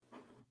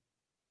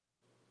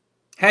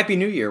Happy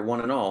New Year,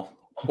 one and all.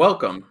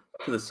 Welcome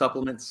to the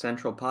Supplement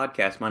Central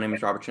podcast. My name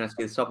is Robert Chinesky,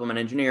 the supplement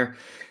engineer.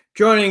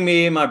 Joining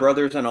me, my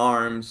brothers in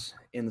arms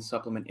in the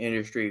supplement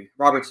industry,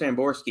 Robert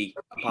Samborski,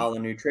 Apollo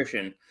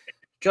Nutrition,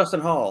 Justin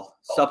Hall,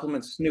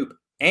 Supplement Snoop,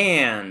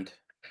 and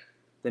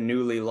the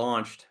newly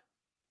launched,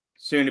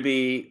 soon to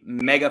be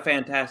mega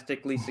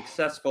fantastically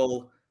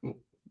successful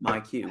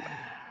MyQ.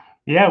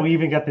 Yeah, we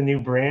even got the new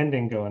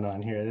branding going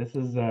on here. This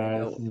is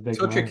a big Tilt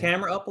your moment.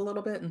 camera up a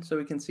little bit, and so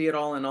we can see it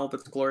all in all of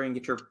its glory, and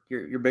get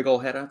your big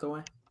old head out the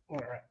way. All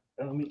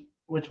right.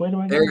 Which way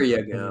do I go? There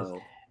you go.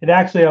 It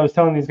actually, I was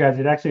telling these guys,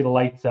 it actually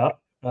lights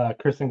up.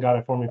 Kristen got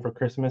it for me for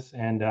Christmas,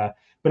 and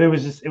but it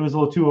was a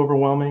little too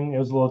overwhelming. It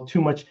was a little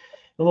too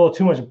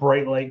much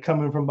bright light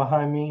coming from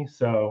behind me,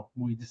 so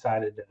we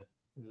decided to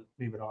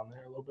leave it on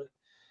there a little bit.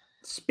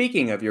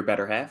 Speaking of your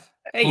better half,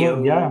 hey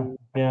yo.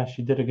 Yeah,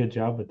 she did a good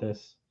job with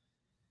this.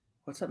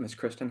 What's up, Miss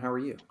Kristen? How are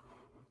you?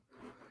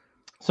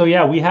 So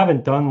yeah, we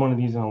haven't done one of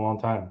these in a long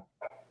time.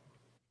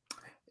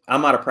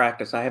 I'm out of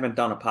practice. I haven't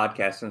done a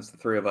podcast since the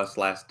three of us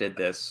last did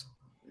this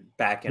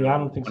back in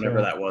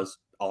whenever that was,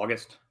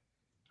 August.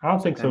 I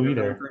don't think so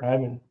either. I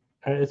haven't.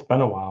 It's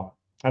been a while.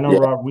 I know,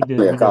 Rob. We did.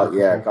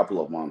 A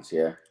couple of months.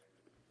 Yeah.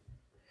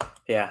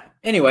 Yeah.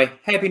 Anyway,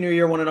 Happy New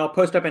Year, one and all.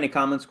 Post up any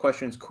comments,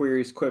 questions,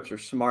 queries, quips, or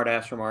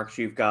smart-ass remarks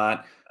you've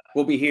got.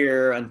 We'll be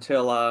here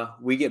until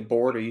we get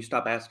bored or you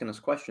stop asking us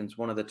questions,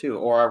 one of the two,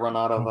 or I run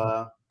out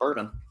of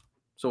bourbon.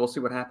 So we'll see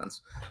what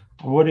happens.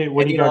 What do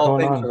you got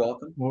going on?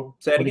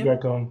 What do you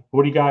got going?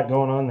 What do you got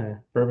going on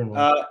there, bourbon?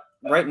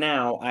 Right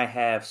now, I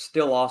have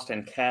Still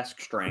Austin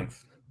cask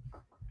strength,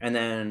 and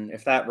then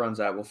if that runs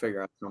out, we'll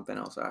figure out something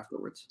else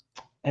afterwards.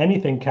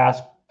 Anything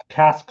cask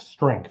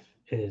strength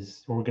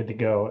is we're good to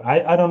go.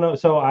 I don't know.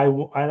 So I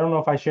don't know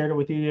if I shared it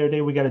with you the other day.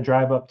 We got to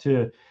drive up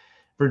to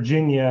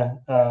Virginia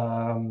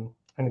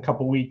in a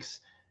couple weeks.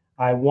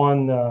 I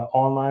won the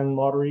online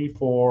lottery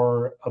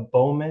for a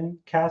Bowman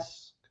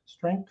cask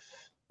strength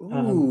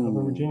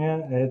in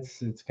Virginia.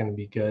 It's going to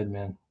be good,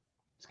 man.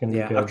 It's going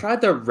to be good. I've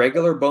tried the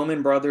regular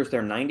Bowman Brothers.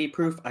 They're 90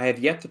 proof. I have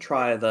yet to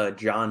try the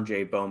John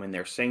J. Bowman,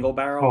 their single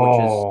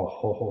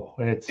barrel,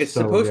 which is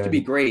supposed to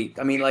be great.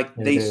 I mean,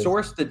 they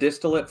source the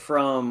distillate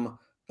from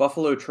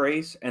Buffalo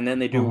Trace, and then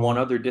they do one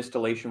other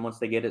distillation once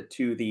they get it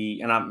to the.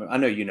 And I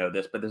know you know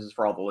this, but this is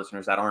for all the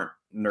listeners that aren't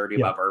nerdy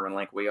about bourbon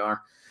like we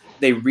are.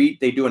 They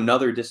do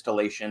another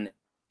distillation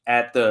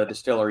at the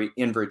distillery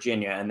in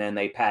Virginia, and then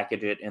they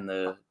package it in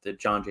the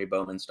John J.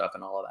 Bowman stuff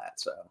and all of that.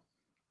 So,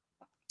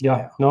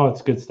 no,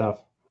 it's good stuff.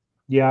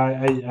 Yeah,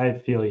 I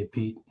feel you,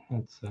 Pete.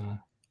 That's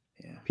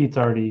Pete's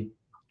already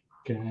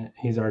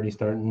he's already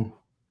starting.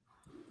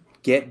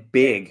 Get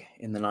big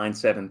in the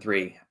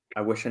 973.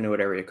 I wish I knew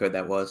what area code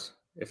that was.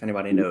 If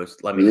anybody knows,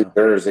 let me know.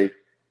 Jersey.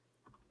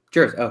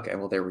 Okay,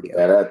 well there we go.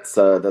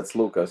 Yeah, that's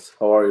Lucas.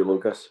 How are you,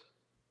 Lucas?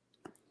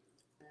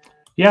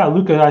 Yeah,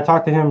 Lucas. I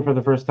talked to him for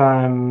the first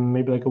time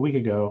maybe like a week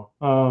ago.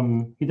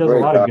 He does a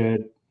lot of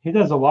good. He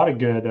does a lot of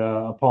good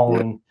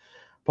Apollon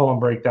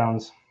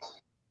breakdowns.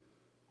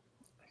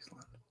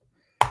 Excellent.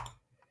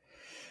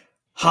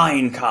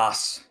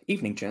 Heinkoss.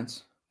 Evening,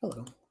 gents.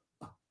 Hello,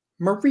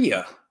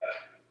 Maria.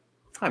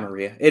 Hi,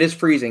 Maria. It is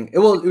freezing. It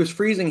was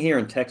freezing here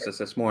in Texas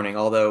this morning,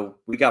 although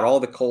we got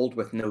all the cold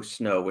with no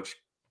snow, which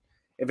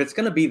if it's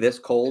going to be this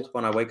cold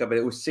when I wake up,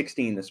 it was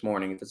 16 this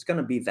morning. If it's going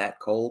to be that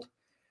cold,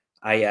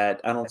 I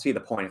don't see the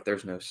point if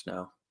there's no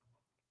snow.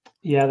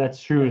 Yeah,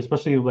 that's true,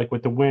 especially like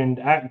with the wind.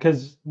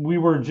 Because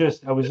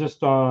I was just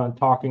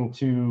talking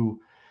to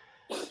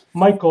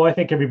Michael. I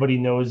think everybody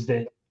knows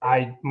that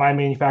my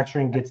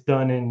manufacturing gets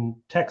done in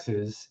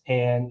Texas,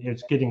 and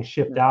it's getting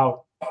shipped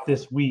out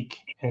this week,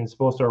 and it's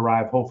supposed to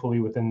arrive hopefully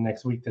within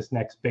next week. This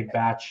next big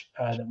batch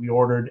that we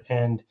ordered,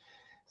 and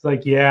it's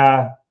like,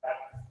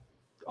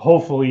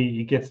 hopefully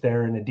it gets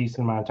there in a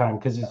decent amount of time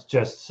because it's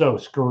just so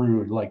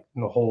screwed, like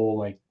the whole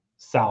like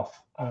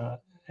South,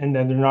 and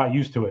then they're not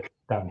used to it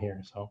down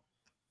here. So,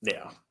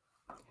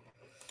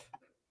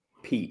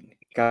 Pete,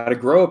 got to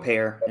grow a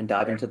pair and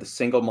dive into the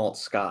single malt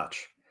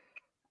Scotch.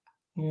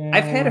 Yeah.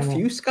 I've had a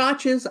few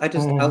Scotches. I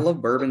love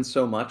bourbon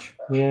so much.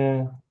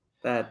 Yeah.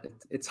 That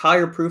it's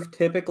higher proof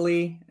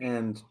typically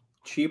and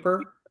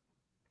cheaper,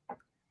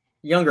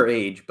 younger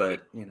age,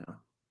 but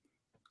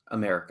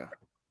America.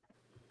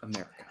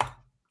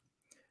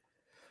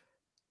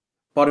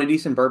 Bought a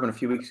decent bourbon a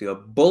few weeks ago.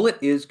 Bullet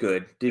is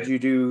good. Did you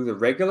do the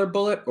regular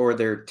Bullet or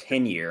their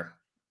 10-year?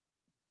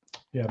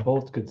 Yeah,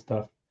 Bullet's good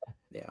stuff.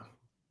 Yeah.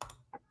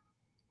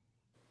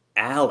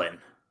 Allen,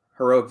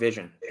 Heroic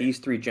Vision. These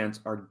three gents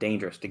are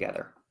dangerous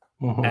together.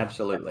 Mm-hmm.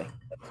 Absolutely.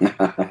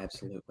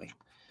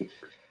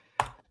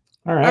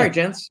 All right,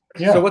 gents.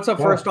 Yeah, so what's up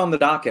first on the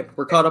docket?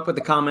 We're caught up with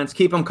the comments.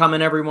 Keep them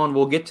coming, everyone.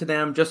 We'll get to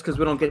them. Just because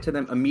we don't get to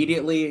them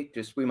immediately,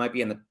 just we might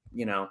be in the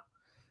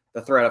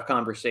thread of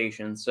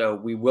conversation. So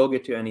we will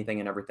get to anything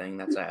and everything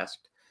that's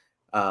asked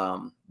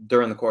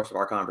during the course of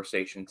our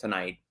conversation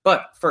tonight.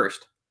 But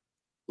first,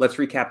 let's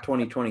recap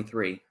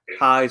 2023.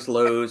 Highs,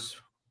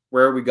 lows.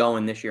 Where are we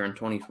going this year in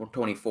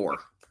 2024?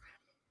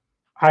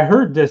 I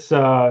heard this,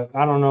 I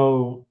don't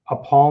know,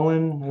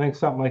 Apollon, I think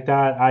something like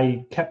that.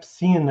 I kept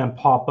seeing them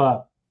pop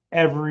up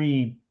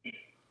every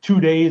 2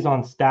 days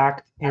on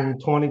Stacked in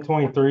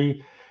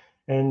 2023.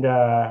 And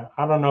I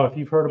don't know if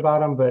you've heard about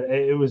them, but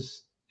it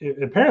was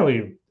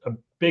apparently a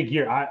big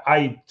year.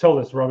 I tell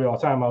this to Robbie all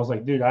the time. I was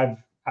like, dude, I've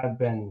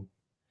been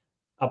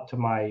up to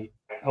my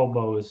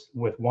elbows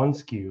with one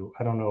SKU.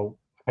 I don't know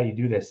how you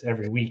do this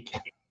every week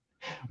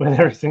with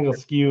every single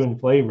SKU and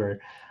flavor.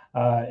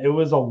 It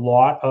was a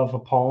lot of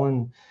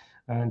Apollon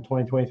in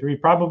 2023.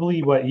 Probably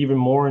even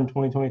more in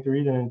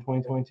 2023 than in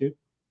 2022.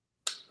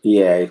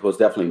 Yeah, it was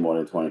definitely more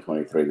in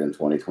 2023 than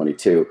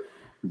 2022.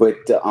 But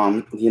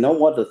you know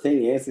what the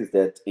thing is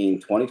that in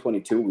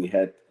 2022 we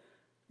had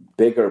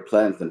bigger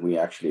plans than we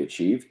actually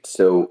achieved.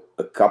 So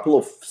a couple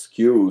of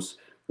SKUs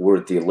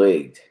were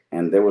delayed,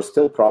 and there were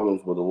still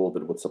problems with a little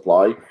bit with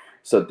supply.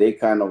 So they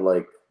kind of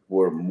like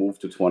were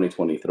moved to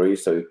 2023.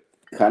 So it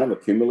kind of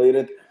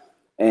accumulated,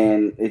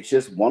 and it's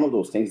just one of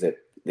those things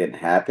that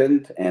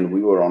happened, and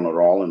we were on a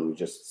roll, and we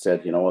just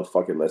said, you know what,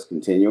 fuck it, let's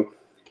continue.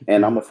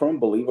 And I'm a firm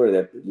believer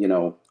that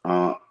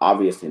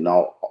obviously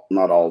not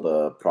all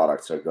the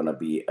products are going to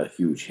be a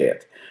huge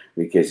hit,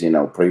 because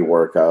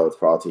pre-workout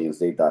proteins,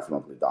 they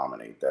definitely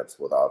dominate. That's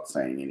without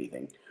saying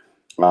anything.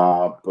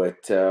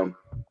 But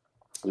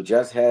we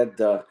just had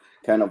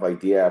kind of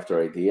idea after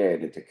idea,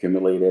 and it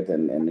accumulated,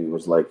 and it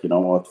was like, you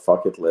know what,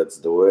 fuck it, let's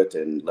do it,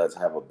 and let's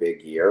have a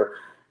big year.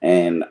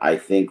 And I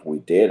think we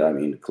did. I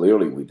mean,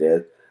 clearly we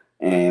did.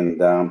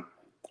 And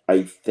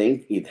I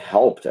think it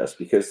helped us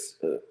because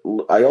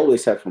I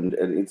always have, and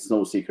it's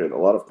no secret, a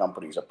lot of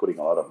companies are putting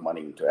a lot of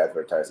money into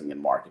advertising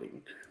and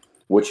marketing,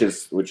 which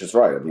is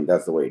right. I mean,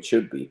 that's the way it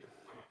should be.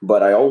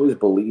 But I always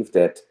believe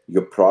that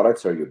your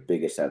products are your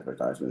biggest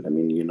advertisement. I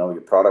mean,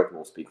 your product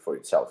will speak for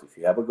itself. If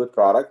you have a good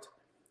product,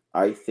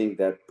 I think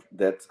that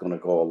that's going to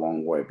go a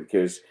long way,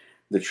 because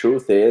the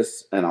truth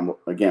is, and I'm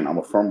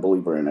a firm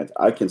believer in it,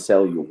 I can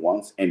sell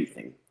you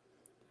anything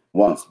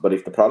once, but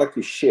if the product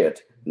is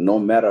shit, no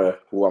matter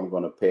who I'm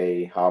going to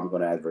pay, how I'm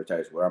going to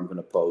advertise, where I'm going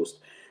to post,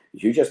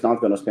 you're just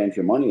not going to spend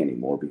your money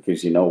anymore,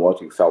 because you know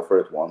what, you fell for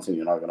it once and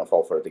you're not going to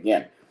fall for it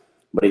again.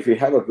 But if you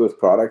have a good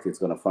product, it's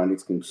going to find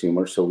its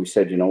consumer. So we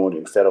said, you know what,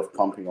 instead of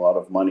pumping a lot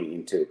of money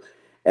into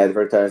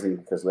advertising,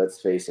 because let's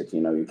face it,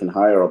 you can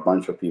hire a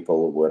bunch of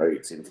people, whether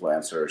it's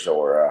influencers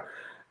or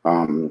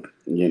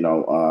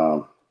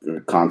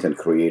content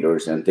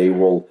creators, and they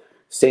will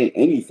say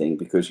anything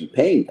because you're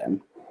paying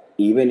them.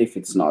 Even if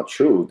it's not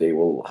true, they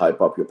will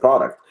hype up your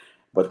product.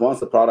 But once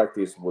the product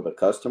is with a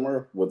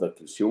customer, with a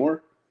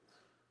consumer,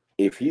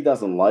 if he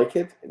doesn't like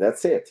it,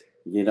 that's it.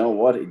 You know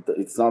what?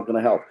 It's not going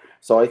to help.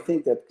 So I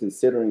think that,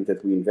 considering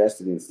that we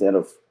invested instead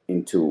of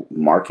into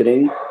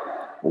marketing,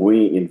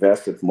 we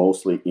invested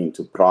mostly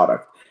into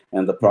product,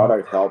 and the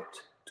product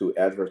helped to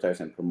advertise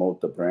and promote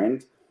the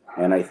brand.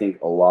 And I think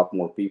a lot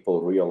more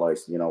people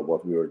realized,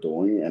 what we were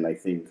doing. And I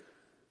think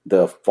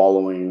the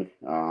following,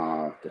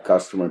 the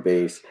customer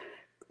base,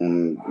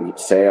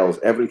 sales,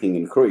 everything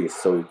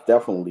increased. So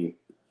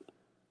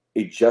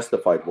it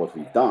justified what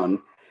we've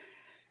done.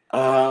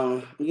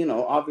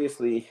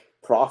 Obviously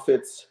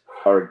profits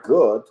are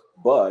good,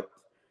 but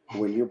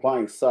when you're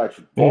buying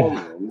such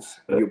volumes,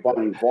 you're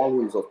buying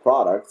volumes of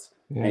products,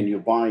 and you're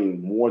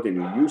buying more than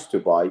you used to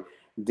buy,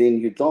 then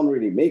you don't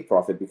really make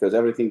profit, because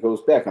everything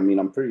goes back. I mean,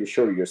 I'm pretty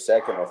sure your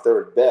second or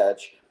third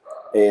batch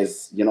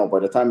is, by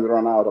the time you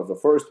run out of the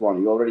first one,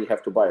 you already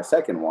have to buy a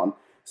second one.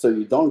 So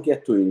you don't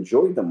get to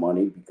enjoy the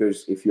money,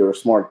 because if you're a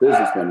smart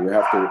businessman, you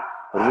have to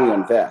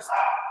reinvest.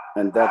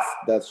 And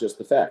that's just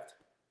the fact.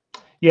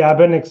 Yeah, I've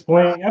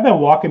been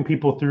walking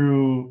people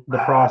through the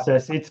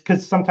process. It's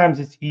because sometimes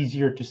it's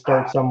easier to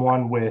start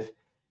someone with,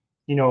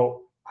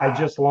 I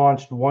just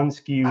launched one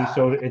SKU,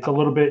 so it's a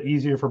little bit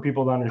easier for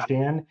people to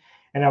understand.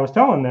 And I was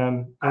telling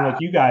them, and like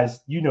you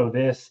guys,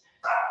 this,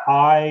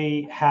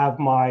 I have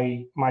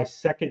my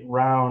second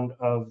round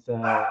of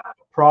the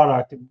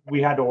product.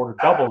 We had to order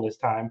double this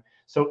time.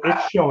 So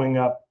it's showing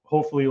up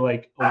hopefully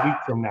like a week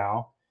from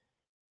now.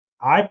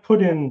 I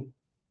put in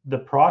the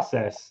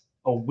process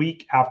a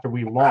week after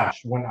we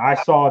launched. When I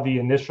saw the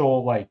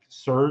initial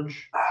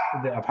surge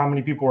of how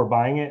many people were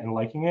buying it and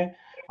liking it,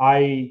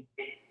 I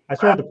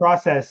started the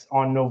process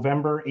on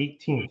November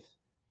 18th.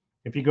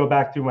 If you go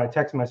back through my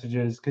text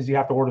messages, because you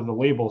have to order the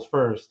labels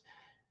first,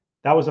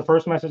 that was the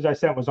first message I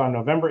sent, was on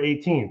November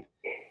 18th.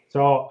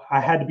 So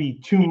I had to be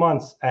 2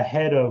 months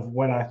ahead of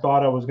when I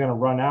thought I was going to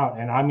run out.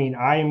 And I mean,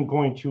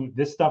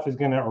 this stuff is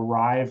going to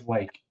arrive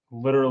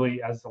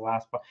literally as the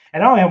last.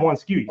 And I only have one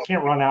SKU. You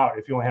can't run out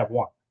if you only have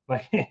one.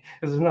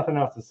 There's nothing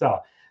else to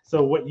sell.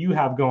 So what you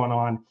have going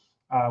on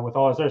with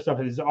all this other stuff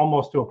is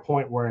almost to a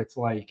point where it's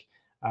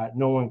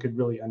no one could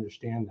really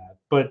understand that.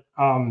 But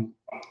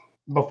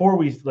before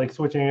we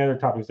switch any other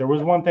topics, there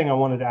was one thing I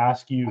wanted to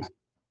ask you,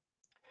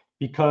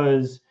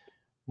 because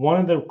one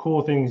of the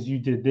cool things you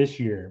did this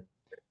year,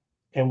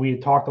 and we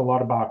had talked a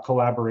lot about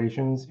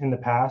collaborations in the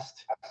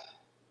past.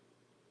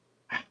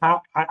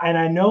 And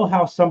I know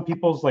how some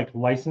people's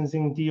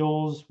licensing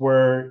deals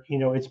where,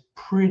 it's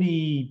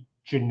pretty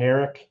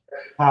generic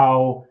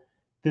how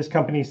this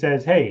company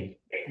says, hey,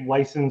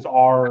 license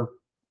our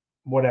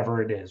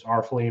whatever it is,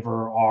 our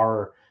flavor,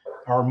 our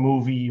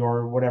movie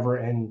or whatever,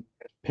 and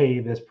pay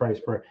this price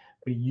per.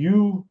 But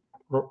you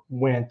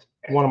went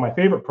one of my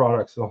favorite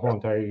products the whole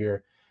entire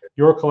year,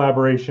 your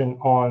collaboration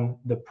on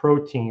the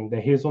protein, the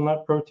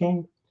hazelnut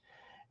protein.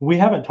 We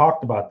haven't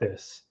talked about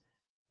this.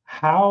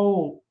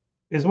 How,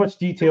 as much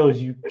detail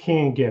as you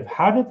can give,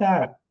 how did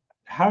that,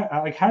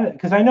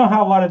 because I know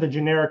how a lot of the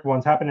generic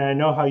ones happen, and I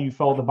know how you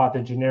felt about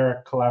the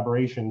generic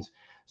collaborations.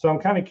 So I'm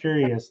kind of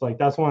curious, like,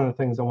 that's one of the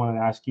things I wanted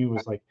to ask you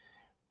was like,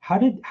 how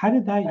did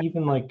that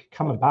even like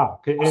come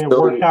about? And it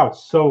worked out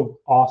so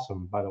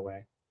awesome, by the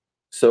way.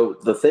 So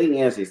the thing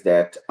is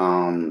that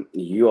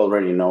you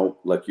already know,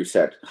 like you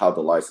said, how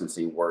the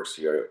licensing works.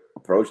 You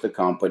approach the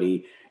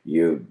company,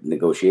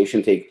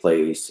 negotiation take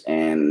place,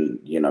 and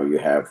you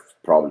have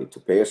probably to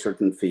pay a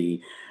certain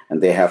fee,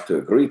 and they have to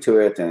agree to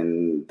it,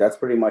 and that's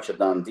pretty much a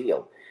done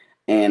deal.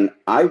 And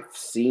I've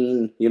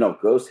seen,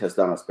 Ghost has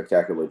done a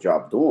spectacular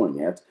job doing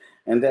it.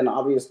 And then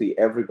obviously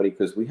everybody,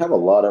 because we have a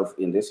lot of,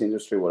 in this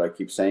industry, what I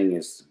keep saying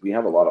is we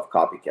have a lot of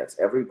copycats.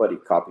 Everybody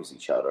copies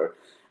each other.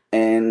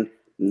 And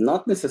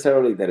not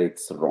necessarily that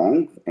it's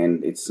wrong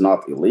and it's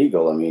not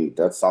illegal. I mean,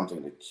 that's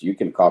something that you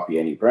can copy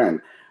any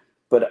brand.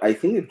 But I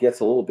think it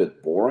gets a little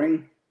bit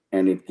boring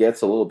and it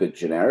gets a little bit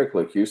generic,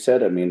 like you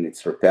said. I mean,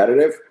 it's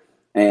repetitive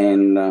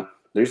and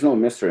there's no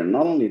mystery. And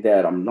not only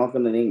that, I'm not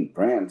going to name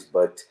brands,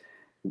 but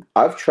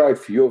I've tried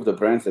few of the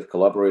brands that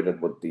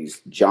collaborated with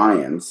these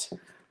giants,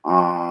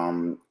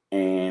 and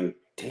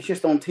they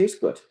just don't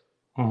taste good.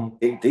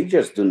 Mm-hmm. They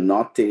just do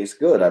not taste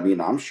good. I mean,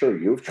 I'm sure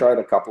you've tried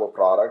a couple of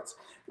products.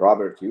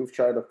 Robert, you've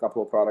tried a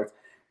couple of products.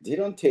 They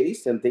don't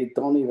taste, and they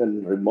don't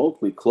even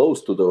remotely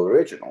close to the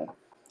original.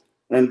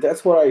 And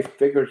that's what I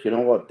figured,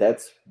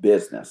 that's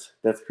business.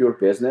 That's pure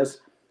business.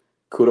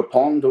 Could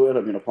Apollon do it?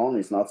 I mean, Apollon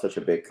is not such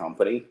a big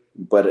company,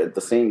 but at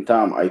the same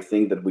time, I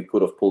think that we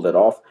could have pulled it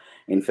off.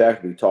 In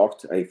fact, we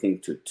talked, I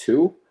think, to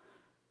 2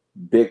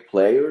 big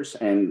players,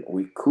 and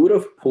we could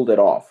have pulled it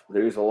off.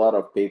 There is a lot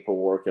of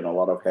paperwork and a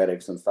lot of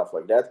headaches and stuff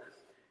like that,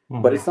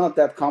 but it's not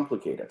that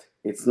complicated.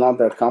 It's not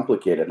that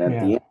complicated. And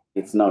at the end,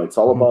 it's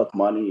all about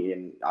money,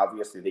 and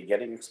obviously they're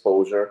getting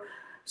exposure.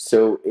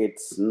 So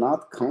it's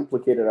not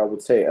complicated, I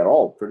would say, at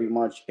all. Pretty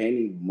much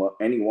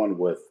anyone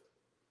with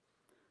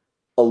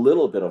a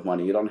little bit of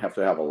money, you don't have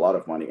to have a lot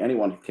of money,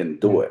 anyone can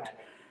do it.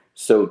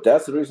 So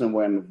that's the reason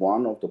when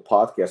one of the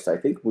podcasts, I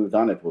think we've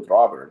done it with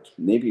Robert,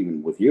 maybe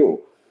even with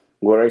you,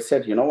 where I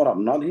said, you know what,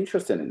 I'm not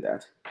interested in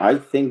that. I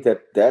think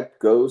that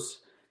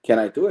goes, can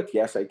I do it?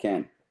 Yes, I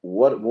can.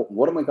 What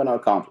am I going to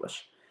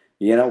accomplish?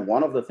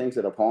 One of the things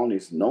that Apollon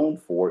is known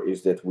for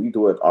is that we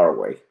do it our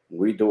way.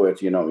 We do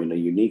it, in a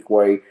unique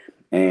way.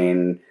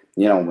 And,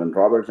 when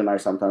Robert and I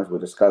sometimes we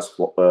discuss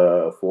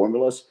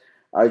formulas,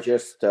 I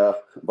just,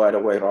 by the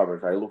way,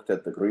 Robert, I looked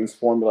at the greens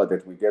formula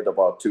that we did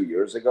about 2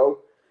 years ago,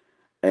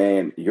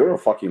 and you're a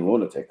fucking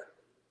lunatic.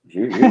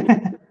 You're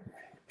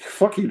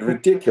fucking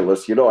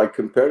ridiculous. I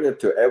compared it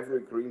to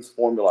every greens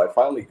formula. I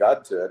finally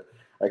got to it.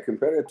 I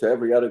compared it to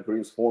every other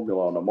greens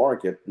formula on the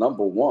market.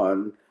 Number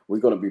one, we're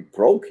going to be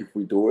broke if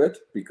we do it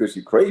because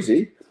you're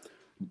crazy.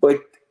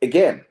 But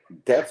again,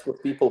 that's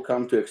what people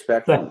come to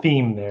expect. The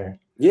theme there.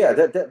 Yeah,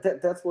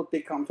 that's what they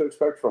come to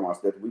expect from us,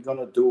 that we're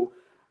going to do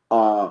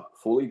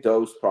fully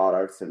dosed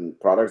products and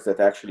products that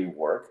actually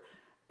work.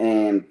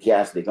 And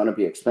yes, they're going to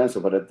be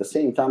expensive, but at the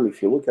same time,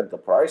 if you look at the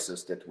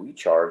prices that we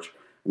charge,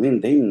 I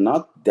mean, they're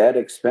not that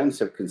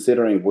expensive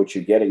considering what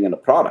you're getting in a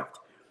product.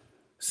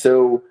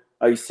 So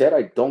I said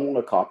I don't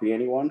want to copy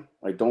anyone.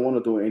 I don't want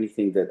to do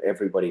anything that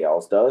everybody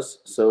else does.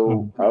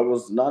 So I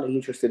was not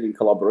interested in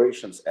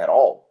collaborations at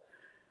all.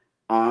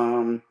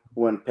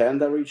 When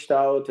Panda reached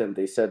out and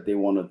they said they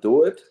want to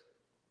do it,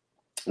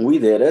 we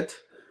did it.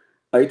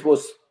 It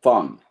was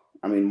fun.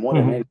 I mean, more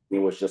than anything, it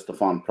was just a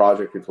fun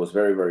project. It was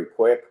very, very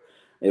quick.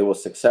 It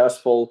was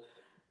successful.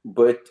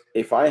 But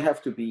if I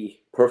have to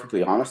be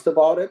perfectly honest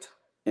about it,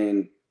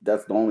 and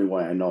that's the only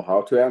way I know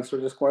how to answer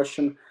this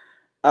question,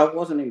 I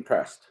wasn't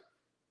impressed.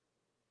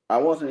 I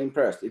wasn't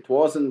impressed. It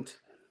wasn't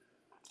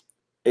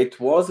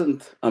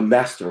a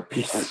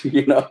masterpiece, I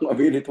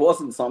mean, it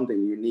wasn't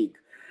something unique.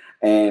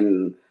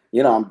 And,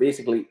 I'm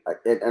basically,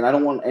 and I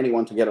don't want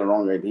anyone to get a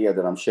wrong idea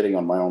that I'm shitting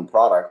on my own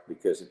product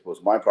because it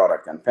was my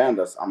product and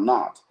Panda's. I'm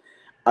not.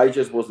 I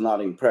just was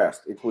not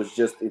impressed. It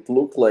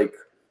looked like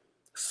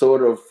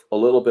sort of a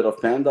little bit of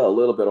Panda, a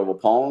little bit of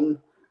Apollon,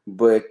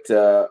 but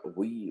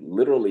we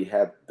literally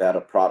had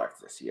better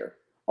products this year.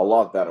 A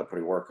lot better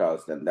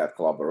pre-workouts than that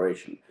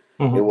collaboration.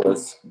 It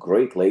was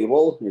great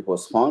label. It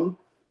was fun,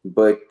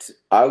 but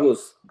I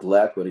was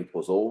glad when it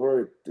was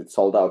over. It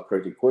sold out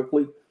pretty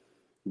quickly.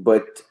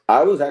 But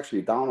I was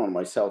actually down on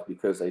myself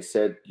because I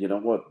said, you know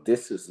what,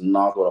 this is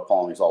not what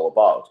Apollon is all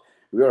about.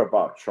 We are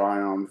about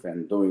triumph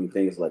and doing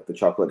things like the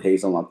chocolate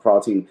hazelnut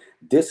protein.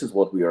 This is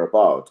what we are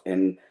about.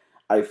 And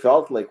I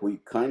felt like we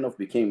kind of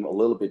became a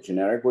little bit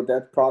generic with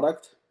that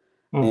product.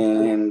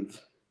 And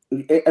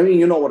I mean,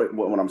 you know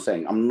what I'm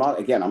saying. I'm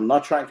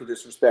not trying to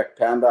disrespect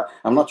Panda.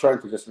 I'm not trying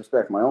to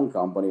disrespect my own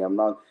company.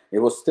 It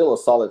was still a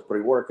solid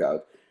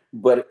pre-workout,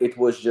 but it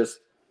was just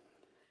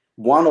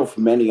one of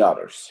many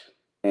others.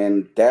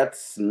 And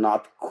that's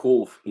not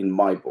cool in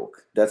my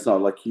book. That's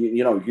not like,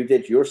 you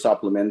did your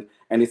supplement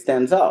and it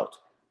stands out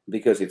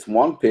because it's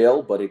one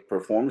pill, but it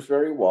performs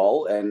very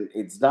well and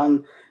it's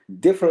done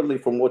differently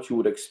from what you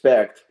would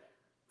expect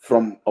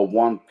from a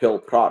one pill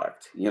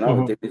product.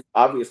 It's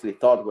obviously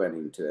thought went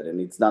into it and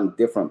it's done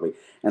differently.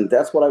 And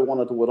that's what I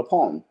wanted to do with a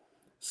Palm.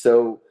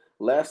 So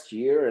last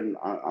year, and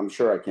I'm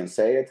sure I can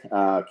say it,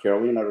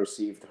 Carolina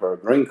received her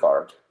green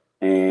card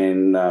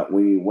and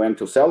we went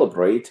to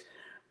celebrate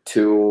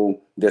to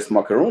this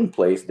macaroon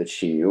place that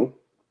she knew,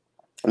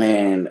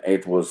 and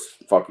it was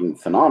fucking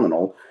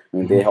phenomenal. I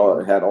mean, they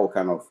had all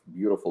kind of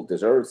beautiful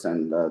desserts,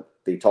 and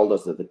they told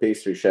us that the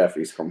pastry chef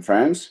is from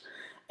France,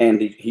 and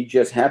he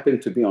just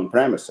happened to be on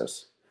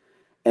premises.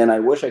 And I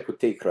wish I could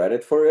take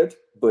credit for it,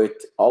 but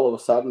all of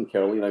a sudden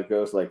Carolina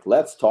goes like,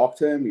 let's talk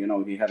to him.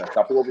 He had a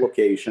couple of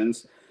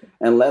locations,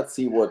 and let's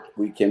see what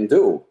we can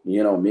do.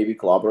 Maybe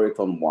collaborate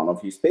on one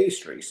of his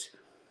pastries.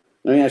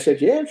 I mean, I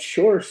said, yeah,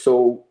 sure.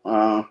 So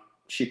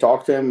she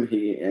talked to him.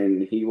 He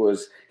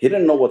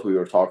didn't know what we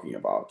were talking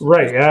about.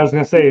 Right. Yeah, I was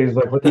gonna say, he's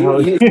like, what the hell?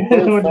 He's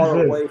so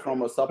far away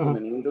from a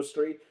supplement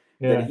industry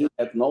that he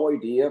had no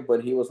idea.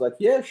 But he was like,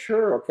 yeah,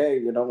 sure, okay.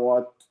 You know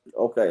what?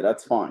 Okay,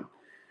 that's fine.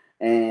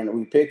 And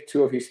we picked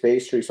two of his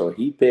pastries. So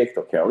he picked,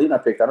 or Carolina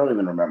picked, I don't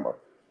even remember.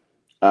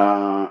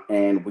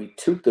 And we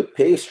took the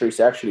pastries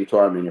actually to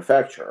our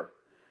manufacturer.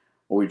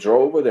 We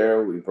drove over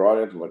there. We brought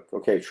it. Like,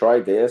 okay,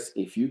 try this.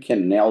 If you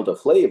can nail the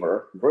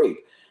flavor, great.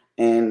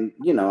 And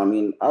I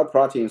mean, our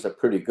proteins are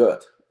pretty good.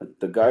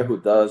 The guy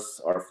who does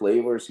our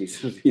flavors,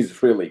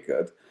 he's really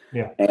good.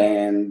 Yeah.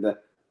 And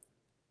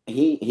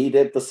he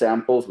did the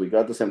samples. We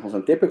got the samples,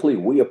 and typically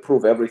we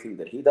approve everything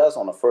that he does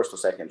on a first or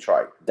second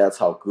try. That's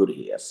how good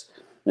he is.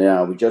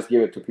 We just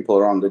give it to people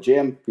around the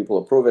gym. People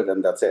approve it,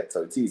 and that's it.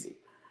 So it's easy.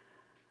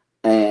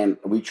 And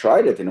we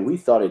tried it, and we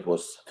thought it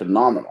was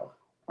phenomenal.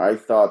 I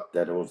thought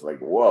that it was like,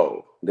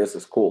 whoa, this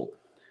is cool.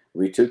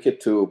 We took it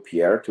to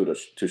Pierre,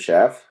 to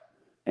chef,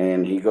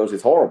 and he goes,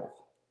 it's horrible.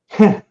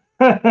 He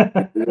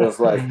was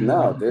like,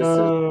 no, this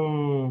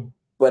is.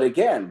 But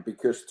again,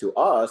 because to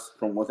us,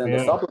 from within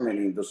the supplement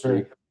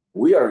industry,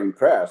 we are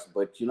impressed.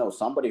 But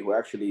somebody who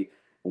actually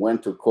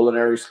went to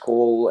culinary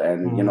school,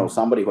 and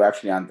somebody who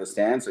actually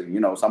understands,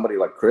 and somebody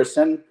like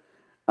Kristen,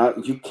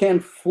 you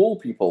can't fool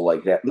people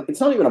like that. It's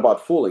not even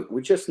about fooling.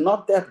 We're just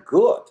not that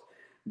good.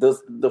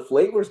 The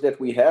flavors that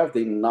we have,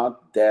 they're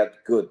not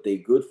that good. They're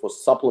good for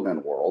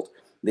supplement world.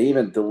 They're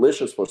even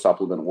delicious for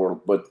supplement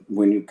world. But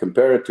when you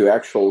compare it to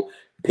actual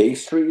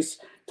pastries,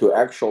 to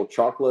actual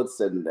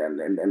chocolates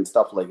and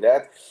stuff like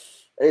that,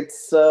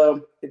 it's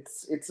a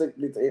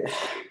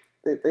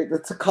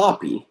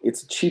copy.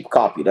 It's a cheap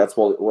copy. That's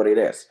what it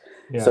is.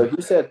 Yeah. So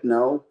he said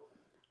no.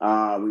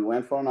 We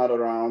went for another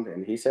round,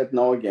 and he said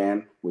no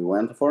again. We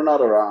went for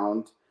another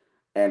round,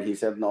 and he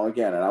said no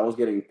again. And I was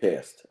getting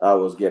pissed.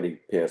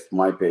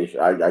 My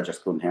patient, I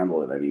just couldn't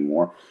handle it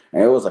anymore.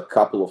 And it was a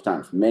couple of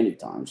times, many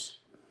times.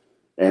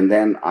 And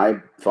then I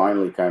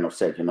finally kind of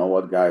said, you know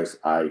what, guys,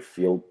 I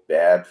feel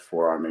bad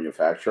for our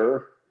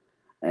manufacturer,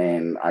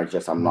 and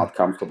I'm not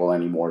comfortable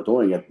anymore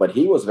doing it. But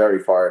he was very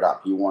fired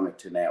up. He wanted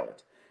to nail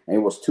it. And it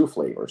was 2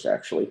 flavors,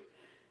 actually.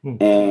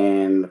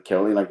 And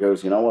Carolina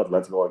goes, you know what,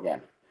 let's go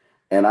again.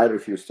 And I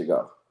refused to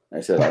go.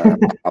 I said,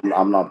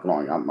 I'm not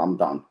going. I'm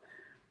done.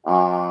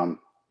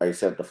 I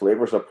said, the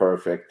flavors are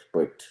perfect,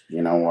 but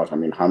you know what? I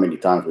mean, how many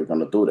times are we going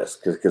to do this?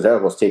 Because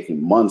that was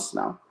taking months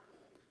now.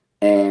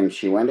 And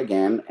she went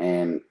again,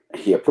 and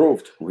he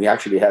approved. We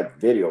actually had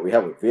video. We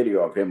have a video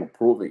of him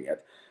approving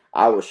it.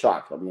 I was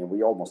shocked. I mean,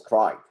 we almost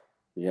cried,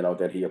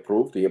 that he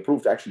approved. He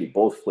approved actually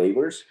both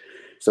flavors.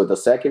 So the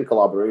second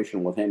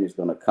collaboration with him is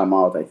going to come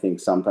out, I think,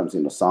 sometimes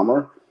in the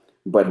summer.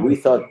 But we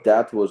thought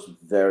that was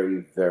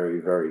very, very,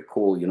 very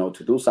cool,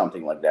 to do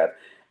something like that.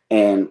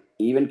 And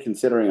even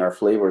considering our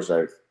flavors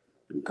are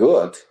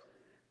good,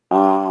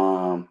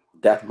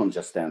 that one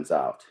just stands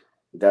out.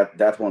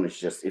 That one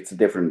is it's a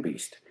different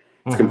beast.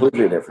 It's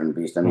completely different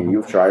beast. I mean,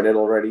 you've tried it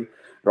already.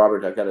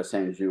 Robert, I got to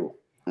send you.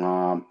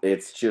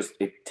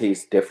 It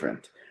tastes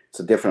different. It's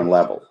a different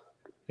level.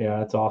 Yeah,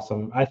 that's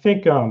awesome. I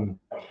think,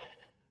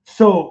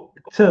 so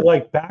to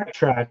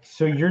backtrack,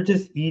 so you're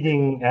just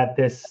eating at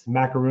this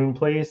macaroon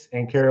place,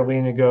 and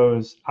Carolina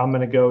goes, I'm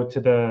going to go to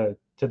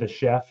the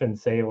chef and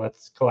say,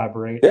 let's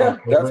collaborate. Yeah,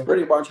 that's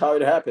pretty much how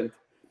it happened.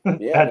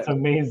 Yeah, that's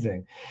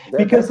amazing.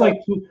 Because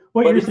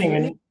what you're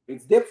saying,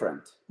 it's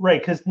different,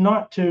 right? Because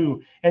not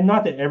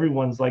that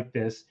everyone's like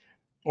this,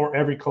 or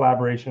every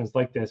collaboration is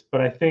like this, but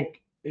I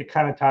think it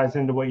kind of ties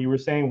into what you were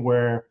saying,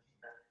 where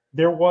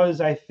there was,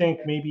 I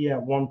think, maybe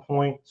at one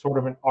point sort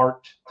of an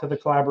art to the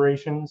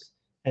collaborations,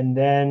 and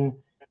then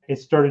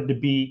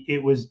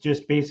it was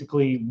just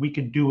basically we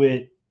could do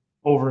it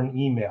over an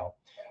email.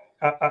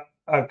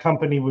 A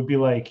company would be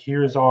like,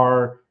 here's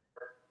our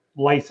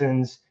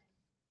license,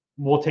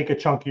 we'll take a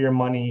chunk of your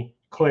money,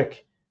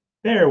 click,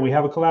 there, we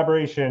have a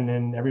collaboration,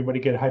 and everybody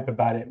get hype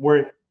about it.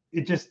 Where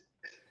it just,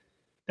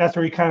 that's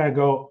where you kind of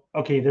go,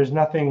 okay, there's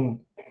nothing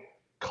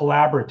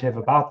collaborative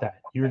about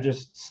that. You're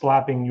just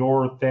slapping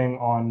your thing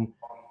on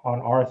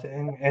our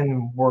thing,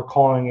 and we're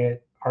calling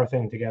it our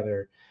thing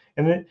together.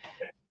 And then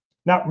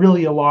not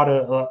really a lot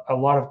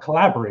of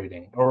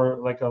collaborating, or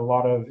like a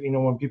lot of,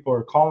 when people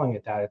are calling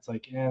it that, it's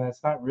like, yeah,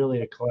 that's not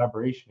really a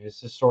collaboration.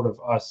 It's just sort of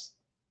us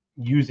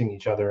using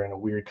each other in a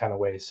weird kind of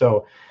way.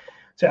 So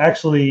to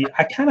actually,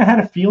 I kind of had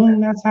a feeling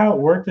that's how it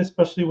worked,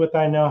 especially with,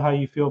 I know how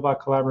you feel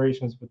about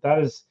collaborations, but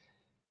that's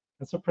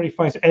a pretty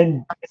funny,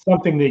 and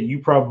something that you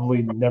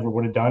probably never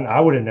would have done.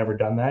 I would have never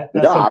done that.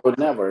 No, I would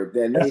never.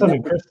 Then that's it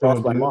something never Kristen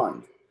crossed would my do.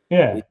 mind.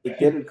 Yeah, it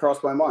didn't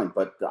cross my mind,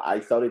 but I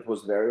thought it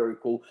was very, very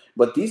cool.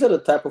 But these are the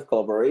type of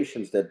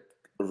collaborations that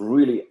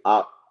really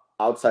are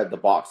outside the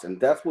box, and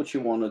that's what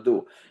you want to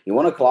do. You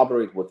want to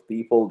collaborate with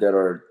people that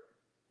are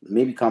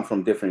maybe come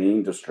from different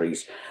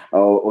industries,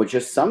 or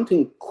just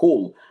something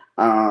cool.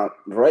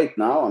 Right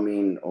now, I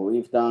mean,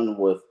 we've done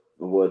with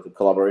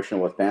collaboration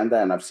with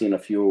Panda, and I've seen a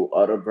few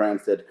other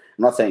brands that,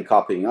 I'm not saying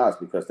copying us,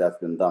 because that's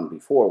been done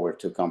before where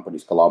two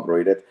companies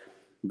collaborated,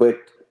 but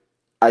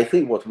I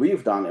think what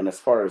we've done, and as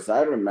far as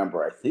I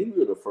remember, I think we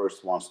were the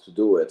first ones to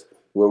do it,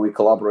 where we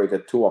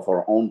collaborated two of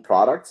our own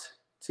products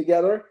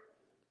together.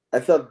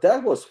 I thought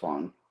that was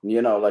fun.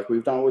 Like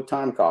we've done with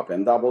Time Cop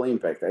and Double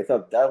Impact. I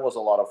thought that was a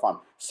lot of fun.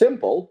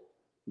 Simple,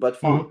 but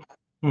fun.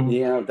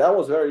 Mm-hmm. That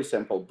was very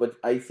simple. But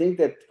I think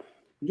that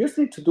you just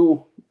need to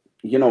do,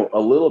 a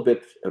little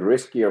bit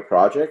riskier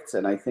projects,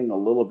 and I think a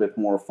little bit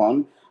more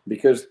fun,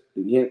 because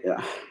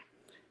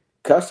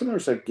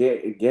customers are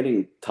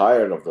getting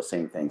tired of the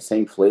same thing,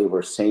 same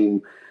flavor,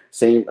 same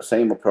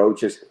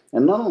approaches.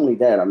 And not only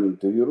that, I mean,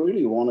 do you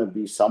really want to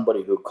be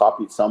somebody who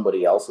copied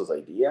somebody else's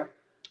idea?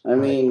 I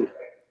mean,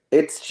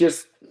 it's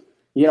just,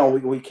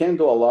 we can't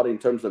do a lot in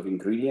terms of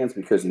ingredients,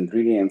 because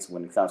ingredients,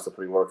 when it comes to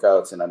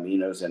pre-workouts and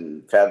aminos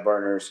and fat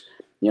burners,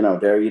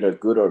 they're either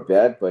good or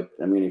bad. But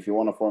I mean, if you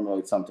want to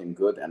formulate something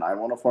good and I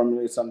want to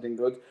formulate something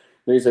good,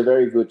 there's a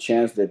very good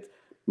chance that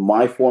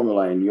my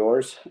formula and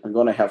yours are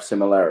going to have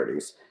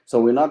similarities. So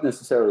we're not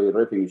necessarily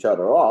ripping each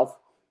other off.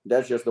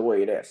 That's just the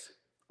way it is.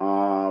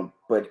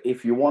 But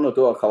if you want to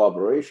do a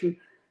collaboration,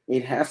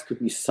 it has to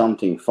be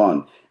something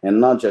fun, and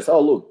not just, oh,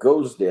 look,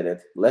 Ghost did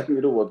it, let me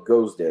do what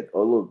Ghost did.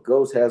 Or look,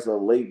 Ghost has a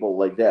label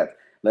like that,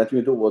 let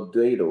me do what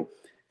they do.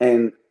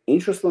 And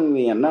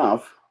interestingly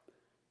enough,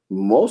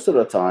 most of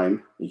the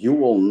time, you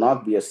will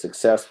not be as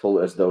successful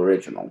as the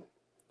original.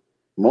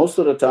 Most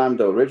of the time,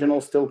 the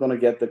original's still going to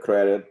get the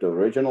credit. The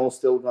original's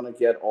still going to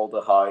get all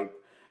the hype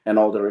and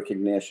all the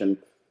recognition.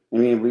 I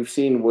mean, we've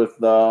seen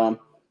with, I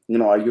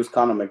use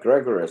Conor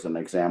McGregor as an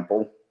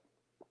example.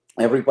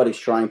 Everybody's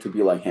trying to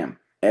be like him.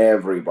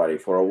 Everybody.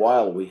 For a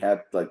while, we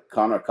had like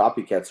Conor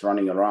copycats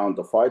running around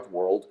the fight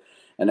world,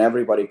 and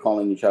everybody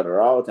calling each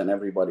other out, and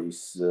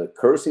everybody's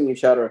cursing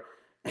each other.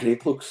 And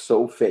it looks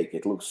so fake.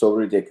 It looks so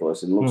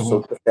ridiculous. It looks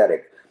so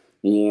pathetic.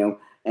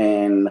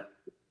 And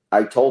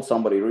I told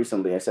somebody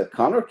recently, I said,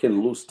 Conor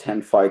can lose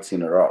 10 fights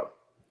in a row,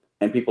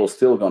 and people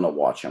still going to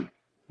watch him.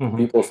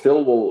 People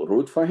still will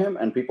root for him,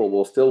 and people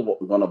will still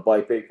going to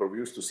buy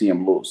pay-per-views to see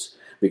him lose,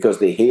 because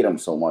they hate him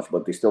so much,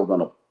 but they're still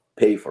going to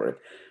pay for it,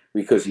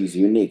 because he's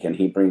unique and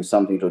he brings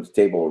something to the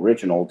table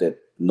original that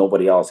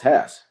nobody else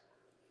has.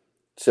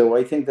 So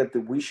I think that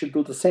we should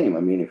do the same. I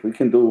mean, if we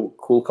can do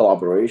cool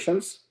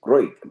collaborations,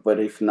 great. But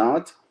if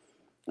not,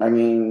 I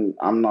mean,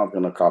 I'm not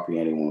going to copy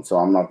anyone. So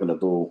I'm not going to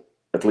do,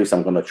 at least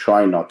I'm going to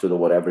try not to do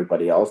what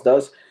everybody else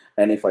does.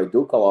 And if I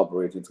do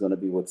collaborate, it's going to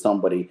be with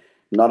somebody,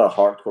 not a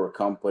hardcore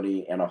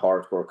company and a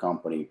hardcore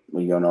company,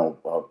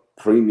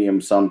 premium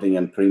something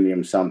and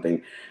premium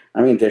something.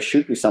 I mean, there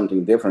should be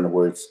something different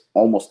where it's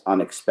almost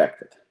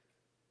unexpected.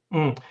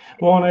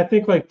 Well, and I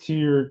think like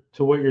to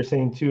what you're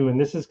saying too, and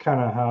this is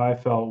kind of how I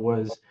felt,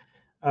 was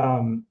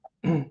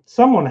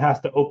someone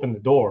has to open the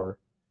door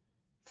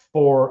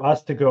for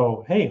us to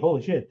go, hey,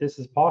 holy shit, this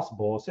is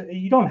possible. So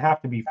you don't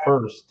have to be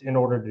first in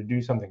order to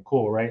do something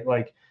cool, right?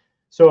 Like,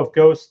 so if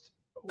Ghost,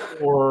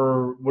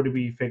 or what did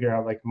we figure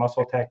out? Like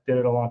Muscle Tech did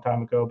it a long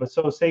time ago. But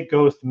so say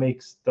Ghost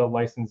makes the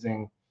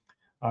licensing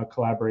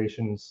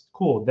collaborations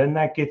cool, then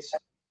that gets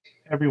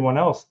everyone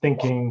else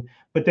thinking,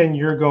 but then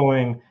you're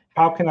going,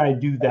 how can I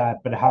do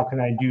that? But how can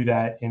I do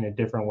that in a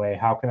different way?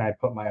 How can I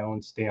put my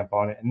own stamp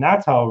on it? And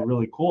that's how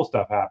really cool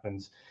stuff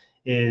happens,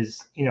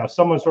 is,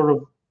 someone sort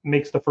of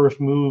makes the first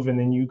move, and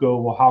then you go,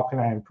 well, how can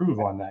I improve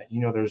on that?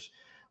 There's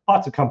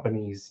lots of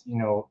companies,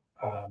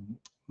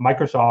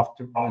 Microsoft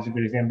is a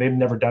good example. They've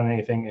never done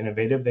anything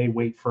innovative. They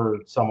wait for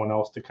someone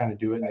else to kind of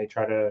do it, and they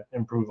try to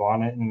improve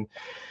on it.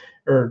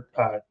 Or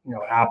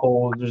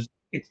Apple,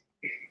 it's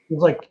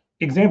like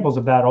examples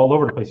of that all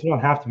over the place. You don't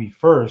have to be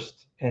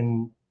first,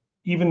 and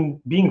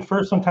even being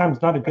first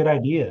sometimes not a good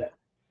idea,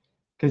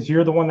 because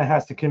you're the one that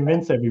has to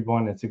convince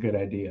everyone it's a good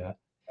idea,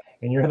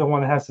 and you're the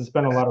one that has to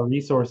spend a lot of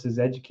resources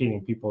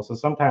educating people. So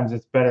sometimes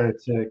it's better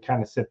to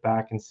kind of sit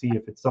back and see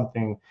if it's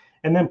something,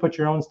 and then put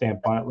your own stamp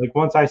on it. Like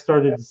once I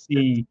started to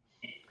see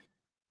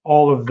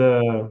all of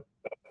the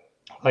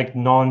like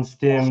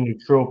non-stim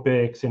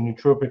nootropics, and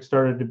nootropics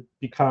started to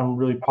become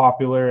really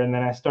popular. And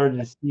then I started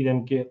to see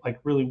them get like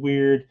really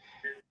weird.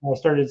 I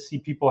started to see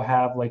people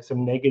have like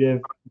some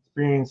negative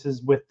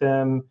experiences with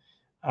them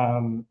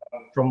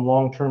from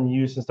long-term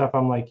use and stuff.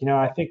 I'm like,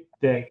 I think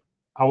that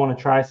I want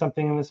to try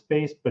something in this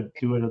space, but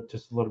do it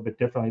just a little bit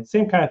differently.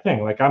 Same kind of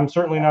thing. Like I'm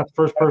certainly not the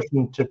first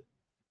person to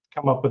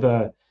come up with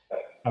a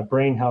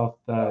brain health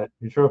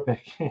nootropic,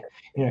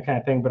 kind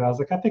of thing. But I was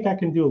like, I think I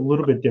can do a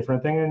little bit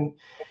different thing. And,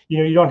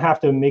 you don't have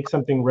to make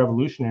something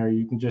revolutionary.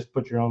 You can just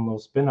put your own little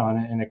spin on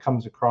it, and it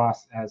comes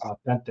across as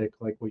authentic,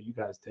 like what you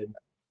guys did.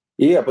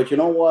 Yeah, but you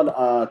know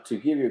what? To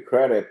give you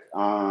credit,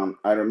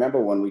 I remember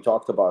when we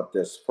talked about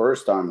this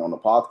first time on the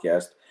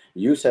podcast,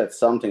 you said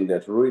something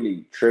that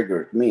really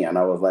triggered me, and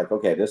I was like,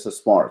 okay, this is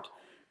smart.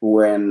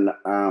 When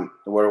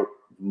where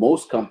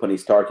most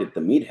companies target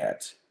the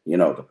meatheads,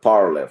 the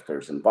power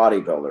lifters and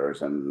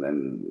bodybuilders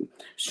and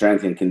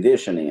strength and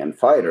conditioning and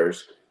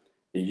fighters,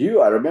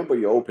 I remember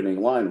your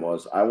opening line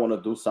was, I want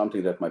to do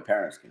something that my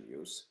parents can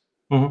use.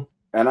 Mm-hmm.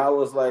 And I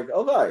was like,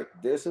 okay,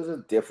 this is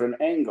a different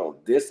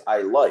angle. This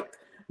I liked.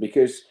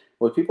 Because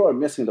what people are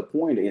missing the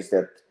point is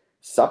that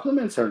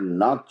supplements are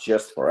not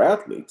just for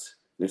athletes.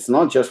 It's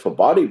not just for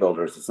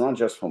bodybuilders. It's not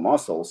just for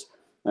muscles.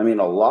 I mean,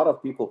 a lot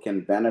of people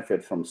can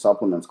benefit from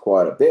supplements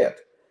quite a bit.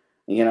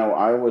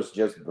 I was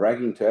just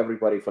bragging to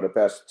everybody for the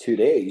past 2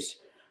 days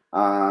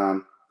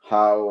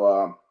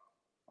how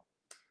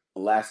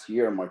last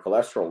year my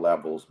cholesterol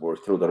levels were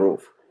through the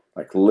roof,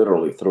 like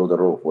literally through the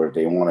roof, where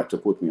they wanted to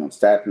put me on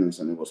statins,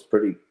 and it was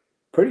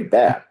pretty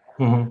bad.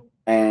 Mm-hmm.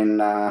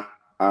 And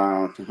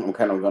I'm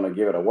kind of going to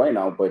give it away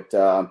now, but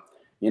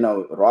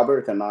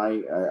Robert and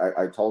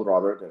I told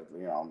Robert that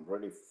I'm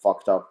really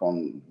fucked up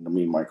on.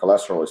 My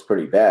cholesterol is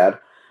pretty bad,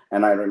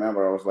 and I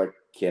remember I was like,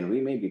 can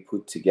we maybe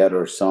put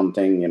together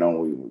something?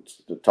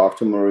 We talked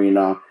to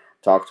Marina,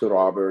 talked to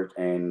Robert,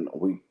 and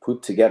we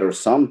put together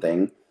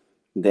something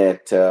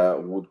that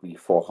would be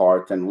for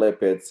heart and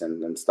lipids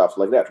and stuff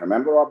like that.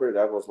 Remember, Robert,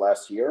 that was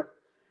last year?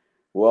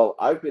 Well,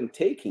 I've been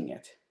taking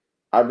it.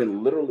 I've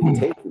been literally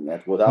taking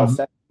it without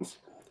seconds,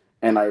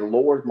 and I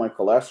lowered my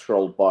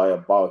cholesterol by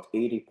about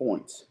 80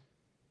 points.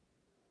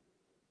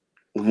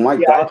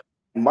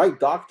 My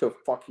doctor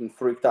fucking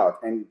freaked out.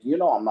 And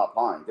I'm not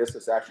lying. This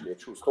is actually a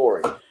true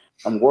story.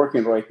 I'm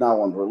working right now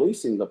on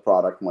releasing the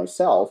product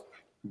myself,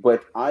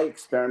 but I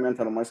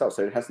experimented on myself.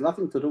 So it has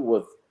nothing to do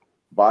with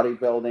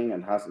bodybuilding,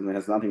 and it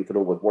has nothing to do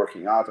with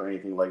working out or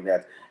anything like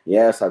that.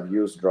 Yes, I've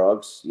used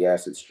drugs.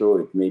 Yes, it's true.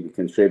 It maybe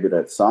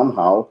contributed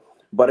somehow,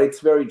 but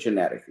it's very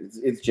genetic.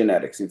 It's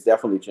genetics. It's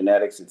definitely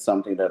genetics. It's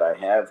something that I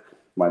have.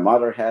 My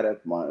mother had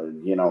it.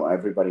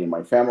 Everybody in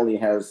my family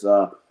has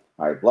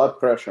high blood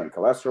pressure and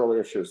cholesterol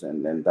issues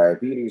and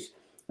diabetes.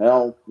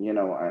 Well,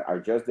 I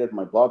just did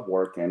my blood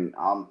work, and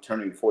I'm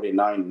turning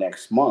 49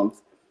 next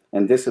month,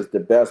 and this is the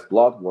best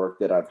blood work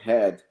that I've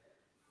had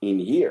in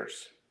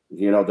years.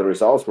 The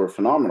results were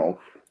phenomenal.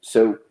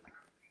 So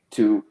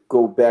to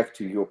go back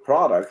to your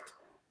product,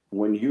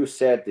 when you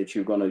said that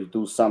you're going to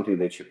do something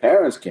that your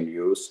parents can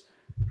use,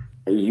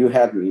 you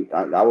had me.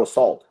 I was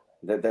sold.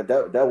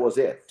 That was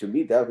it. To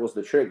me, that was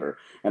the trigger.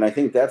 And I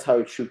think that's how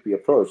it should be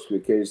approached,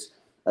 because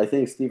I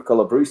think Steve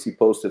Calabrese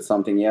posted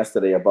something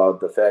yesterday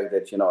about the fact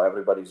that,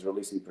 everybody's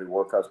releasing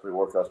pre-workouts.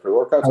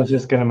 I was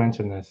just going to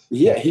mention this.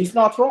 Yeah, he's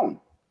not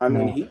wrong. I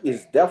mean, he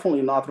is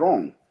definitely not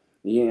wrong.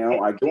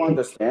 I do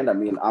understand. I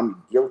mean,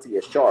 I'm guilty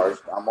as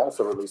charged. I'm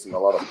also releasing a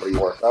lot of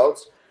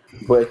pre-workouts,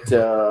 but,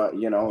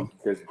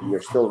 because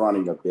you're still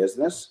running a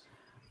business.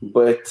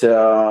 But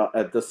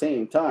at the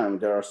same time,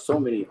 there are so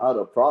many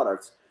other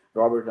products.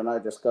 Robert and I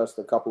discussed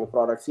a couple of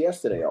products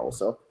yesterday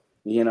also,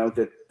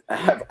 that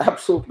have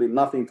absolutely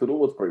nothing to do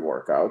with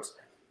pre-workouts,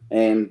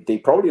 and they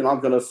probably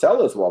not going to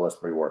sell as well as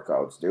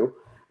pre-workouts do.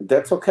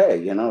 That's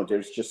okay.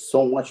 There's just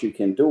so much you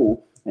can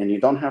do, and you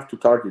don't have to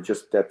target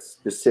just that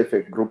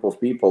specific group of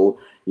people,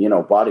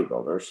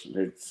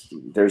 bodybuilders.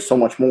 There's so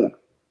much more.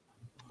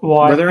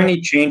 Well, were there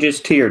any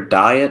changes to your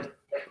diet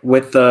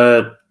with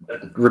the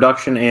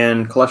reduction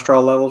in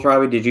cholesterol levels,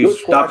 Robbie? Did you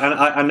stop?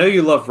 I know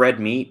you love red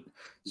meat.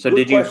 So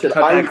did you cut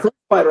back?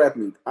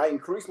 I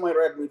increased my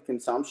red meat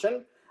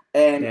consumption,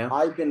 and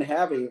I've been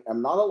having.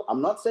 I'm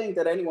not saying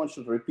that anyone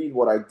should repeat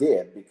what I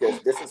did,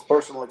 because this is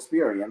personal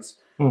experience.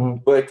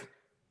 Mm-hmm. But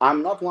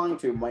I'm not lying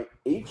to you.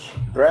 Each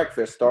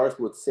breakfast starts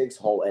with 6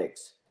 whole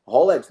eggs.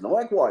 Whole eggs, no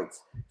egg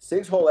whites.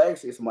 6 whole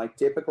eggs is my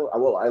typical.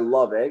 Well, I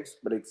love eggs,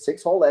 but it's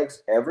 6 whole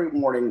eggs every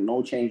morning,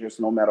 no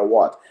changes, no matter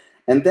what.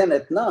 And then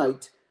at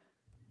night,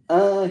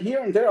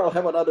 here and there, I'll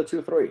have another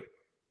 2, 3,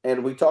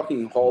 and we're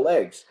talking whole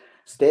eggs.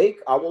 Steak,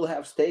 I will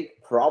have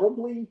steak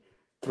probably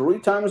 3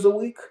 times a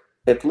week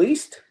at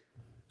least.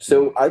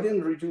 So I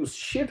didn't reduce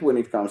shit when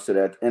it comes to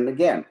that. And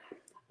again,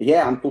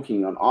 I'm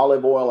cooking on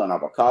olive oil and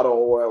avocado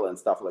oil and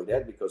stuff like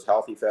that, because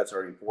healthy fats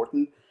are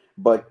important.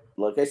 But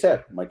like I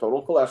said, my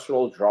total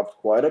cholesterol dropped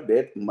quite a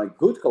bit. My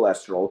good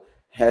cholesterol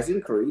has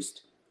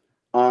increased.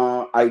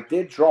 I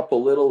did drop a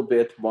little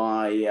bit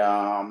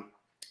my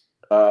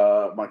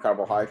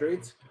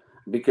carbohydrates.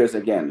 because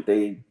again,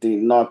 they're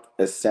not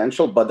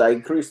essential, but I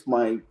increased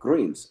my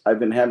greens. I've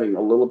been having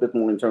a little bit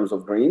more in terms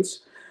of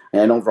greens.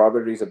 And I know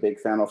Robert is a big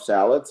fan of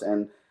salads,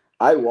 and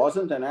I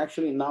wasn't, and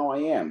actually now I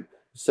am.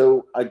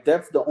 So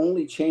that's the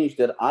only change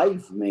that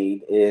I've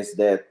made, is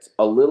that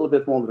a little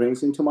bit more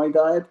greens into my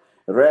diet.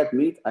 Red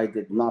meat I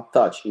did not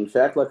touch. In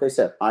fact, like I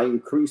said, I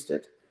increased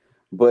it,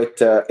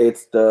 but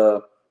it's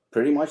the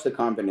pretty much the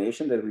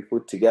combination that we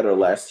put together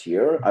last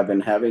year. I've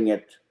been having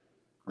it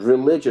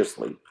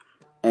religiously,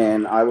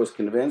 and I was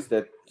convinced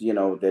that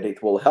that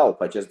it will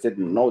help. I just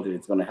didn't know that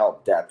it's going to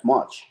help that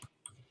much.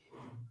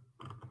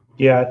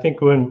 Yeah, I think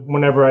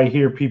whenever I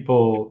hear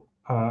people,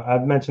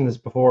 I've mentioned this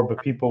before,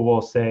 but people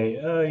will say,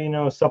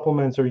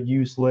 supplements are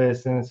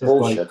useless, and it's just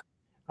bullshit. Like,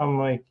 I'm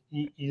like,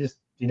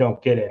 you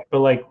don't get it. But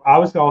like, I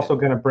was also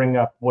going to bring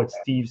up what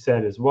Steve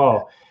said as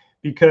well,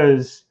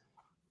 because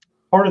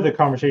part of the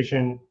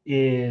conversation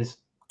is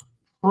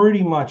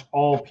pretty much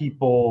all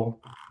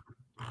people,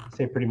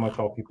 say pretty much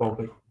all people,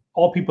 but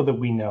all people that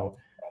we know,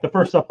 the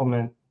first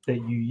supplement that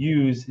you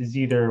use is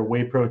either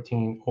whey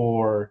protein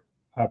or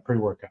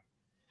pre-workout.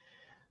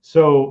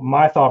 So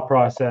my thought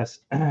process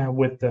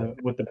with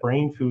the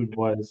brain food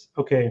was,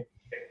 okay,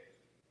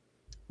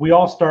 we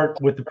all start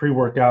with the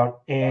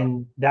pre-workout,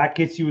 and that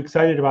gets you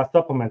excited about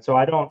supplements. So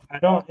I don't,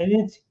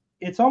 and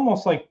it's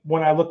almost like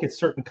when I look at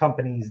certain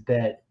companies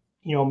that,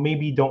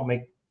 maybe don't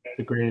make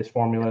the greatest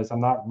formulas.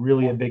 I'm not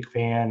really a big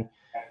fan,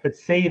 but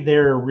say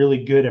they're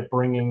really good at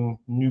bringing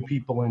new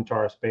people into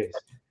our space,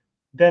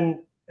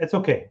 then it's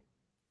okay.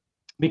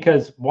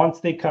 Because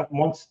once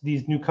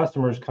these new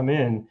customers come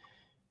in,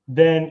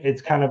 then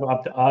it's kind of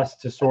up to us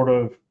to sort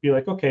of be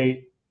like,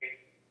 okay,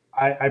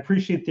 I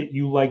appreciate that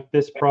you like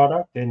this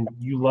product and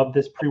you love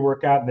this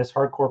pre-workout and this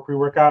hardcore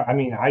pre-workout. I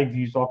mean, I've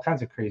used all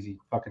kinds of crazy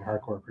fucking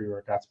hardcore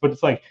pre-workouts, but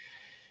it's like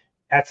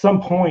at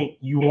some point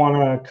you want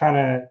to kind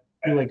of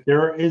be like,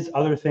 there is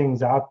other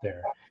things out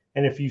there.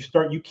 And if you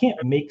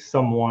can't make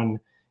someone,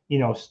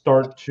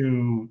 start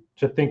to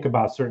think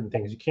about certain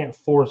things. You can't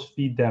force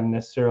feed them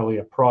necessarily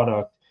a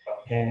product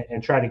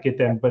and try to get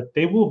them, but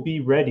they will be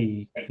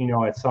ready,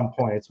 at some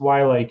point. It's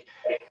why, like,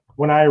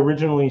 when I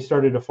originally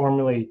started to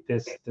formulate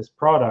this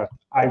product,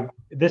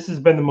 this has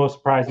been the most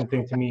surprising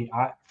thing to me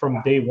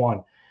from day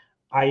one.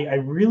 I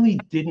really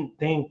didn't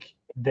think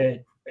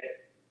that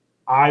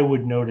I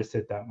would notice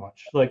it that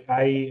much. Like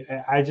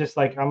I just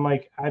like, I'm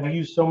like, I've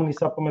used so many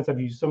supplements, I've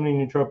used so many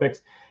nootropics.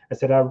 I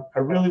said, I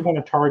really want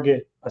to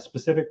target a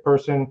specific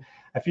person.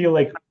 I feel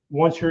like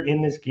once you're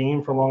in this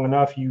game for long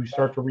enough, you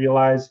start to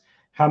realize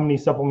how many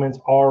supplements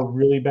are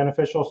really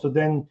beneficial. So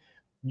then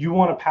you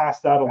want to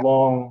pass that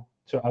along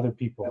to other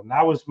people. And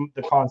that was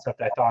the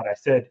concept. I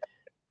said,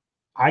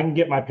 I can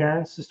get my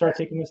parents to start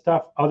taking this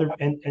stuff.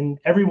 And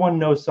everyone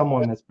knows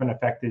someone that's been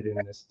affected in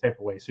this type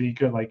of way. So you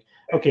could like,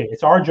 okay,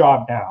 it's our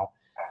job now.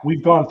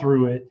 We've gone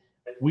through it.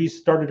 We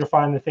started to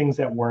find the things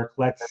that work.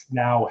 Let's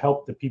now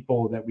help the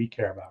people that we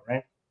care about,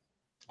 right?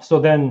 So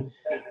then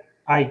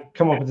I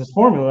come up with this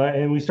formula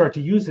and we start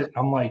to use it.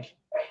 I'm like,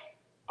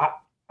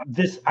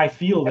 I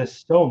feel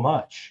this so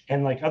much.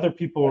 And like other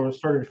people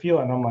started to feel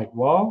it. And I'm like,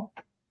 well,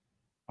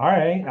 all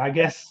right, I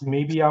guess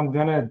maybe I'm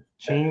going to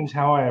change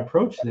how I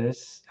approach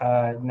this.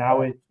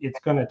 Now it's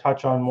going to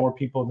touch on more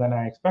people than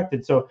I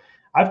expected. So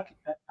I've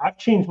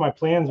changed my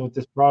plans with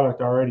this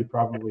product already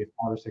probably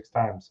 5 or 6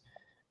 times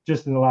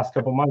just in the last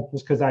couple of months,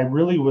 just because I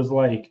really was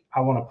like,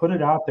 I want to put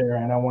it out there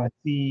and I want to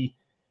see.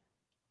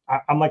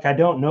 I'm like, I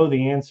don't know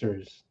the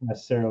answers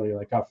necessarily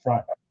like up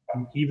front.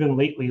 Even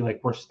lately, like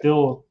we're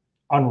still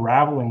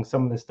unraveling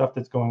some of the stuff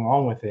that's going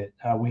on with it.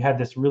 We had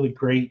this really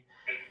great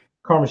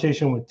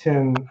conversation with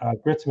Tim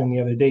Gritzman the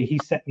other day. He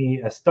sent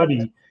me a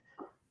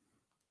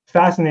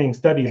fascinating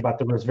study about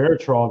the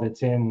resveratrol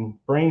that's in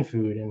brain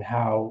food and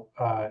how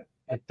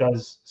it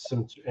does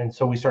some. And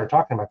so we started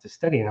talking about this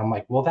study, and I'm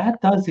like, well,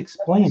 that does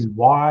explain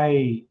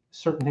why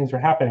certain things are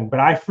happening. But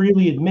I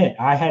freely admit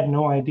I had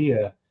no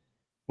idea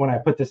when I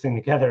put this thing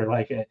together,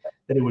 like that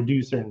it would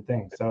do certain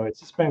things. So it's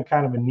just been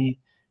kind of a neat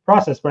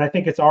process. But I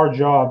think it's our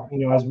job,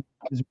 as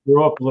we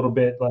grow up a little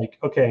bit, like,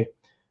 okay,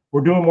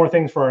 we're doing more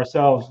things for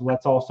ourselves.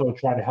 Let's also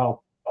try to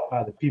help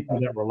the people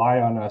that rely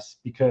on us,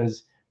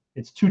 because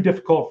it's too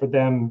difficult for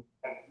them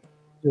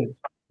to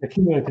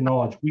accumulate the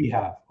knowledge we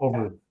have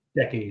over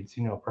decades,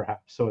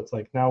 perhaps. So it's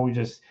like now we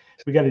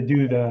got to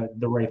do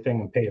the right thing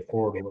and pay it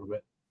forward a little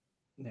bit.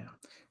 Yeah.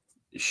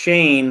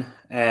 Shane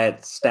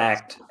at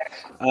Stacked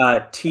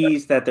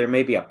teased that there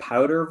may be a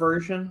powder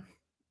version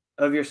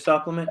of your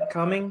supplement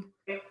coming.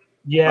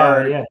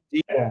 Yeah. Do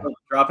you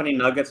drop any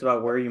nuggets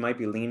about where you might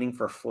be leaning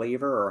for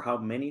flavor or how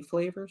many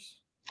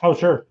flavors? Oh,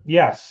 sure.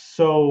 Yes.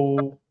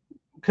 So,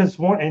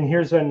 and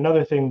here's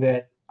another thing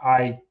that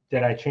I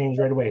changed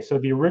right away. So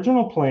the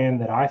original plan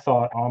that I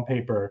thought on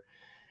paper,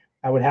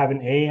 I would have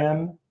an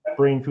AM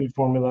brain food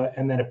formula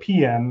and then a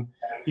PM,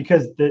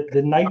 because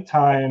the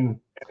nighttime,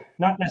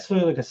 not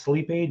necessarily like a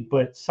sleep aid,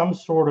 but some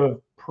sort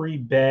of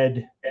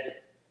pre-bed,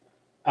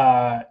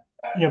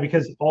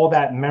 because all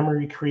that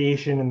memory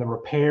creation and the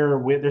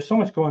repair, there's so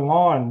much going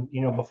on,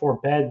 before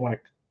bed when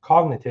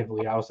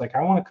cognitively. I was like,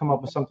 I want to come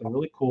up with something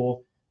really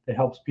cool that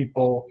helps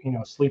people,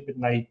 sleep at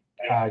night,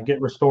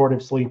 get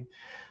restorative sleep.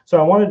 So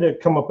I wanted to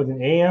come up with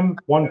an AM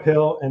one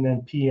pill and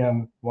then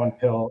PM one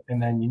pill,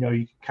 and then you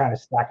can kind of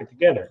stack it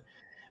together.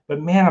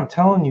 But man, I'm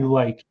telling you,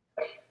 like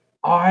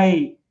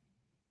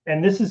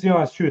and this is the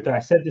honest truth, and I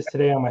said this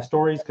today on my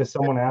stories because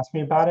someone asked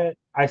me about it.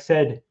 I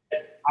said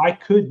I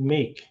could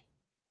make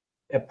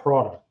a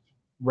product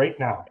right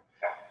now.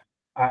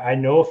 I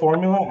know a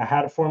formula. I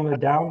had a formula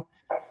down,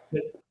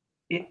 but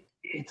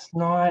it's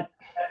not.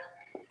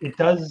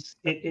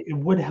 It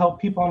would help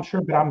people, I'm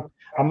sure, but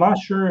I'm not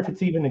sure if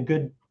it's even a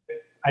good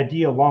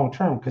idea long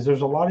term, because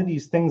there's a lot of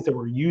these things that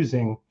we're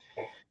using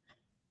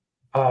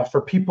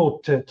for people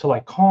to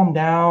like calm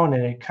down,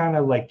 and it kind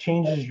of like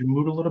changes your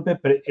mood a little bit,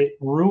 but it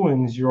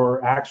ruins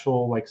your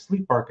actual like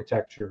sleep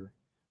architecture.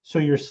 So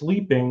you're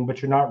sleeping,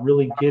 but you're not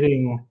really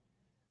getting.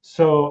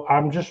 So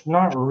I'm just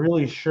not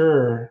really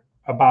sure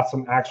about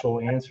some actual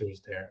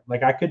answers there.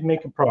 Like I could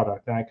make a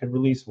product and I could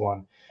release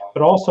one,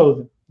 but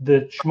also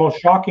the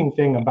most shocking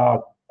thing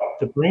about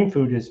the brain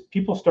food is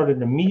people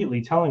started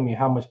immediately telling me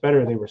how much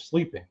better they were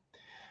sleeping.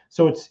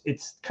 So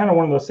it's kind of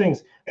one of those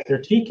things.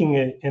 They're taking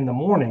it in the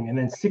morning, and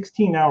then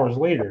 16 hours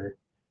later,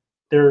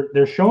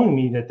 they're showing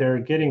me that they're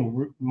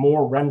getting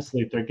more REM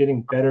sleep. They're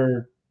getting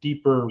better,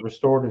 deeper,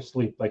 restorative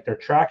sleep. Like they're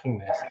tracking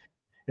this,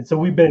 and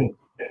so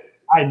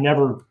I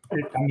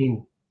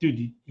mean,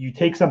 dude, you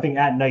take something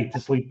at night to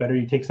sleep better.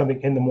 You take something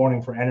in the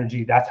morning for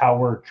energy. That's how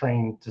we're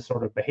trained to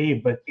sort of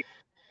behave. But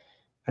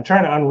I'm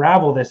trying to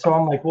unravel this. So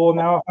I'm like, well,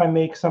 now if I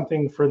make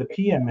something for the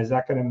PM, is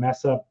that going to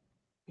mess up,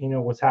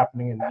 what's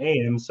happening in the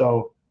AM?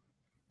 So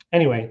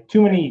anyway,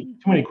 too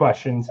many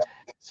questions.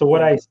 So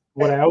what I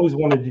always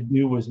wanted to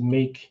do was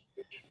make.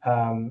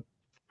 I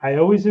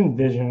always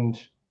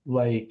envisioned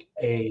like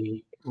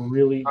a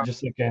really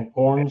just like an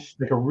orange,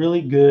 like a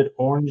really good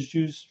orange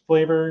juice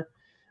flavor,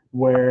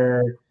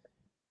 where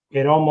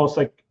it almost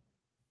like,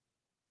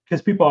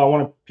 because I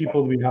want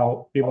people to be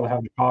able to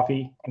have the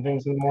coffee and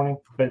things in the morning,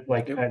 but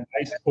like a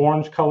nice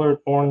orange colored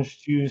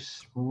orange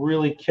juice,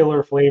 really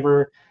killer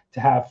flavor to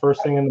have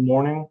first thing in the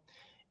morning.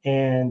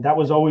 And that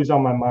was always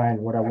on my mind,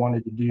 what I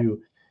wanted to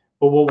do.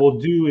 But what we'll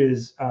do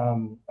is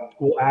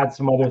we'll add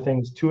some other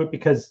things to it,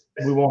 because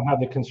we won't have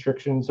the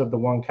constrictions of the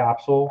one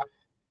capsule.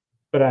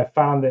 But I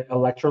found that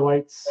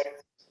electrolytes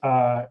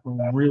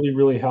really,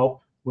 really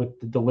help with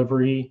the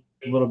delivery.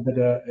 A little bit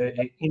of,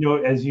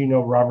 as you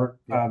know, Robert,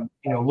 a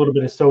little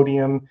bit of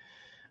sodium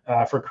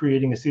for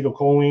creating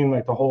acetylcholine,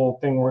 like the whole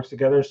thing works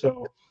together.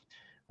 So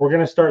we're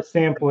going to start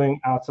sampling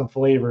out some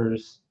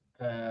flavors.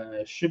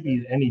 Should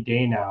be any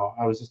day now.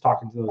 I was just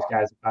talking to those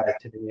guys about it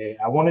today.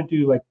 I want to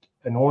do like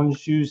an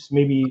orange juice,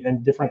 maybe a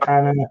different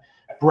kind of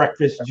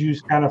breakfast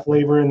juice kind of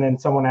flavor. And then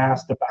someone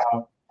asked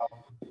about,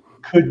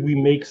 could we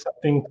make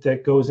something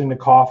that goes into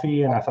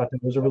coffee? And I thought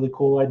that was a really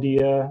cool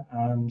idea.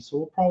 So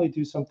we'll probably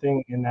do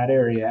something in that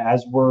area I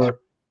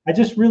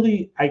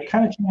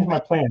kind of changed my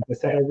plans. I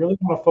said, I really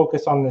want to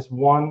focus on this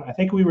one. I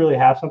think we really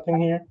have something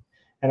here,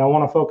 and I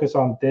want to focus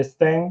on this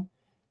thing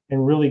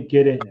and really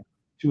get it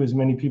to as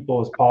many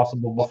people as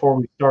possible before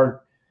we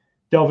start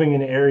delving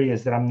into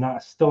areas that I'm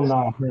still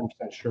not 100%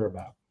 sure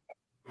about.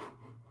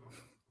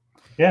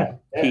 Yeah.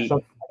 Something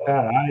like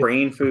that.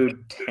 Brain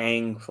food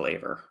tang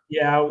flavor.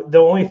 Yeah. The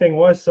only thing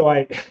was, so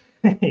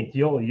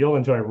you'll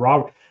enjoy it.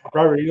 Robert,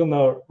 you'll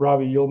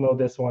know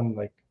this one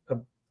like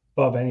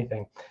above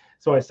anything.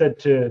 So I said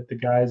to the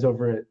guys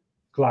over at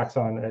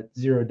Glaxon at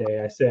Zero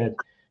Day, I said,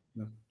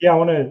 yeah, I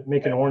want to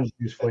make an orange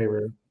juice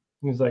flavor.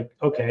 He was like,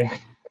 okay.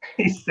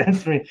 He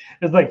sends me,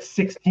 there's like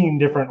 16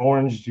 different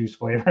orange juice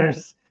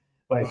flavors,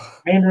 like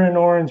mandarin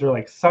orange or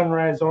like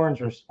sunrise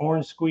orange or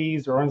orange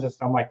squeeze or orange.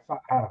 I'm like, I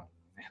don't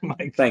know.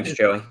 Like, thanks,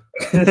 Joey.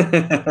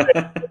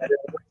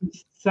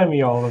 Send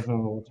me all of them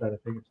and we'll try to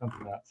figure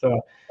something out.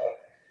 So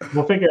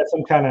we'll figure out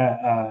some kind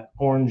of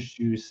orange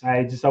juice.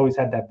 I just always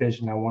had that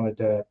vision. I wanted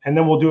to, and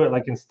then we'll do it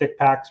like in stick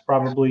packs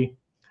probably.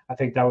 I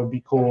think that would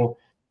be cool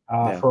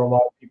for a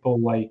lot of people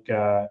like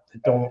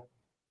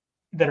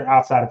that are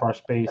outside of our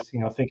space,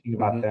 thinking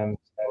about them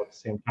at the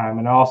same time.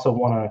 And I also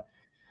want to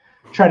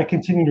try to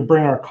continue to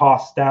bring our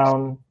costs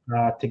down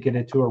to get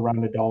it to around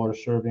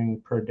 $1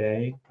 serving per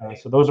day.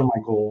 So those are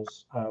my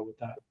goals with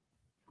that.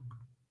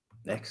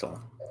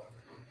 Excellent.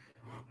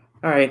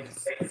 All right,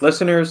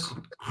 listeners,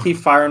 keep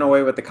firing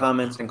away with the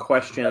comments and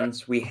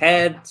questions. We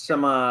had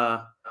some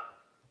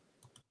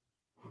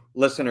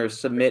listeners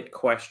submit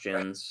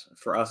questions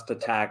for us to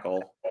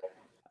tackle.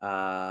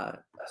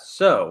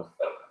 So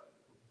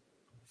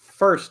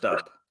first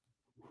up,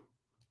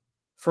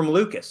 from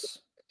Lucas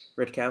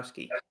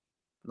Ritkowski,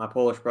 my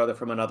Polish brother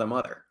from another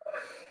mother.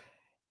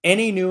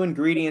 Any new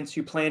ingredients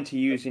you plan to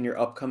use in your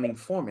upcoming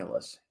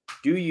formulas?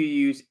 Do you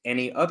use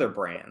any other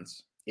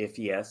brands? If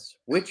yes,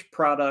 which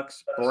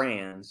products,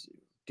 brands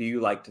do you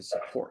like to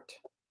support?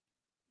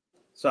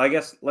 So I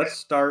guess let's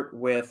start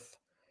with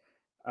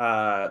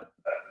the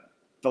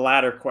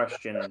latter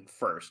question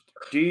first.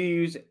 Do you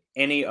use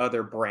any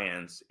other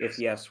brands? If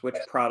yes, which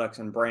products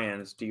and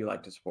brands do you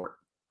like to support?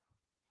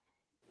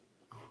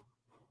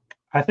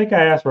 I think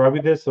I asked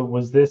Robbie this. So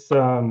was that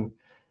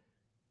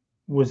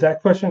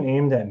question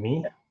aimed at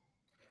me? I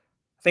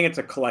think it's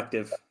a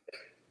collective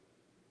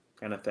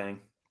kind of thing.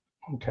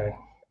 Okay.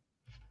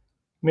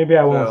 Maybe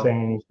I won't say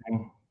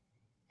anything.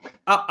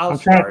 I'll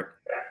start.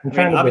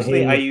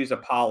 Obviously, I use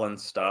Apollon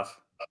stuff.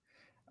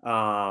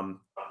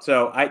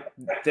 So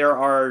there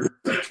are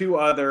 2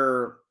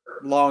 other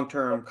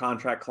long-term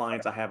contract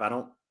clients I have. I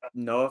don't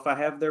know if I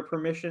have their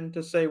permission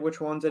to say which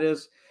ones it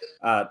is.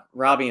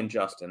 Robbie and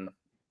Justin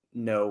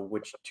know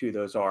which 2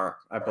 those are,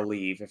 I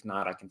believe. If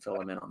not, I can fill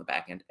them in on the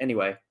back end.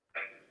 Anyway,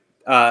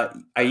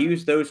 I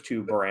use those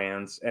 2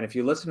 brands, and if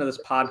you listen to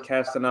this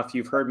podcast enough,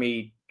 you've heard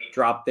me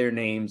drop their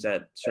names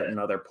at certain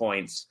other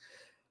points.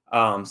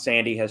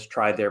 Sandy has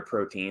tried their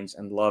proteins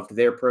and loved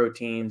their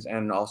proteins,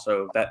 and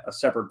also that a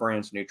separate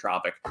brand's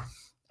Nootropic.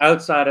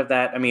 Outside of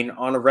that, I mean,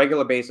 on a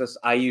regular basis,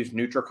 I use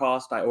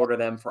NutriCost. I order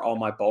them for all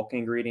my bulk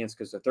ingredients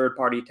because they're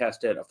third-party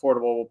tested,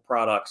 affordable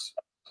products,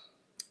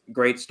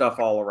 great stuff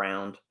all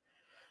around.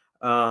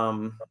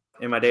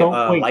 In my day,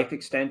 Life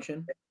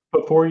Extension.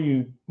 Before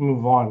you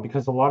move on,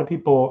 because a lot of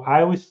people,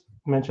 I always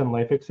mention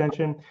Life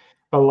Extension,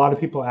 but a lot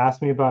of people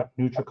ask me about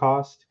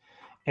NutriCost,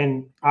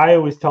 and I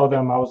always tell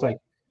them, I was like,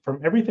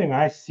 from everything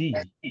I see,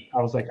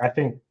 I was like, I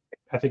think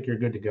you're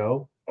good to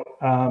go.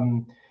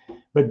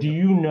 But do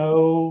you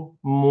know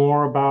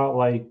more about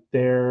like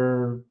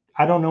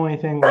I don't know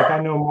anything. Like I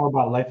know more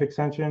about Life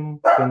Extension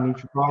than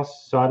NutriCost,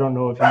 so I don't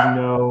know if you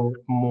know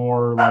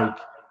more. Like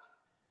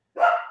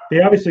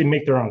they obviously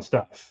make their own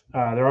stuff.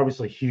 They're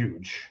obviously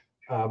huge,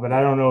 but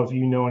I don't know if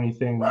you know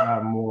anything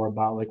more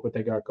about like what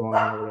they got going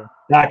on over there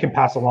that I can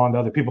pass along to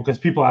other people, because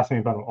people ask me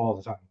about them all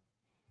the time.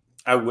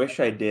 I wish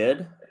I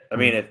did. I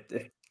mean, if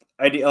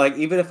like,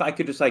 even if I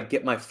could just like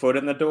get my foot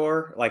in the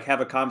door, like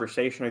have a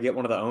conversation or get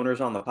one of the owners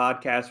on the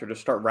podcast or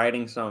just start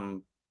writing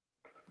some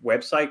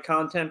website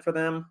content for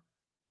them,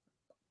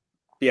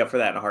 be up for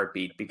that in a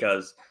heartbeat,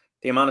 because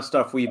the amount of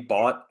stuff we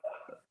bought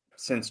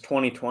since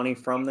 2020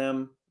 from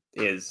them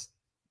is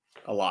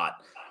a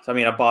lot. So, I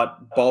mean, I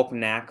bought bulk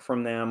NAC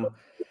from them,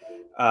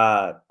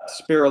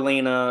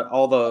 spirulina,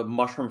 all the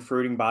mushroom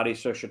fruiting bodies.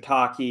 So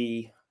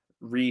shiitake,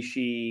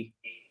 reishi,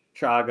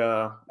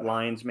 chaga,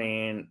 lion's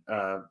mane,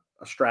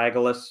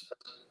 astragalus,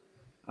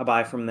 I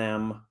buy from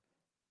them.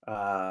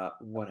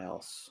 What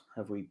else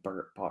have we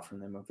bought from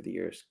them over the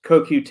years?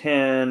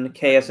 CoQ10,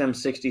 KSM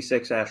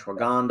 66,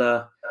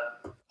 ashwagandha,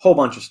 whole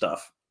bunch of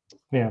stuff.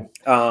 Yeah.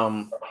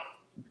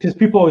 Because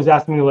people always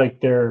ask me like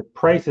their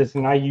prices,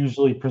 and I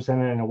usually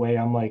present it in a way.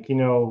 I'm like,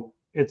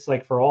 it's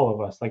like for all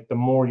of us, like the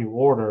more you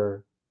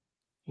order,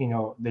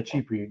 the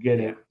cheaper you get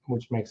it,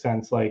 which makes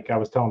sense. Like I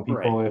was telling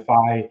people,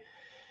 right.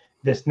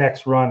 This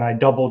next run, I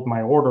doubled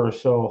my order,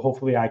 so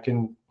hopefully I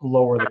can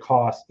lower the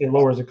cost. It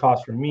lowers the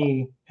cost for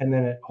me, and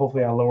then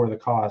hopefully I lower the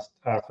cost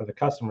for the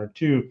customer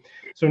too.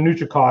 So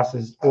NutriCost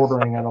is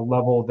ordering at a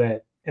level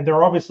that, and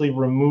they're obviously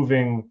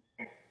removing,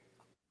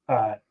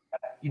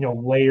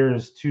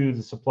 layers to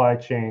the supply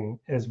chain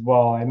as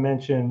well. I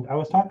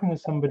was talking to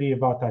somebody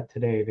about that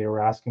today. They were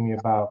asking me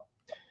about,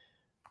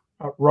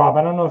 Rob,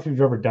 I don't know if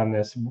you've ever done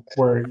this,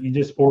 where you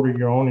just order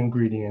your own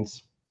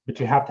ingredients, but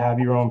you have to have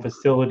your own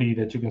facility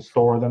that you can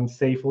store them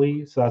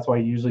safely. So that's why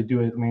you usually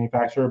do it at the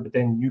manufacturer. But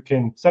then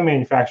some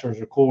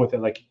manufacturers are cool with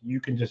it. Like you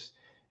can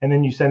and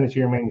then you send it to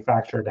your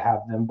manufacturer to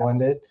have them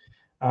blend it.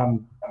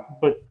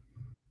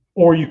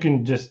 Or you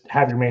can just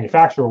have your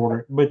manufacturer order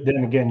it. But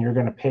then again, you're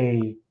going to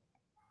pay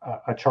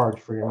a charge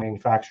for your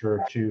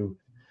manufacturer to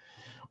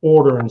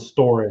order and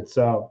store it.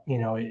 So,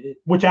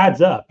 which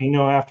adds up,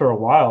 after a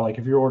while, like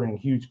if you're ordering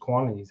huge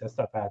quantities, that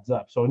stuff adds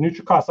up. So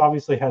NutriCost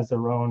obviously has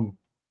their own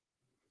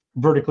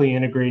vertically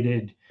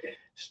integrated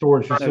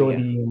storage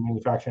facility and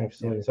manufacturing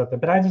facility and stuff.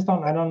 But I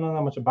don't know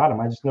that much about them.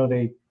 I just know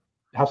they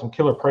have some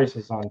killer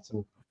prices on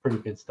some pretty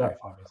good stuff,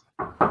 obviously.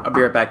 I'll be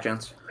right back,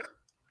 gents.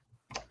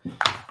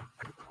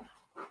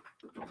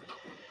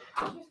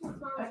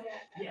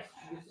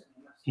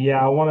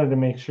 Yeah, I wanted to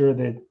make sure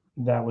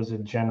that was a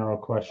general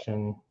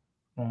question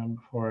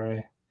before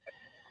I.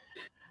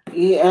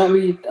 Yeah, I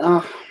mean,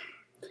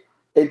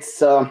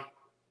 it's. I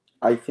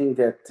think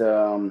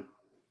that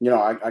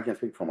I can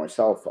speak for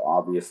myself.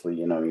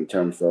 Obviously, in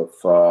terms of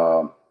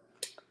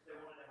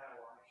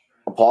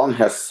Apollon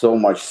has so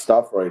much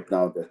stuff right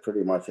now that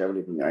pretty much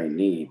everything I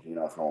need. From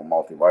a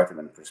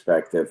multivitamin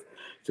perspective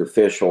to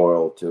fish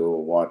oil to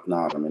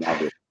whatnot. I mean,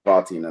 obviously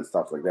protein and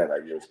stuff like that I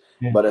use.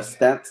 Yeah. But as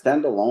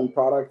standalone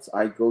products,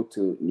 I go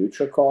to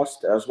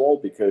NutriCost as well,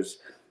 because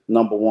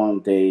number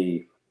one,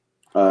 they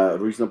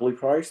reasonably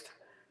priced.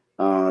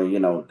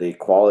 The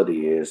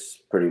quality is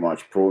pretty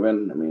much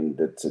proven. I mean,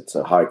 it's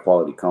a high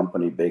quality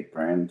company, big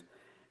brand.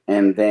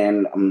 And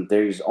then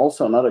there's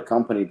also another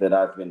company that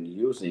I've been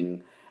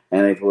using,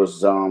 and it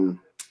was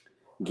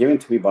given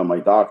to me by my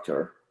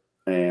doctor,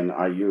 and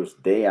I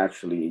used they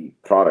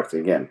products,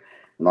 again,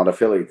 not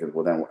affiliated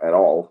with them at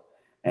all.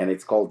 And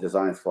it's called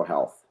Designs for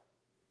Health.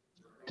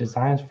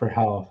 Designs for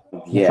Health.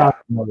 Yeah.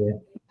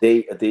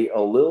 They a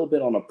little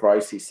bit on the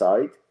pricey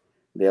side.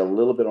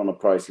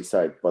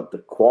 But the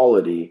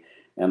quality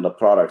and the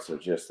products are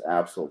just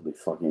absolutely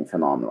fucking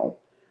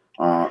phenomenal.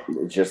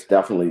 Just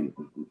definitely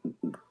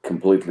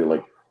completely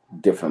like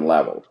different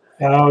level.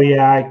 Oh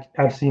yeah,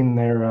 I've seen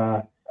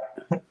their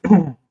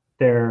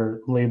their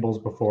labels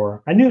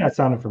before. I knew that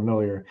sounded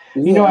familiar.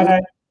 You know, and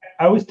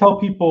I always tell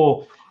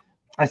people,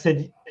 I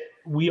said,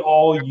 we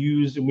all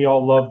use and we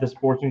all love the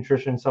sports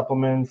nutrition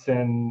supplements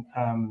and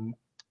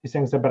these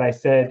things. But I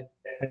said,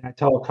 and I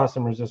tell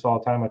customers this all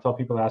the time. I tell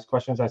people to ask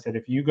questions. I said,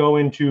 if you go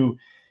into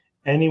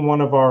any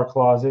one of our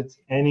closets,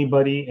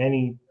 anybody,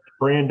 any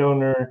brand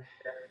owner,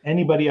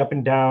 anybody up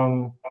and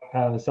down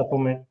the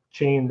supplement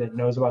chain that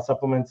knows about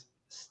supplements,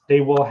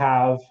 they will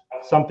have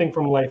something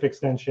from Life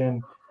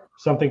Extension,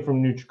 something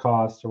from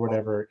NutriCost or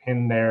whatever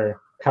in their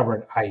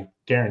cupboard. I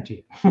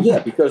guarantee. Yeah,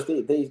 because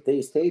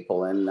they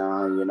staple, and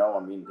you know,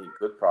 I mean, they're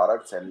good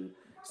products, and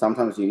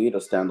sometimes you need a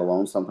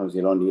standalone, sometimes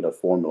you don't need a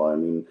formula. I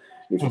mean,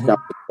 if it comes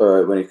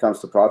when it comes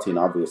to protein,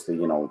 obviously,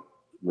 you know,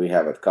 we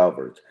have it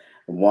covered.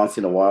 And once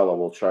in a while, I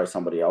will try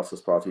somebody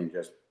else's protein,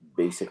 just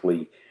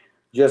basically,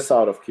 just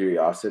out of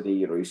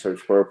curiosity,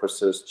 research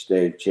purposes,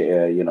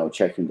 you know,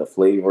 checking the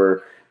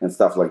flavor and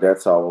stuff like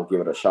that. So I will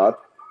give it a shot.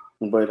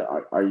 But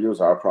I use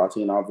our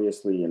protein,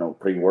 obviously, you know,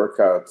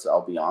 pre-workouts.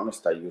 I'll be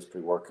honest, I use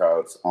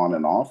pre-workouts on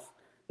and off,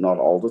 not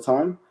all the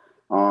time.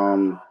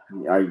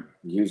 I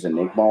use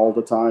Enigma all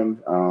the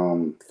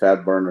time,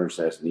 fat burners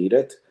as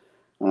needed.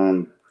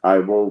 I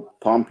will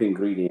pump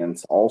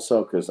ingredients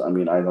also because, I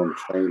mean, I don't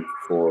train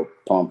for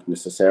pump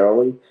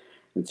necessarily.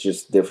 It's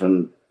just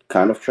different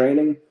kind of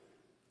training.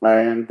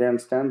 And then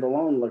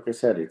standalone, like I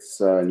said, it's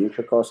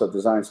NutriCost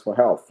Designs for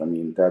Health. I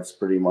mean, that's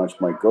pretty much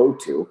my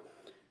go-to.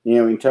 You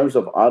know, in terms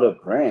of other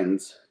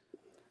brands,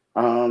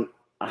 um,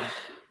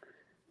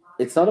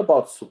 it's not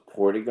about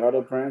supporting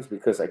other brands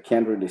because I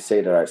can't really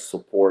say that I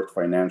support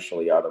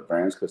financially other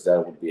brands because that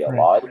would be a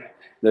lie.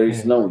 There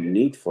is no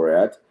need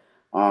for it.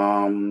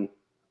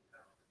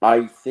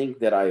 I think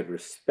that I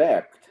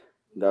respect,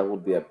 that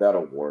would be a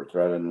better word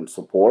rather than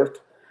support.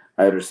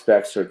 I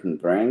respect certain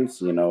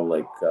brands, you know,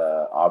 like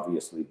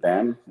obviously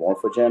Ben,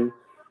 Morphogen.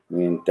 I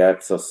mean,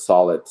 that's a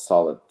solid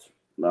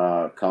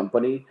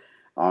company.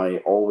 I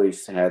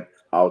always had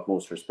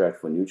utmost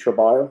respect for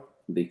NutraBio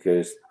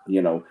because,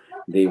 you know,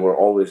 they were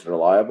always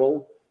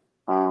reliable.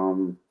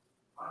 And,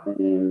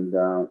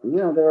 you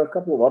know, there are a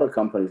couple of other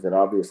companies that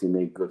obviously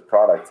make good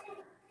products.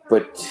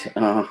 But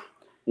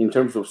in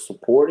terms of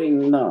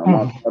supporting, no,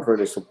 I'm not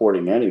really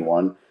supporting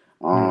anyone.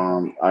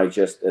 I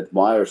just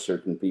admire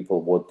certain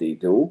people, what they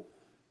do.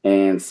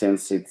 And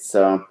since it's,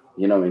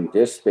 you know, in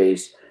this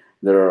space,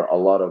 there are a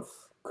lot of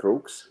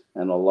crooks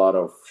and a lot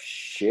of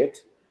shit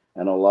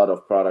and a lot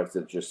of products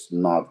that are just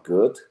not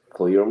good,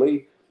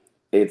 clearly.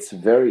 It's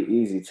very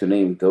easy to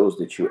name those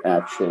that you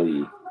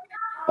actually,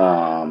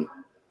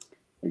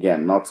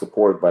 again, not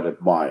support but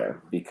admire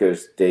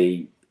because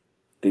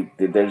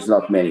there's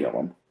not many of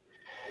them.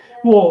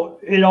 Well,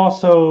 it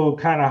also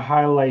kind of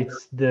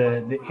highlights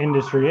the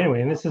industry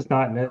anyway, and this is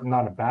not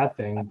a bad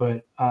thing,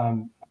 but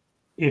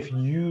if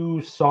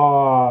you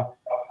saw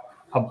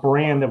a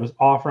brand that was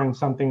offering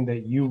something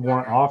that you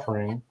weren't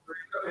offering,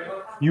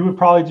 you would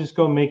probably just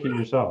go make it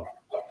yourself,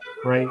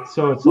 right?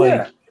 So it's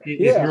like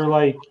if you're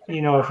like,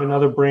 you know, if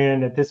another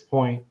brand at this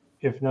point,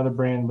 if another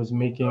brand was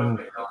making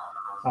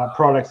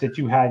products that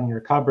you had in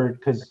your cupboard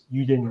because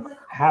you didn't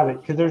have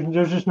it, because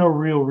there's just no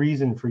real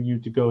reason for you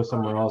to go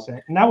somewhere else.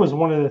 And that was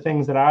one of the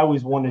things that I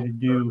always wanted to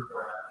do.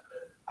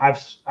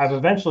 I've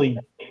eventually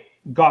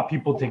got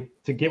people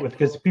to get with,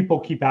 because people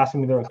keep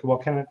asking me, they're like,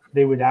 well,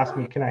 they would ask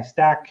me, can I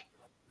stack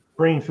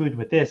brain food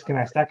with this? Can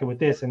I stack it with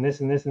this and this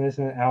and this and this?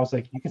 And I was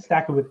like, you can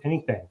stack it with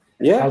anything.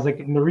 Yeah. I was like,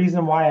 and the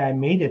reason why I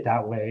made it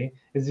that way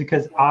is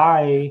because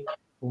I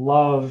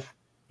love,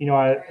 you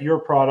know, your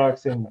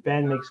products, and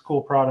Ben makes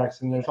cool products,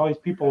 and there's all these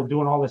people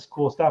doing all this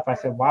cool stuff. I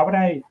said, why would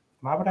I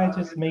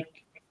just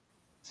make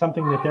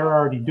something that they're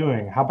already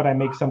doing? How about I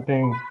make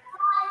something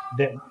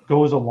that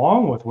goes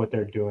along with what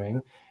they're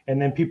doing, and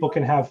then people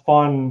can have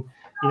fun,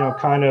 you know,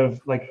 kind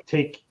of like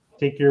take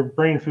your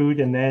brain food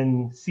and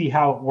then see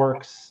how it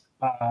works,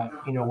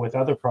 you know, with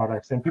other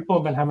products. And people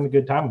have been having a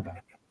good time with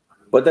that.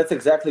 But that's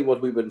exactly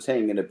what we've been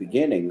saying in the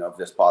beginning of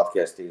this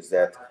podcast, is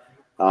that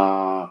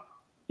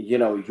you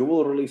know, you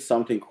will release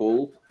something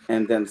cool,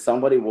 and then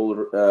somebody will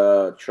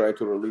try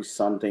to release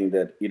something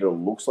that either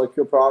looks like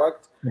your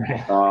product,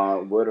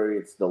 whether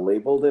it's the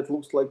label that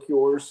looks like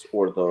yours,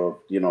 or the,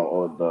 you know,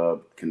 or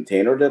the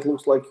container that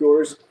looks like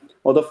yours,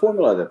 or the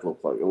formula that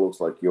looks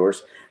like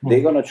yours.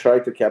 They're gonna try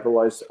to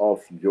capitalize off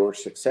your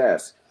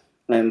success,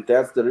 and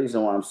that's the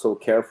reason why I'm so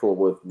careful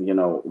with, you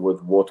know,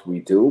 with what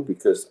we do,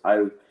 because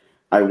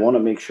I want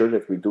to make sure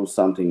that we do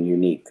something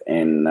unique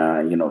and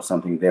you know,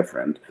 something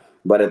different.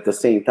 But at the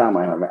same time,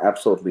 I have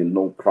absolutely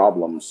no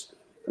problems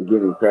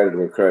giving credit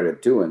where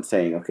credit due and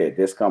saying, okay,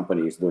 this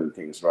company is doing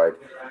things right,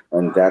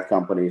 and that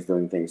company is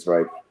doing things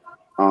right.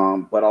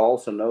 But I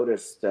also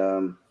noticed,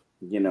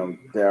 you know,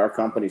 there are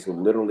companies who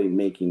are literally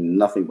making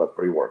nothing but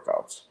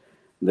pre-workouts.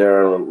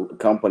 There are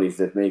companies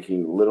that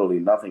making literally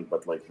nothing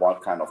but like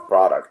one kind of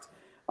product,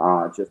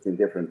 just in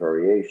different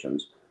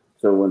variations.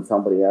 So when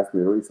somebody asked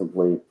me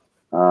recently,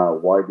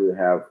 why do you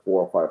have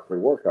 4 or 5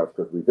 pre-workouts?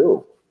 Because we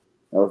do.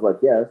 I was like,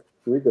 yes,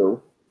 we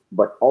do,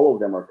 but all of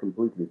them are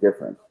completely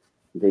different.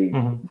 They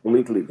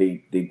completely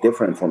they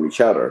different from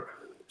each other.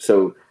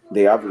 So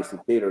they obviously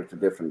cater to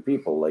different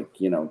people. Like,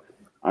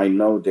 I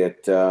know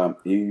that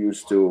you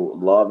used to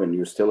love and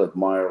you still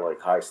admire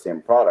like high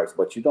stem products,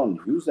 but you don't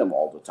use them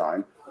all the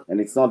time. And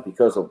it's not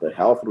because of the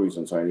health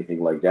reasons or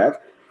anything like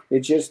that.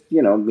 It's just,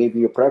 maybe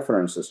your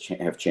preferences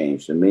have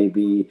changed, and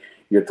maybe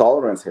your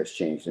tolerance has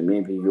changed, and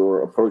maybe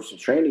your approach to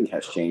training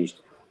has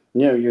changed.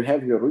 You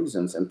have your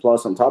reasons. And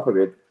plus, on top of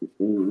it,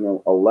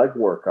 a leg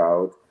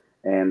workout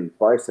and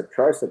bicep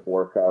tricep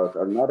workout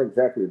are not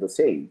exactly the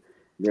same.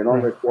 They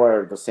don't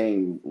require the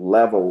same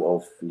level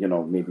of,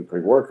 maybe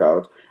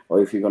pre-workout. Or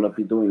if you're going to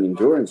be doing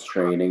endurance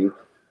training,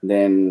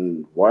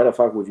 then why the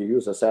fuck would you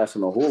use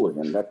Assassin or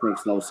Hooligan? That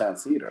makes no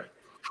sense either.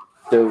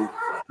 So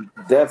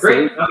that's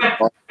great.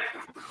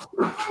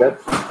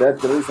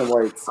 That's the reason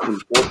why it's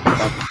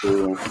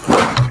important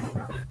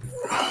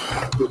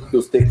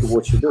to stick to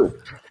what you do.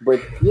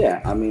 But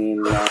yeah, I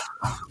mean,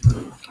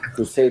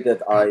 to say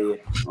that I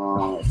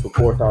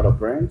support other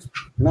brands,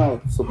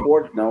 no.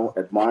 Support, no.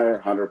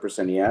 Admire,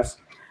 100% yes.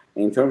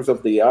 In terms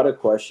of the other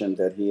question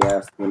that he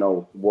asked,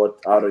 what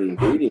other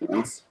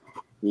ingredients,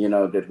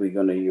 that we're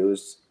going to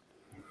use,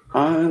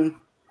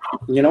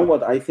 you know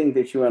what? I think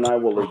that you and I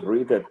will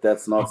agree that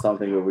that's not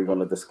something that we're going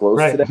to disclose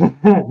today.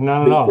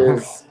 Not at all.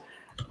 Because,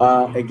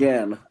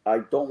 again, I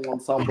don't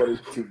want somebody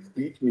to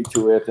beat me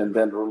to it and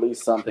then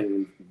release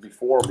something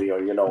before me,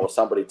 or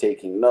somebody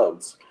taking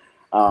notes.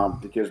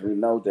 Because we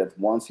know that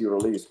once you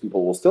release,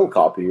 people will still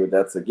copy you.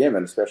 That's a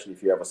given, especially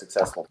if you have a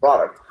successful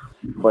product.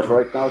 But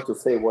right now, to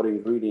say what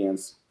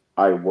ingredients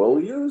I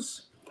will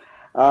use,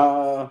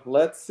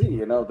 let's see.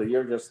 The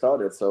year just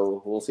started,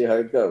 so we'll see how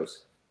it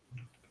goes.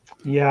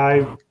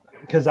 Yeah,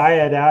 because I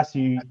had asked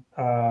you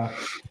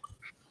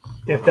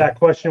if that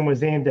question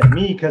was aimed at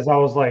me, because I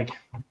was like,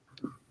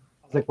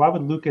 why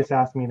would Lucas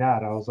ask me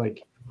that? I was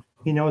like,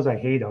 he knows I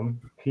hate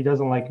him. He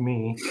doesn't like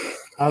me.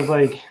 I was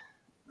like,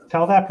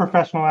 tell that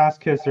professional ass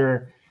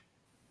kisser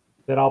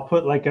that I'll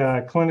put like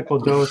a clinical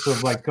dose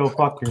of like go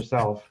fuck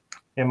yourself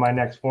in my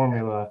next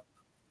formula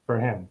for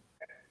him.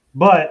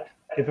 But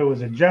if it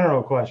was a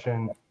general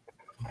question,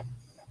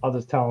 I'll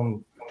just tell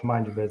him to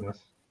mind your business.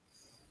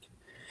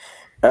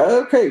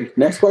 Okay,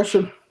 next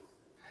question.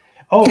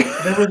 Oh,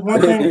 there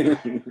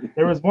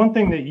was one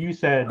thing that you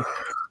said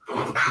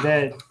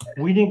that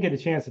we didn't get a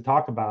chance to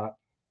talk about.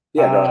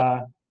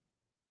 Yeah.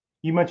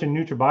 You mentioned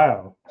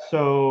NutraBio.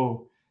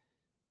 So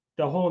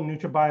the whole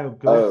NutraBio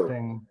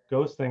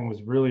ghost thing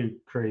was really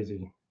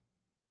crazy.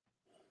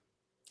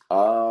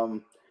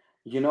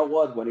 You know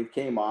what? When it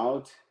came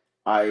out,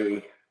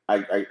 I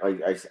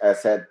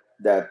said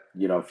that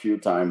a few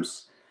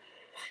times,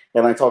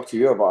 and I talked to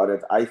you about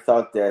it. I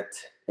thought that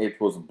it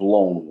was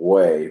blown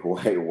way,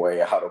 way,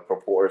 way out of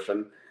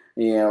proportion.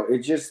 It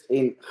just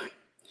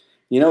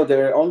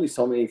there are only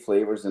so many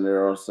flavors, and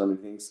there are so many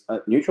things.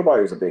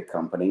 NutraBio is a big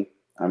company.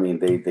 I mean,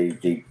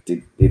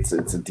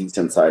 it's a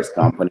decent sized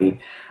company.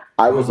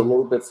 I was a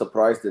little bit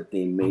surprised that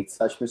they made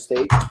such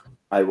mistakes.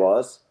 I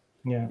was.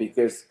 Yeah.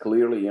 Because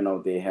clearly,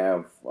 they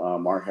have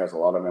Mark has a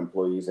lot of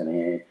employees,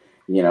 and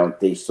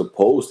they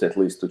supposed at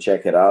least to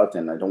check it out.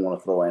 And I don't want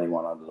to throw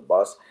anyone under the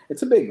bus.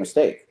 It's a big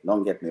mistake.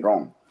 Don't get me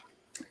wrong,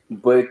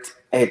 but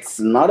it's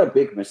not a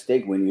big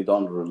mistake when you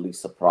don't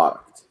release a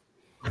product.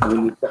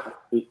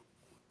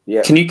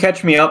 Yeah. Can you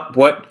catch me up?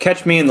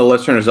 Catch me and the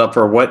listeners up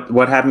for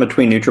what happened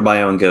between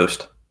NutraBio and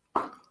Ghost?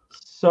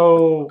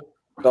 So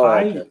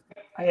I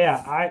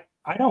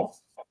don't.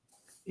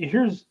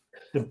 Here's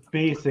the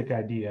basic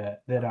idea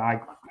that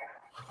I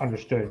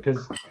understood,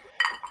 because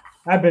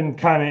I've been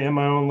kind of in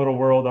my own little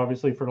world,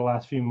 obviously, for the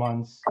last few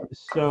months.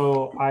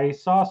 So I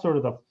saw sort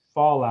of the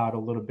fallout a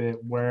little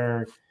bit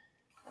where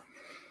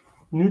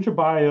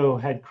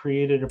NutraBio had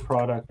created a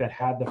product that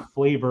had the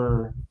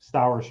flavor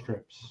sour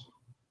strips,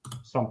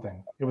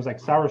 something. It was like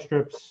sour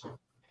strips.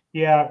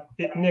 Yeah,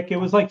 Nick, it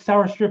was like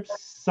sour strips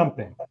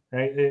something,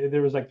 right?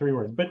 There was like 3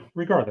 words, but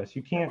regardless,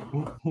 you can't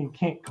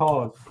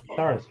call it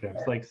sour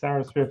strips. Like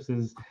sour strips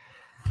is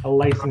a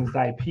licensed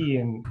IP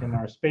in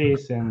our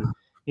space, and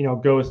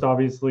Ghost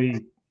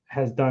obviously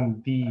has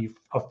done the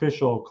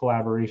official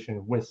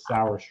collaboration with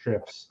sour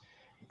strips.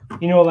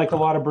 Like a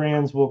lot of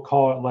brands will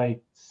call it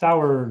like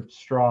sour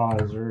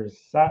straws or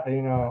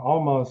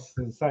almost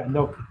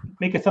they'll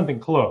make it something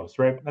close,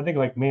 right? I think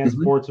like Man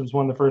Sports was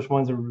one of the first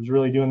ones that was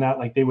really doing that.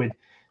 Like they would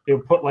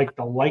put like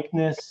the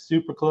likeness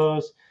super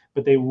close,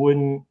 but they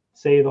wouldn't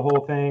say the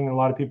whole thing. A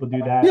lot of people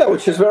do that. Yeah,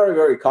 which is very,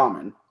 very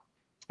common.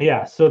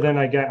 Yeah. So then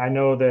I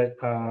know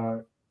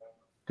that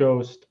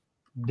Ghost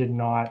did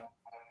not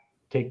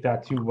take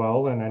that too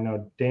well, and I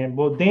know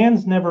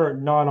Dan's never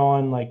not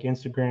on like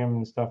Instagram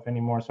and stuff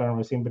anymore, so I don't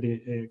really see him, but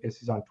I guess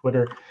he's on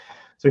Twitter,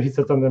 so he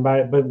said something about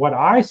it. But what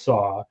I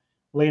saw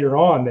later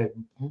on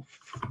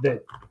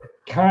that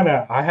kind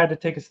of I had to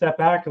take a step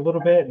back a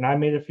little bit, and I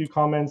made a few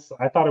comments.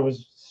 I thought it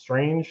was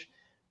strange.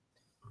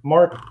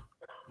 Mark,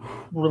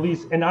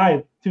 release, and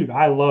I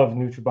love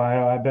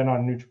NutraBio. I've been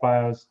on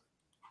NutraBio's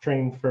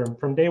train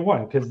from day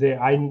one because they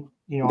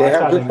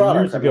have good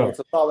products. Years ago. It's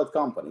a solid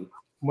company.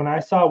 When I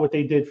saw what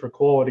they did for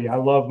quality, I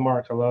love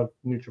Mark. I love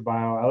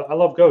NutraBio. I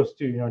love Ghost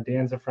too.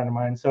 Dan's a friend of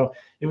mine. So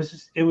it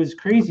was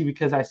crazy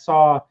because I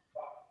saw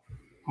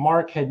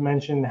Mark had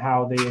mentioned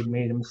how they had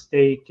made a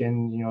mistake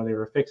and they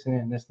were fixing it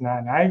and this and that.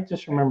 And I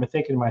just remember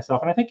thinking to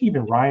myself, and I think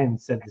even Ryan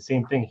said the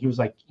same thing. He was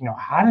like,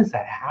 how does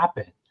that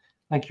happen?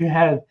 Like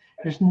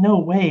there's no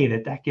way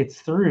that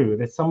gets through,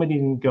 that somebody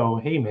didn't go,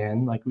 hey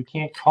man, like we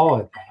can't call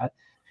it that.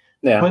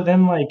 Yeah. But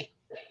then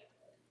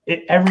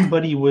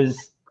everybody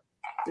was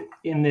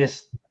in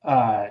this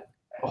putting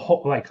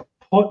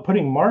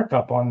Mark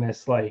up on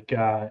this like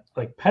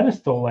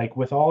pedestal, like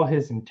with all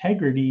his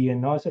integrity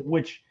and all that,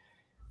 which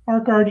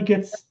Mark already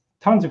gets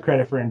tons of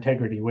credit for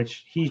integrity,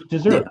 which he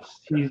deserves.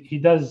 Yeah. He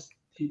does.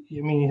 I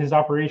mean, his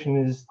operation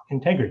is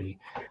integrity.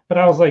 But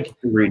I was like,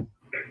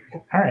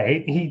 all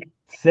right, he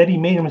said he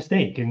made a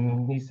mistake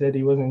and he said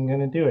he wasn't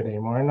going to do it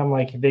anymore. And I'm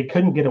like, they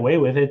couldn't get away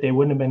with it. They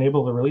wouldn't have been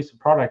able to release a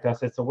product. I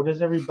said, so what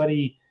does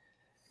everybody?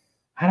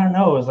 I don't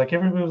know. It was like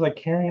everybody was like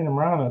carrying him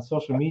around on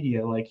social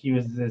media, like he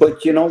was this.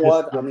 But you know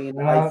what? I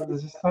mean, I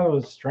just thought it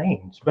was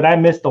strange. But I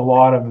missed a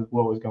lot of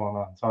what was going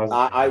on. So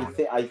I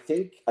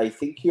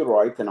think you're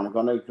right, and I'm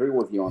going to agree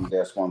with you on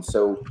this one.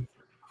 So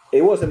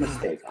it was a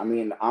mistake. I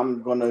mean,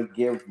 I'm going to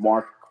give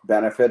Mark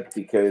benefit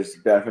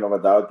of a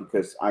doubt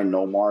because I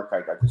know Mark.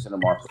 I consider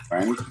Mark a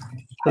friend,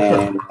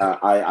 and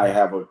I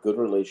have a good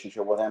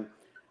relationship with him.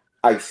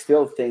 I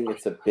still think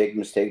it's a big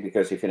mistake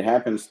because if it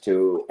happens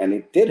to, and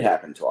it did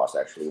happen to us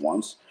actually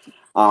once,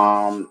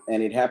 and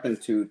it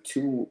happened to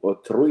 2 or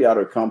 3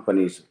 other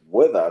companies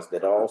with us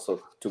that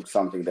also took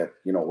something that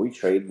we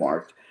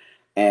trademarked,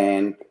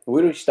 and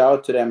we reached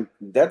out to them.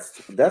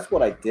 That's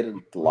what I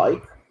didn't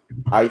like.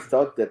 I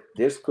thought that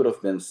this could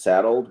have been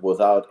settled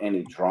without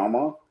any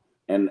drama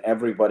and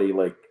everybody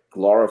like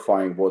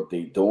glorifying what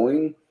they're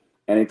doing,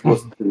 and it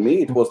was to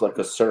me it was like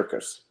a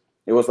circus.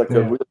 It was like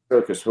a real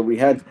circus. So we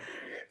had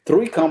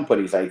 3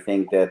 companies, I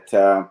think, that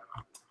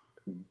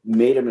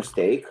made a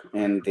mistake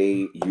and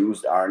they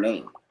used our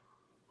name.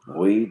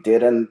 We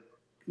didn't,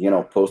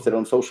 post it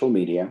on social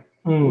media.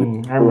 I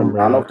remember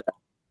none of that.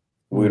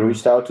 We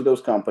reached out to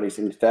those companies.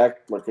 In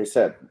fact, like I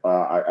said,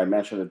 I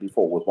mentioned it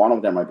before. With one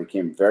of them, I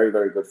became very,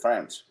 very good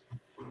friends.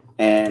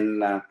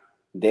 And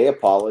they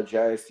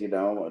apologized.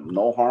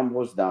 No harm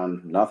was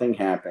done. Nothing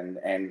happened.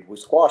 And we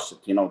squashed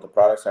it. The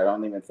products, I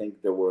don't even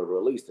think they were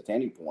released at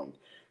any point.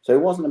 So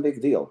it wasn't a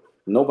big deal.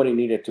 Nobody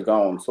needed to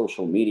go on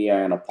social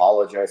media and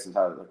apologize.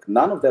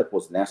 None of that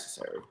was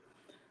necessary.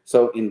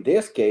 So in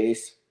this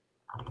case,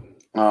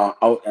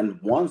 and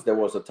once there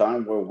was a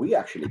time where we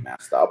actually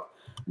messed up,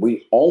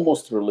 we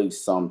almost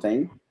released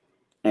something,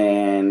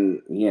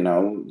 and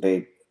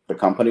the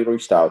company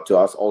reached out to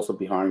us also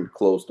behind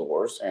closed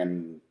doors,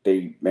 and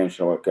they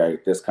mentioned, okay,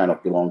 this kind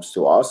of belongs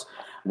to us.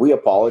 We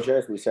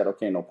apologized. We said,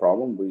 okay, no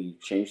problem. We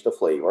changed the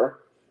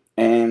flavor,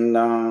 and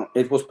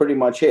it was pretty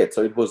much it.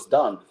 So it was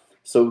done.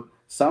 So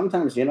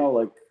sometimes,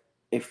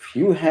 if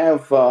you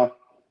have,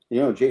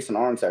 Jason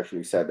Arns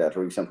actually said that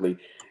recently,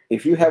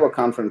 if you have a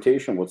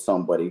confrontation with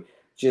somebody,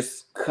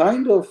 just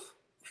kind of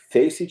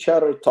face each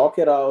other, talk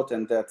it out,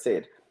 and that's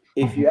it.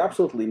 If you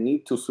absolutely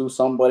need to sue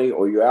somebody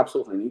or you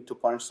absolutely need to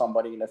punch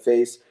somebody in the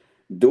face,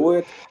 do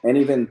it. And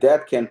even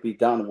that can't be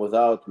done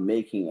without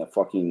making a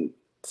fucking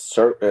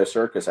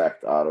circus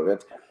act out of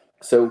it.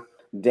 So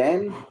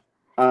then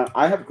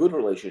I have a good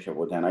relationship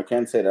with Dan. I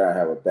can't say that I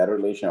have a better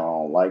relationship. I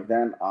don't like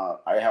Dan.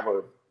 I have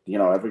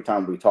every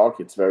time we talk,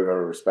 it's very,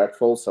 very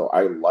respectful. So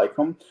I like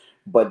him.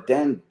 But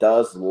Dan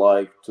does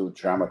like to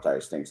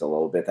dramatize things a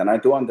little bit. And I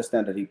do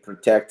understand that he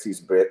protects his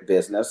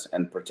business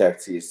and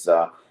protects his,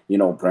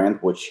 brand,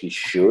 which he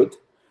should,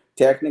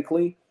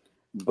 technically.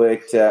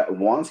 But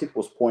once it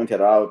was pointed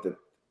out that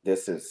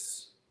this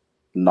is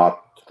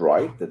not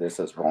right, that this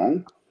is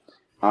wrong,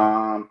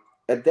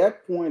 at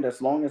that point,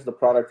 as long as the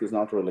product is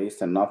not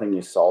released and nothing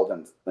is sold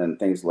and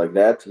things like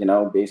that,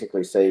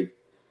 basically say,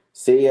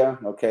 see ya,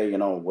 okay,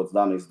 what's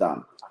done is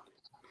done.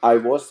 I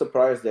was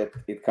surprised that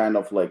it kind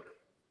of like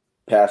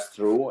passed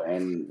through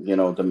and,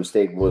 the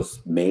mistake was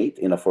made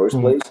in the first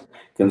place,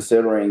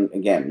 considering,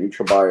 again,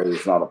 NutraBio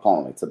is not a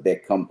palm, it's a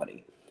big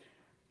company.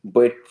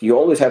 But you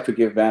always have to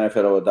give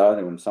benefit of a doubt,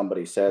 and when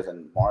somebody says,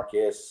 and Mark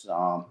is,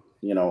 I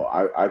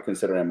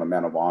consider him a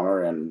man of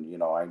honor, and,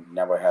 I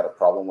never had a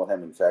problem with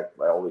him. In fact,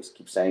 I always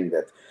keep saying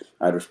that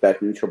I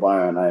respect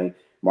NutraBio, and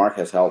Mark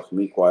has helped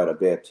me quite a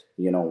bit,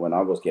 when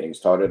I was getting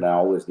started. I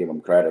always give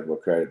him credit where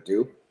credit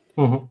due.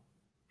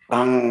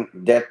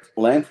 That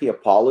lengthy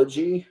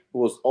apology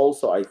was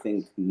also, I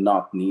think,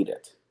 not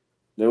needed.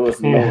 There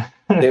was no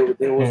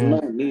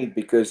need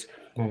because,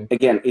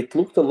 again, it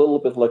looked a little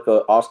bit like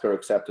an Oscar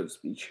acceptance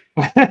speech.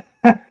 That's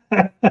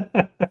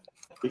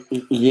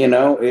a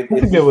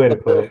good way to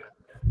put it.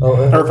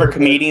 Or if a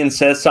comedian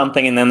says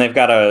something and then they've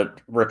got to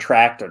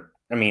retract it.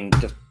 I mean,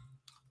 just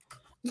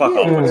fuck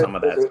off with some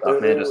of that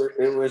stuff, man.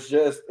 It was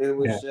just,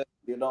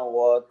 you know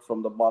what?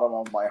 From the bottom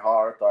of my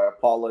heart, I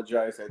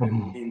apologize. I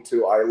didn't mean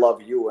to. I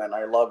love you, and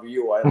I love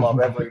you. I love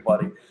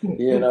everybody,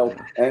 you know.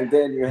 And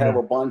then you have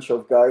a bunch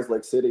of guys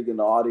like sitting in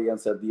the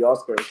audience at the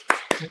Oscars.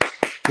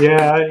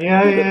 Yeah.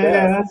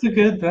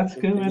 That's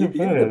good way to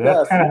put it.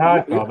 That's kind of how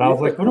I felt. I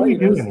was like, what are we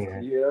doing here?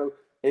 You know,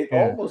 it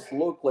almost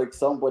looked like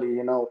somebody,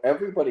 you know,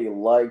 everybody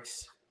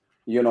likes,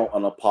 you know,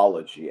 an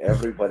apology.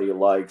 Everybody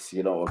likes,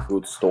 you know, a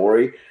good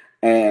story.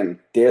 And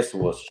this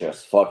was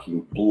just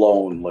fucking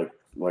blown,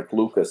 like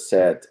Lucas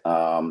said,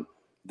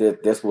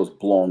 this was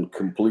blown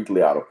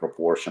completely out of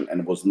proportion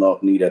and was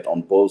not needed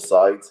on both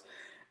sides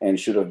and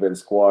should have been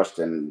squashed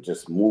and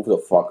just move the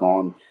fuck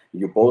on.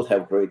 You both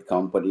have great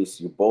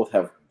companies. You both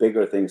have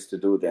bigger things to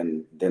do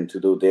than to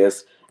do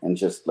this, and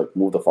just like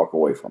move the fuck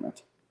away from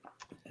it.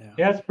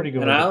 Yeah, it's pretty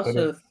good. And I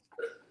also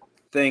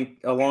think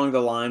along the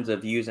lines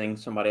of using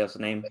somebody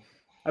else's name,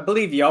 I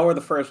believe y'all were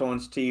the first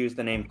ones to use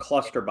the name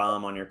Cluster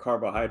Bomb on your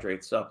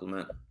carbohydrate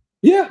supplement.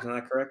 Yeah. Isn't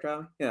that correct,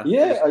 Riley?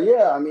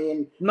 Yeah. I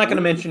mean, I'm not going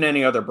to mention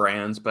any other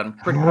brands, but I'm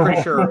pretty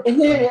sure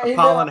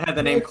Apollon had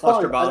the name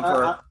Cluster Bomb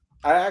for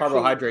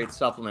carbohydrate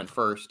supplement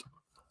first.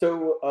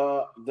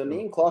 So the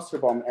name Cluster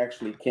Bomb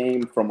actually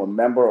came from a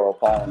member of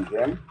Apollon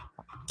Gym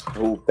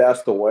who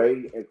passed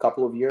away a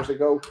couple of years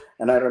ago.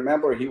 And I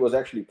remember he was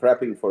actually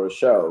prepping for a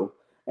show,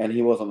 and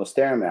he was on the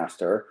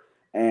Stairmaster.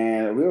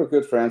 And we were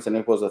good friends, and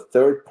it was a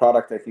third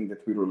product, I think,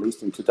 that we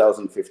released in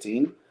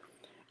 2015.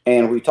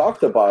 And we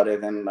talked about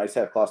it, and I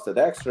said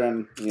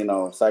clusterdextrin, you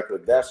know,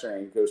 cyclic dextrin,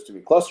 and it goes to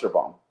be Cluster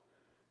Bomb.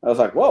 I was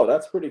like, whoa,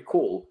 that's pretty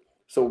cool.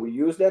 So we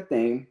used that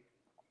name,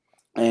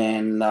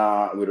 and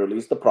we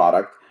released the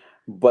product,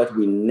 but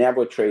we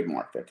never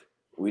trademarked it.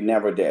 We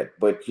never did.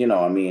 But, you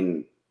know, I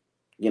mean,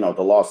 you know,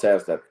 the law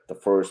says that the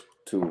first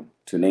to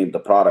name the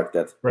product,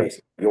 that's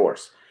basically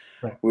yours.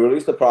 Right. We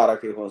released the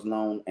product, it was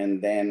known,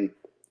 and then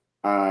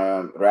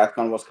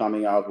Radcon was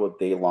coming out with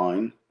their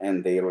line,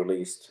 and they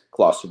released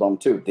Cluster Bomb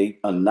too. They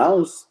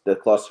announced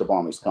that Cluster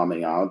Bomb is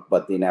coming out,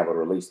 but they never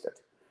released it.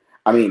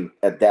 I mean,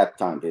 at that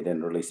time, they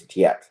didn't release it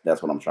yet.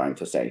 That's what I'm trying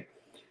to say.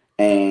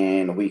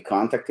 And we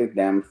contacted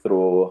them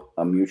through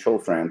a mutual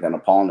friend, and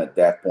Apollon at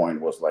that point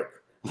was like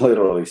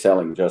literally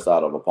selling just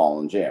out of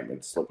Apollon Gym.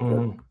 It's like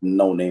a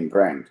no-name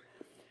brand.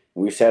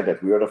 We said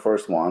that we were the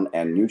first one,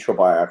 and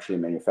NutraBio actually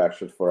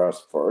manufactured for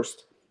us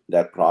first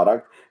that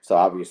product. So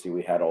obviously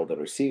we had all the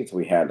receipts,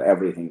 we had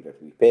everything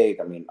that we paid.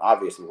 I mean,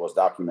 obviously it was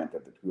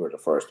documented that we were the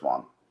first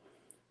one.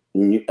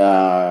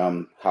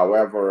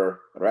 However,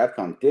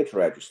 Radcon did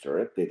register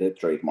it. They did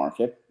trademark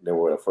it. They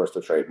were the first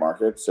to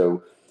trademark it.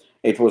 So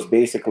it was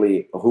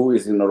basically who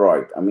is in the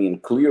right. I mean,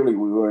 clearly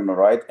we were in the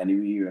right, and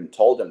we even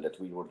told them that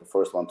we were the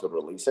first one to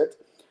release it.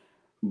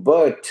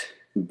 But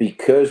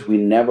because we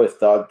never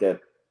thought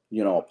that,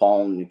 you know,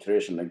 Apollon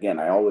Nutrition, again,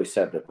 I always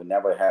said that we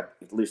never had,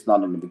 at least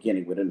not in the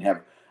beginning, we didn't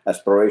have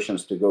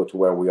aspirations to go to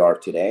where we are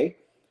today.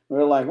 We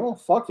were like, well,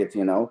 fuck it,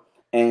 you know.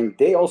 And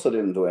they also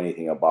didn't do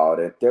anything about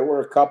it. There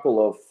were a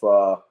couple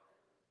of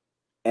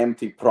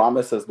empty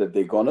promises that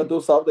they're going to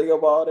do something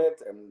about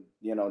it. And,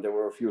 you know, there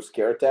were a few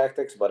scare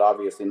tactics, but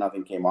obviously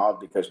nothing came out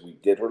because we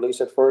did release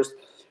it first.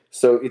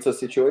 So it's a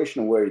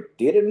situation where it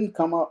didn't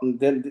come out, and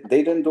then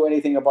they didn't do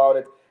anything about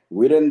it.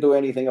 We didn't do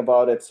anything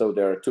about it. So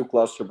there are two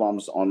Cluster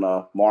Bombs on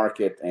the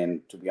market.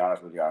 And to be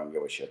honest with you, I don't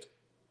give a shit.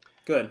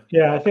 Good.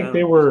 Yeah, I think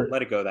they were.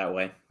 Let it go that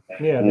way.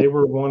 Yeah, they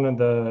were one of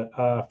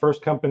the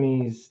first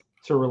companies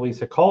to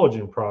release a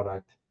collagen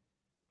product,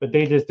 but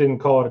they just didn't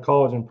call it a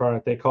collagen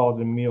product. They called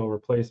it a meal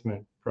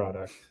replacement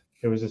product.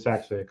 It was just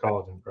actually a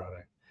collagen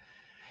product.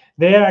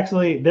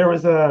 There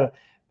was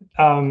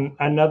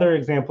another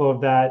example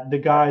of that. The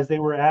guys, they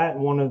were at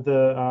one of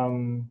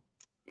the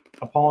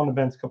Apollon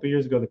events a couple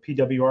years ago, the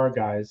PWR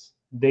guys.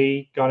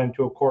 They got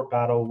into a court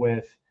battle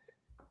with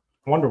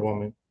Wonder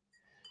Woman.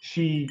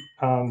 She,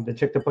 the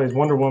chick that plays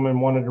Wonder Woman,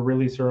 wanted to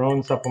release her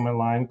own supplement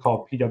line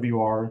called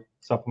PWR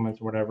supplements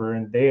or whatever,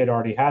 and they had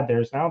already had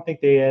theirs. And I don't think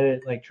they had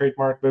it like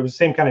trademarked, but it was the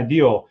same kind of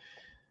deal.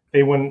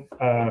 They went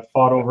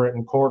fought over it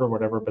in court or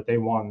whatever, but they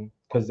won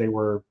because they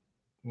were,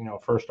 you know,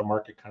 first to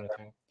market kind of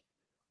thing.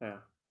 Yeah,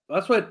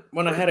 that's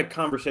when I had a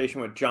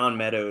conversation with John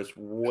Meadows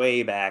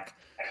way back.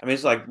 I mean,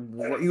 it's like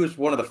he was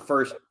one of the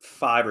first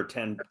 5 or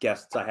 10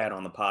 guests I had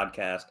on the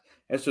podcast.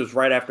 This was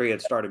right after he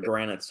had started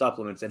Granite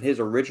Supplements, and his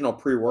original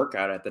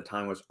pre-workout at the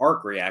time was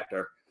Arc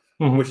Reactor,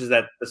 which is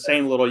the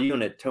same little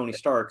unit Tony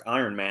Stark,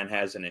 Iron Man,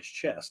 has in his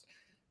chest.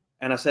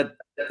 And I said,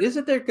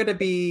 isn't there going to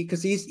be,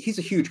 because he's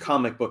a huge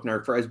comic book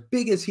nerd, for as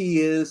big as he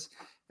is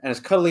and as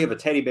cuddly of a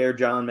teddy bear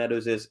John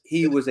Meadows is,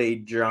 he was a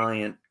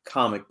giant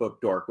comic book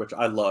dork, which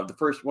I loved. The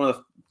first one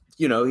of,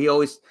 you know,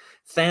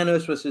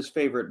 Thanos was his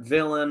favorite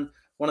villain.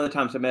 One of the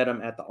times I met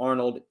him at the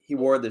Arnold, he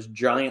wore this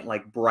giant,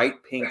 like,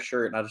 bright pink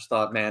shirt. And I just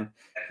thought, man,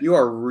 you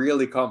are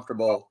really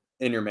comfortable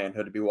in your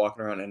manhood to be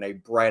walking around in a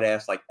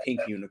bright-ass, like, pink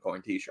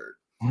unicorn t-shirt.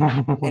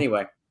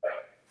 Anyway,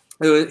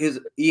 his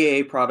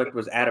EAA product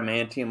was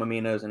adamantium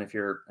aminos. And if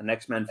you're an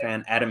X-Men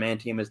fan,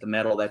 adamantium is the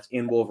metal that's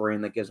in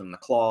Wolverine that gives him the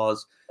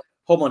claws, a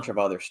whole bunch of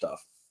other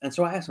stuff. And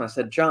so I asked him, I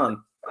said,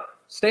 John,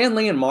 Stan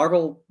Lee and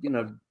Marvel,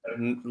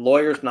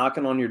 lawyers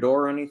knocking on your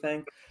door or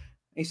anything?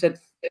 He said,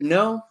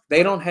 no,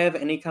 they don't have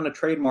any kind of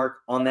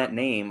trademark on that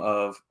name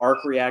of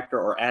arc reactor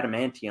or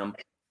adamantium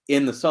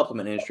in the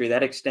supplement industry.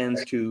 That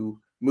extends to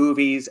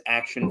movies,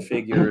 action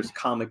figures,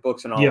 comic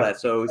books, and all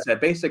that. So he said,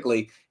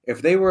 basically,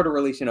 if they were to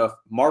release, if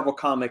Marvel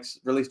Comics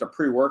released a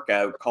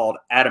pre-workout called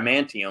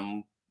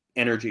Adamantium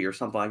Energy or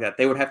something like that,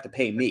 they would have to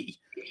pay me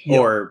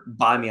or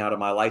buy me out of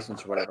my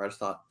license or whatever. I just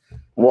thought,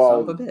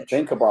 well, son of a bitch.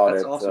 Think about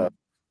That's it. Awesome.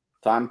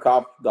 Time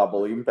Cop,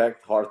 Double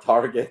Impact, Hard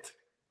Target.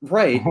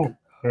 Right.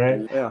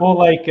 Right. Yeah. Well,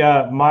 like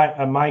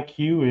my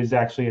Q is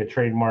actually a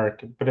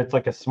trademark, but it's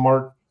like a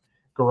smart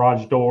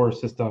garage door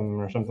system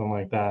or something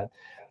like that.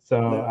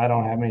 So I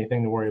don't have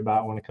anything to worry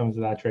about when it comes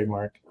to that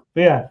trademark.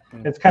 But yeah,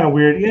 it's kind of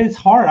weird. It's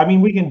hard. I mean,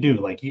 we can do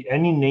like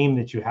any name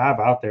that you have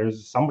out there.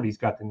 Somebody's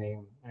got the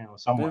name,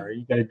 somewhere.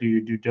 You got to do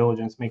your due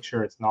diligence, make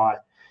sure it's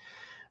not,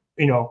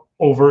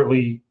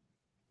 overtly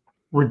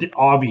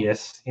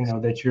obvious,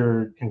 that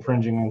you're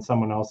infringing on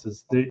someone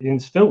else's.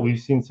 And still, we've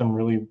seen some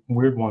really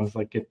weird ones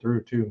like get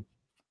through too.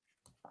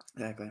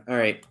 Exactly. All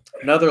right.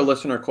 Another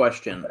listener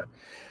question.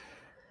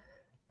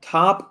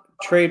 Top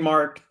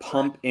trademarked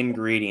pump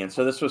ingredients.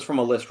 So this was from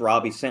a list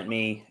Robbie sent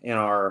me in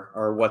our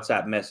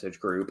WhatsApp message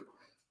group.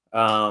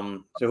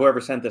 So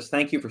whoever sent this,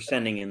 thank you for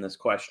sending in this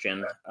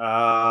question.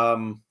 That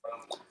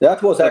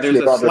was actually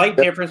there's a slight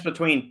difference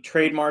between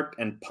trademarked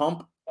and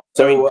pump.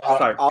 So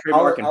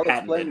trademark and I'll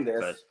patented. Explain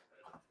this.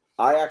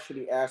 I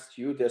actually asked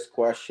you this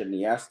question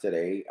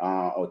yesterday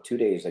or 2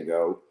 days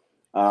ago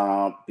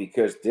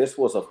because this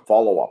was a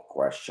follow-up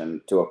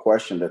question to a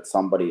question that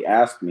somebody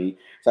asked me.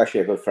 It's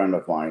actually a good friend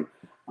of mine.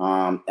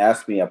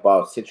 Asked me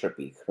about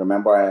Citrapeak.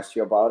 Remember I asked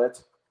you about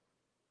it?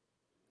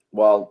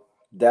 Well,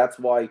 that's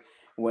why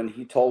when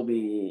he told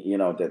me,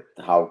 that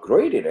how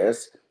great it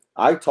is,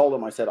 I told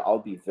him, I said, I'll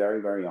be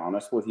very, very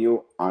honest with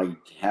you. I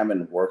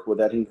haven't worked with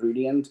that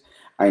ingredient.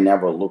 I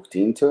never looked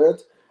into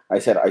it. I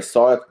said, I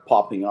saw it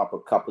popping up a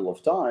couple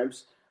of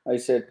times. I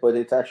said, but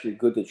it's actually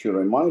good that you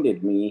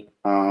reminded me.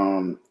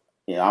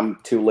 I'm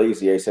too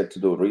lazy, I said, to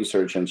do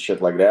research and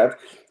shit like that.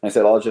 I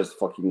said, I'll just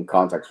fucking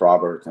contact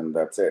Robert and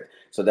that's it.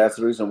 So that's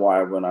the reason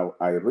why when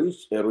I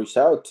reached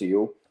out to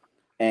you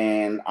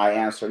and I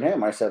answered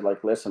him, I said,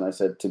 listen, I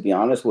said, to be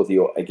honest with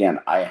you, again,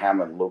 I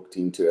haven't looked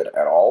into it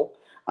at all.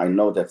 I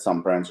know that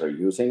some brands are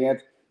using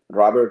it.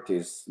 Robert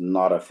is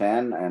not a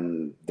fan,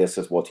 and this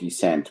is what he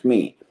sent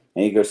me.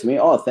 And he goes to me,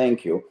 oh,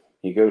 thank you.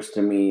 He goes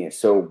to me,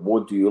 so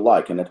what do you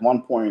like? And at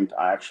one point,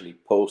 I actually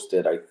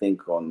posted, I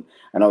think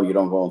I know you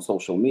don't go on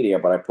social media,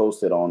 but I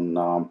posted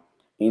on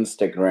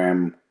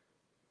Instagram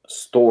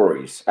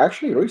stories.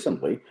 Actually,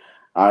 recently,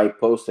 I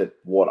posted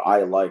what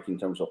I like in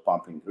terms of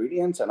pump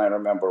ingredients. And I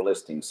remember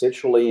listing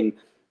citrulline,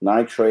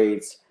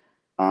 nitrates,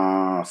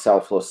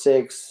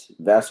 Sulflo-6,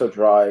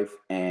 Vasodrive,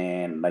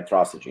 and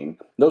nitrosigine.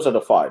 Those are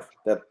the 5.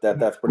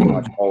 That's pretty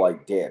much all I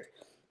did.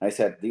 I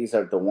said, these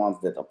are the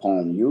ones that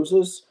Apollon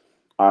uses.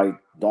 I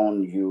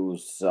don't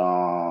use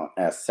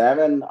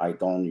S7. I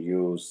don't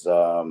use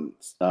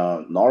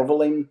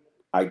Norvaline.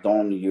 I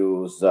don't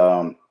use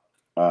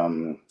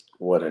citrulline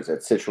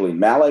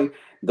malate.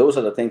 Those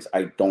are the things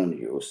I don't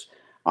use.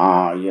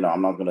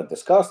 I'm not going to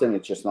discuss them.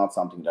 It's just not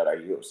something that I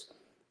use.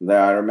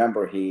 I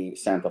remember he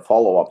sent a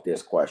follow-up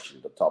this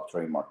question, the top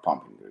trademark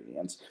pump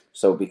ingredients.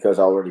 So because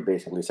I already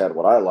basically said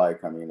what I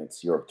like,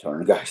 it's your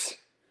turn, guys.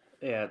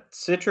 Yeah,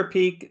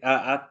 Citrapeak,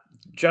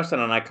 Justin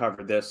and I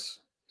covered this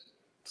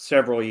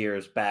several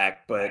years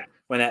back, but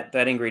when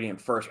that ingredient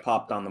first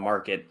popped on the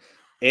market,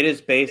 it is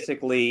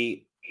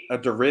basically a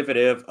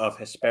derivative of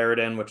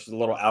hesperidin, which is a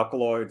little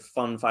alkaloid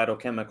fun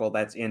phytochemical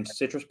that's in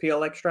citrus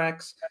peel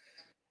extracts.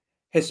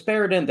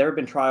 Hesperidin, there have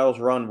been trials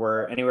run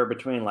where anywhere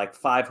between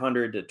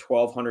 500 to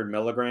 1,200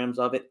 milligrams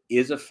of it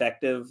is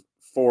effective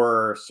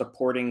for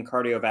supporting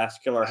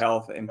cardiovascular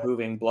health,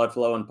 improving blood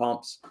flow and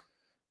pumps.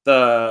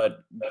 The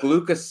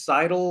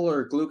glucosidal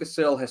or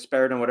glucosyl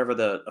hesperidin, whatever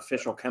the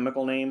official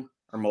chemical name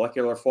or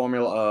molecular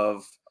formula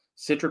of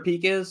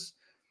Citrapeak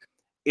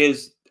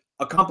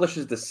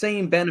accomplishes the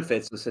same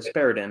benefits as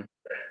hesperidin,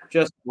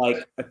 just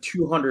like a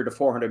 200 to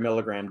 400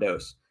 milligram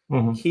dose.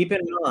 Mm-hmm. Keep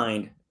in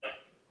mind,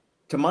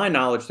 to my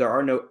knowledge, there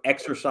are no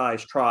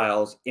exercise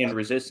trials in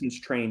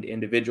resistance-trained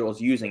individuals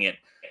using it.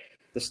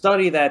 The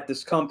study that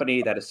this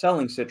company that is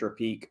selling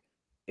Citrapeak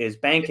is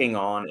banking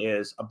on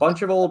is a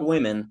bunch of old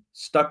women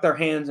stuck their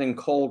hands in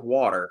cold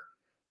water,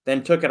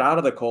 then took it out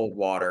of the cold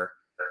water,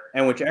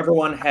 and whichever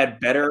one had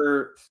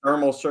better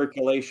thermal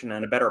circulation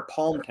and a better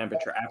palm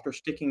temperature after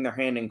sticking their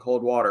hand in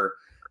cold water,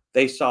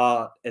 they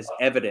saw as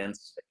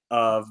evidence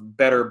of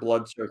better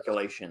blood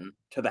circulation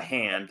to the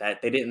hand,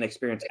 that they didn't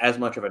experience as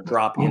much of a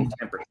drop in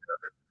temperature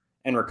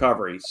and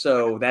recovery.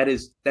 So that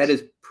is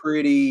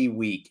pretty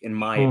weak, in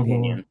my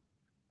opinion,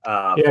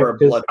 for a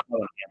blood flow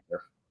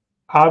enhancer.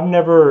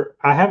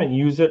 I haven't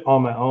used it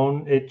on my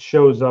own. It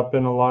shows up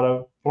in a lot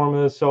of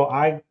formulas. So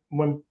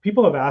when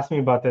people have asked me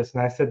about this,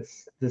 and I said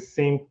the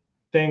same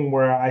thing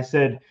where I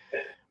said,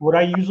 what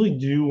I usually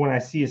do when I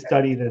see a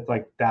study that's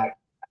like that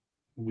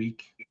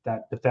weak,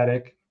 that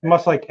pathetic,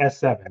 much like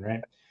S7,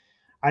 right?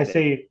 I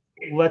say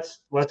let's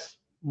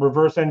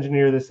reverse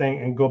engineer this thing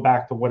and go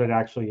back to what it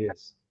actually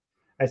is.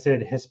 I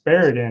said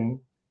hesperidin,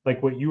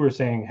 like what you were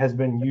saying, has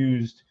been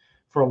used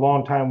for a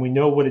long time. We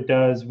know what it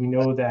does. We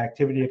know the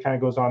activity that kind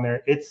of goes on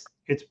there. It's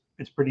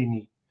pretty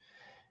neat.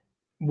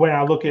 When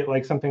I look at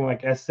like something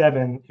like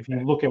S7, if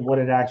you look at what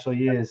it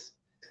actually is,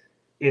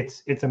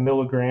 it's a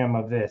milligram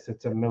of this.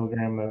 It's a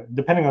milligram of,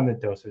 depending on the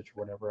dosage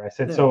or whatever. I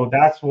said, yeah. So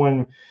that's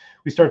when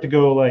we start to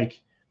go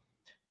like,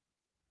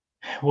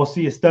 we'll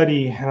see a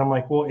study, and I'm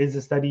like, well, is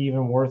the study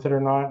even worth it or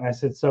not? And I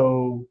said,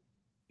 so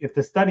if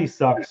the study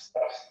sucks,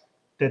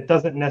 that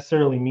doesn't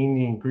necessarily mean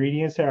the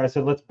ingredients there. I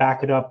said, let's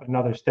back it up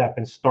another step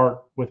and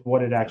start with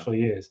what it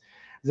actually is.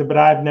 I said, but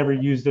I've never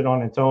used it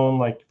on its own,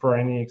 like for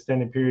any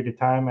extended period of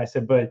time. I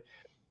said, but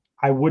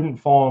I wouldn't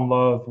fall in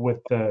love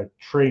with the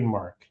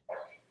trademark.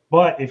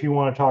 But if you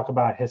want to talk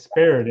about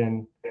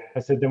hesperidin, I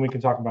said, then we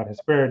can talk about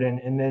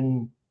hesperidin.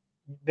 And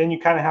then you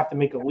kind of have to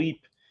make a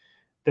leap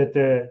that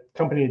the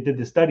company that did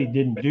the study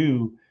didn't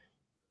do,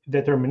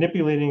 that they're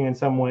manipulating in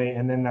some way,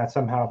 and then that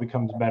somehow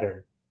becomes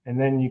better. And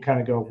then you kind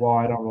of go, well,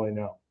 I don't really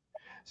know.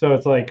 So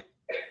it's like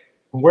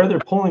where they're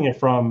pulling it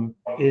from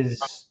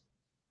is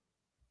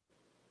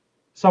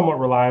somewhat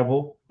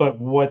reliable, but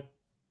what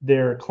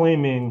they're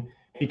claiming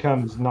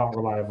becomes not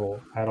reliable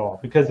at all,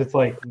 because it's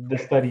like the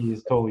study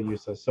is totally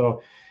useless.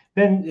 So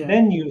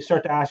then you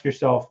start to ask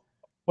yourself,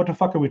 what the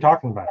fuck are we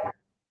talking about here?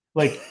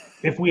 Like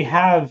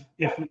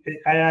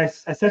I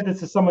said this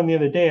to someone the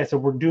other day. I said,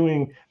 we're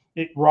doing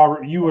it,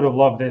 Robert, you would have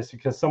loved this,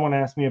 because someone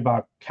asked me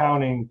about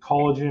counting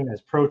collagen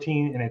as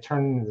protein, and it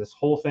turned into this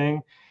whole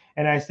thing.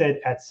 And I said,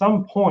 at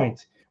some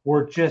point,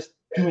 we're just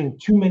doing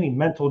too many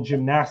mental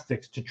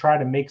gymnastics to try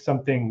to make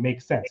something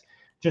make sense.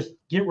 Just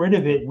get rid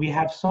of it. We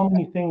have so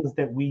many things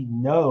that we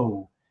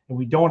know, and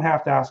we don't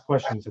have to ask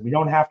questions, and we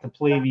don't have to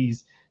play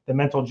the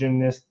mental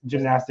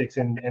gymnastics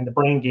and the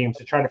brain games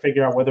to try to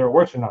figure out whether it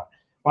works or not.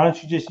 Why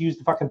don't you just use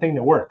the fucking thing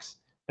that works,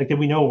 like that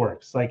we know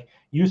works? Like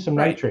use some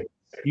nitrates,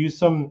 use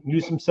some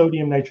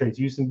sodium nitrates,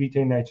 use some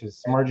betaine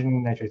nitrates, some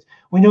arginine nitrates.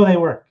 We know they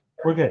work.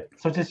 We're good.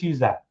 So just use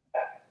that.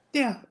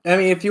 Yeah, I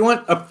mean, if you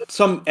want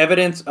some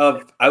evidence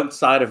of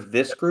outside of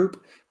this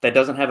group that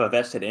doesn't have a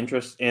vested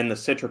interest in the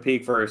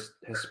Citrapeak versus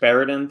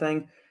hesperidin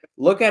thing,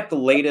 look at the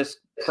latest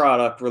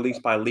product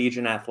released by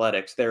Legion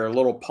Athletics. Their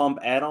little pump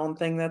add-on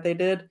thing that they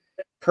did.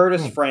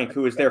 Curtis Frank,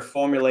 who is their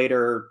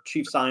formulator,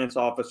 chief science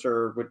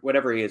officer,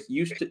 whatever he is,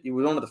 he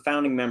was one of the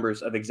founding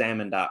members of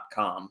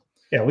Examine.com.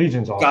 Yeah,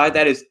 Legion's awesome. Guy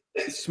that is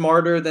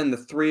smarter than the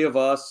three of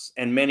us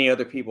and many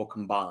other people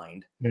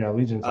combined. Yeah,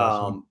 Legion's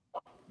awesome.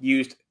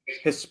 Used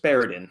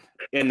hesperidin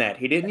in that.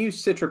 He didn't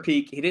use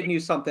Citrapeak. He didn't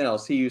use something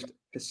else. He used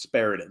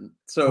hesperidin.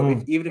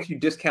 So even if you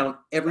discount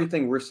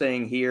everything we're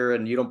saying here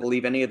and you don't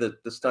believe any of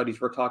the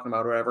studies we're talking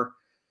about or whatever,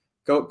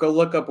 go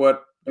look up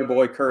what your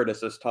boy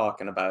Curtis is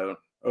talking about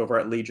over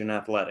at Legion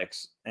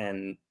Athletics.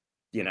 And,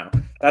 you know,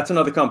 that's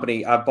another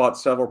company. I've bought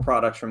several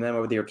products from them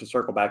over the year, to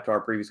circle back to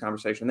our previous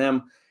conversation.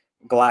 Them,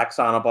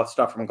 Glaxon, I bought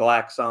stuff from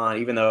Glaxon,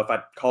 even though if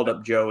I called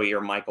up Joey or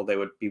Michael, they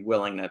would be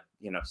willing to,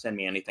 send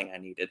me anything I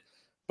needed.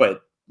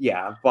 But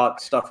yeah, I've bought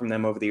stuff from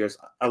them over the years.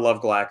 I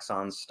love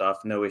Glaxon's stuff.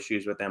 No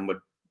issues with them. Would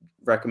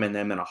recommend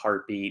them in a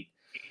heartbeat.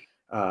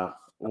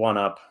 One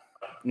Up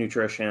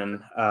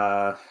Nutrition.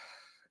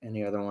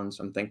 Any other ones?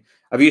 Something.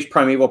 I've used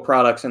Primeval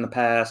products in the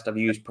past. I've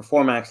used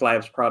Performax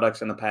Labs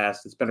products in the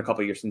past. It's been a couple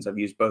of years since I've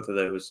used both of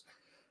those.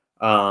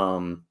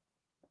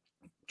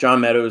 John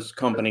Meadows'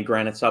 company,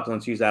 Granite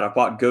Supplements, use that. I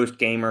bought Ghost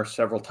Gamer,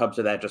 several tubs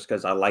of that, just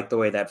because I like the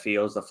way that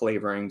feels. The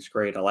flavoring's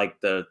great. I like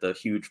the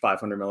huge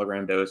 500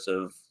 milligram dose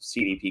of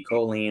CDP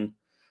choline.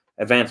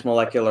 Advanced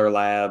Molecular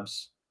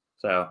Labs.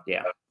 So,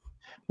 yeah.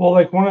 Well,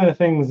 like one of the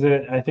things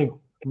that I think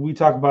we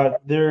talk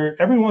about there,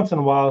 every once in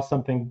a while,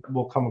 something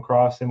will come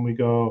across and we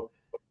go,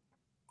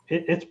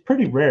 it's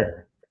pretty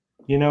rare,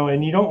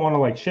 and you don't want to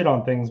like shit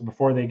on things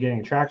before they get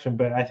any traction.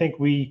 But I think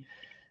we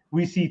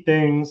see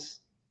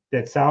things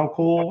that sound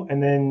cool,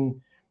 and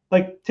then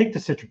like take the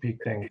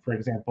Citrapeak thing, for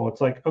example.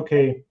 It's like,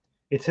 okay,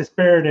 it's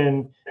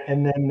hesperidin,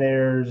 and then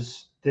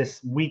there's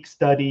this weak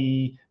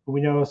study,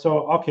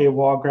 so okay,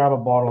 well, I'll grab a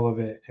bottle of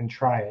it and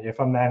try it if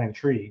I'm that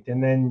intrigued,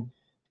 and then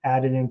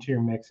add it into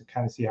your mix and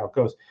kind of see how it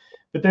goes.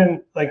 But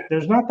then like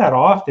there's not that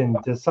often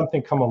does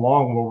something come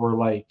along where we're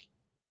like,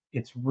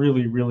 it's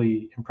really,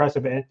 really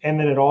impressive. And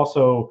then it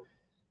also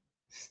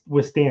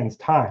withstands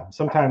time.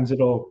 Sometimes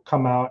it'll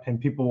come out and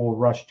people will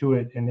rush to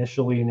it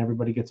initially and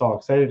everybody gets all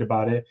excited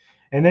about it.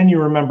 And then you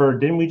remember,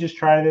 didn't we just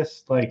try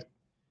this like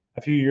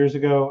a few years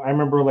ago? I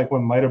remember like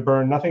when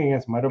Mitoburn, nothing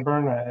against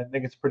Mitoburn. I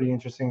think it's a pretty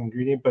interesting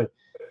ingredient, but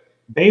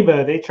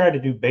Beba, they tried to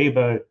do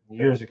Beba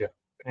years ago.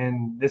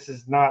 And this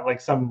is not like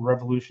some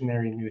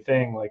revolutionary new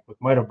thing like with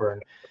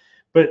Mitoburn.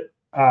 But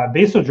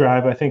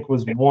Vasodrive, I think,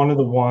 was one of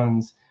the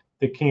ones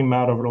that came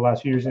out over the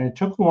last few years. And it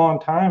took a long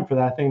time for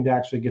that thing to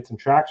actually get some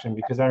traction,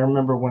 because I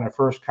remember when it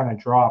first kind of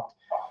dropped,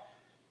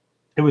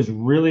 it was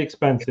really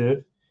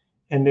expensive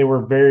and they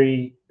were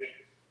very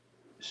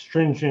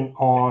stringent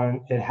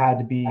on it had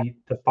to be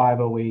the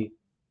 508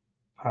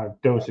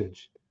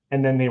 dosage.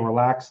 And then they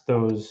relaxed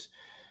those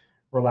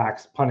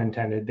relaxed, pun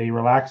intended. They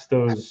relaxed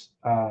those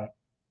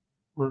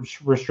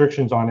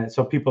restrictions on it,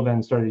 so people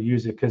then started to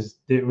use it because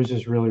it was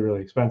just really,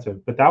 really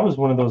expensive. But that was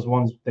one of those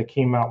ones that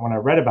came out when I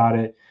read about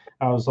it.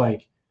 I was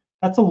like,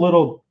 that's a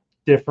little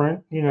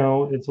different.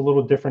 It's a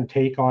little different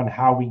take on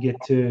how we get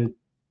to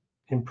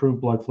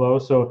improve blood flow.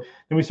 So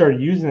then we started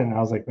using it, and I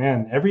was like,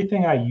 man,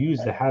 everything I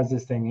use that has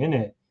this thing in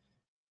it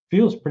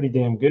feels pretty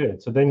damn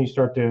good. So then you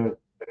start to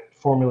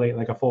formulate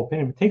like a full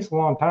opinion. It takes a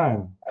long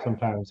time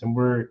sometimes, and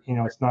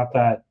it's not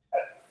that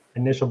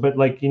initial, but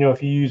like,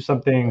 if you use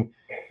something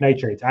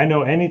nitrates, I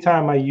know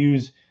anytime I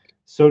use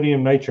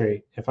sodium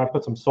nitrate, if I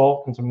put some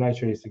salt and some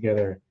nitrates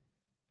together,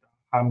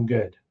 I'm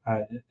good.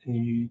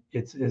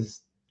 It's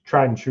as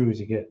tried and true as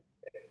you get.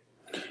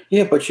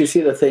 Yeah, but you see,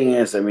 the thing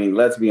is, I mean,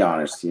 let's be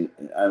honest.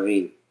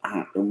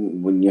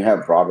 When you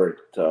have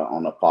Robert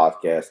on a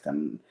podcast,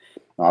 and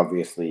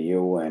obviously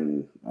you,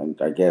 and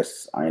I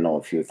guess I know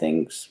a few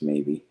things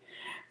maybe,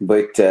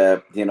 but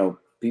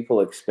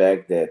people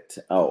expect that,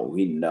 oh,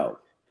 we know.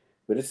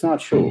 But it's not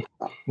true.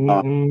 We're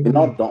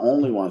not the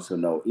only ones who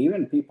know.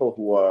 Even people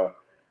who are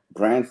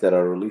brands that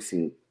are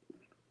releasing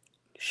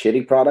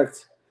shitty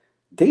products,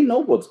 they know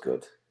what's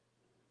good.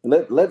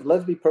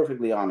 Let's be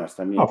perfectly honest.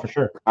 I mean, for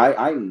sure.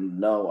 I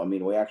know. I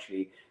mean, we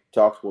actually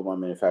talked with my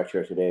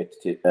manufacturer today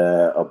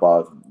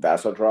about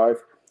Vasodrive.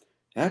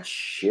 That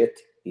shit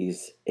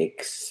is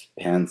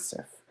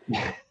expensive.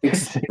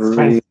 It's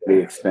really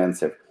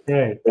expensive.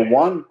 Right.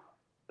 One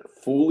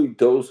fully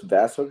dosed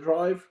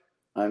Vasodrive,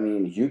 I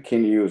mean, you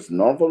can use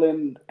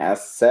Norvolin,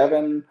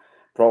 S7,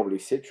 probably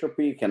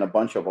Citropeak, and a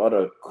bunch of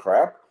other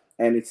crap,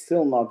 and it's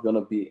still not going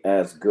to be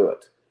as good.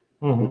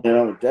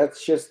 Mm-hmm.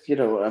 That's just,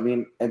 I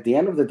mean, at the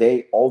end of the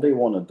day, all they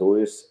want to do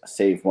is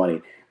save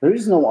money. There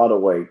is no other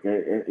way.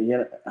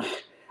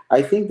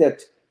 I think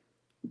that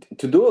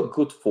to do a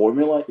good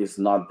formula is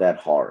not that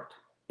hard.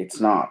 It's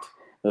not.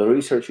 The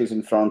research is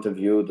in front of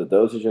you. The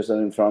dosages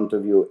are in front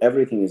of you.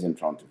 Everything is in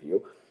front of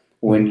you.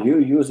 When you're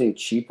using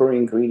cheaper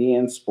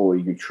ingredients, or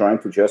you're trying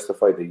to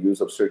justify the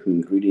use of certain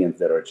ingredients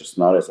that are just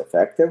not as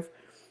effective,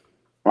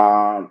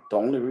 the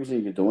only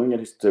reason you're doing it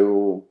is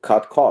to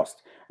cut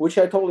cost, which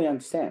I totally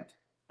understand.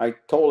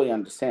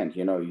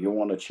 You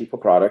want a cheaper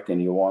product,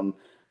 and you want,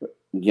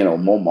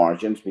 more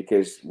margins,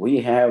 because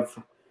we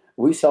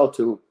sell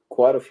to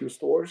quite a few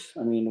stores.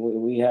 I mean,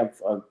 we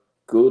have a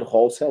good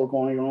wholesale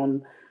going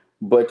on,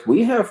 but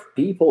we have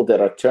people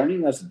that are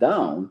turning us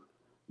down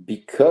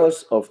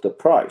because of the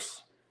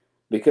price.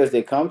 Because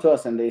they come to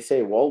us and they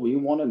say, well, we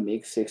want to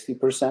make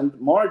 60%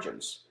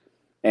 margins.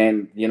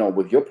 And,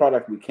 with your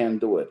product, we can't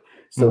do it.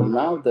 So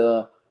now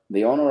the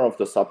owner of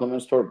the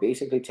supplement store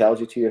basically tells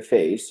you to your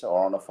face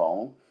or on the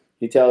phone,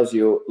 he tells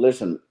you,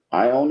 listen,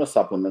 I own a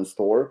supplement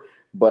store,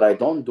 but I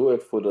don't do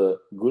it for the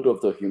good of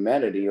the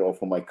humanity or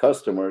for my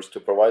customers to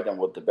provide them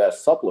with the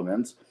best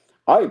supplements.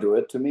 I do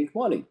it to make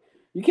money.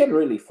 You can't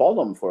really fault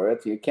them for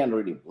it. You can't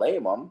really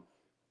blame them.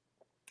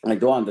 I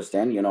do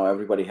understand,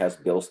 everybody has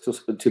bills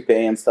to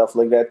pay and stuff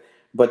like that.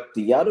 But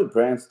the other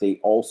brands, they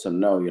also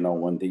know,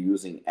 when they're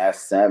using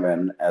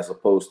S7 as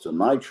opposed to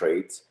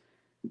nitrates,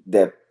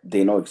 that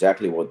they know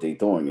exactly what they're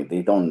doing.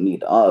 They don't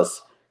need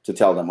us to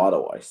tell them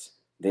otherwise.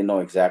 They know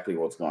exactly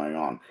what's going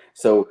on.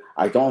 So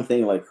I don't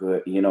think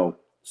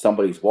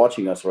somebody's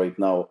watching us right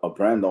now, a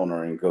brand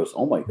owner, and goes,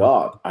 oh my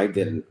God, I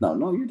didn't know.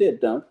 No, you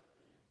did not.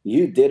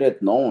 You did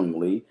it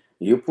knowingly.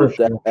 You put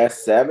that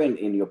S7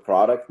 in your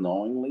product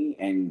knowingly,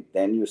 and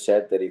then you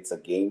said that it's a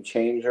game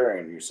changer,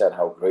 and you said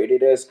how great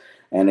it is,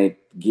 and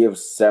it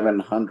gives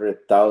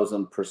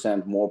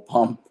 700,000% more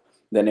pump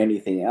than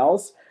anything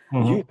else.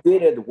 You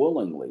did it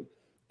willingly,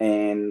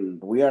 and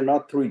we are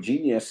not three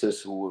geniuses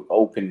who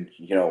opened,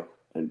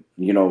 gave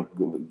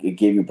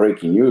you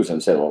breaking news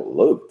and said, "Oh,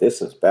 look,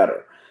 this is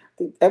better."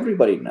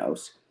 Everybody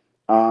knows.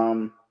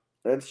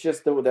 That's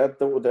just that's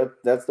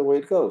the way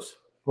it goes.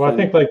 Well, I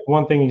think like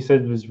one thing you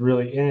said was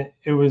really, and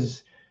it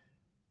was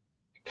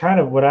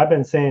kind of what I've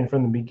been saying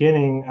from the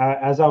beginning,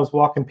 as I was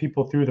walking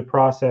people through the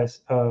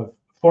process of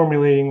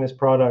formulating this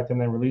product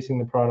and then releasing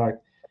the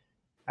product.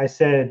 I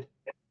said,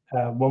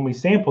 when we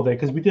sampled it,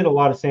 because we did a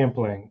lot of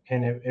sampling,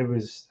 and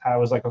I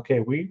was like, okay,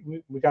 we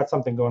got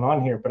something going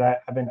on here. But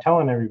I've been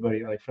telling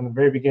everybody, like, from the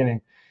very beginning,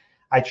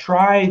 I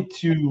tried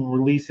to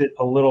release it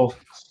a little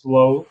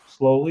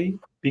slowly,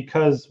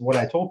 because what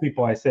I told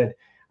people, I said,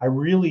 I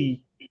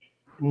really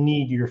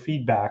need your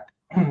feedback,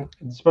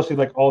 especially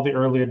like all the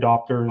early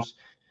adopters.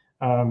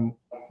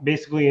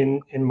 Basically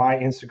in my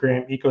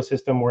Instagram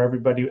ecosystem, where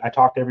I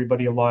talk to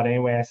everybody a lot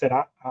anyway.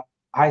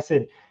 I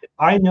said,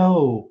 I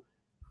know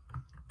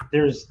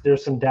there's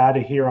some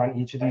data here on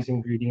each of these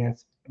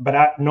ingredients,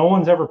 but no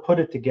one's ever put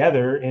it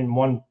together in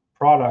one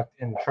product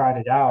and tried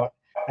it out.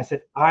 I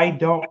said, I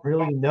don't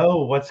really know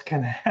what's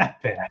going to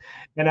happen.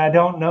 And I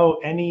don't know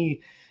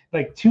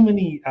too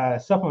many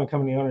supplement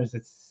company owners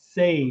that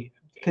say,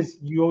 because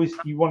you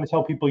want to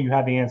tell people you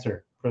have the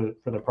answer for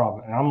the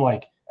problem. And I'm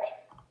like,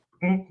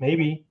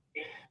 maybe.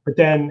 But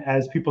then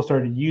as people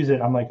started to use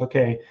it, I'm like,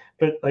 okay.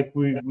 But like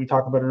we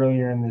talked about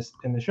earlier in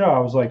the show, I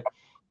was like,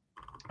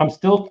 I'm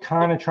still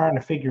kind of trying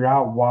to figure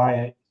out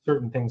why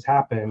certain things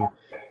happen,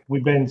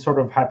 we've been sort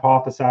of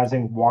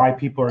hypothesizing why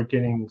people are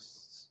getting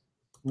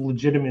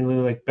legitimately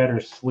like better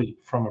sleep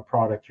from a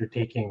product you're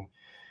taking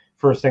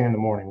first thing in the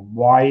morning.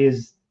 Why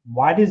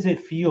does it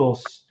feel,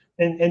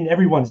 and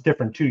everyone's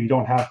different too. You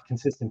don't have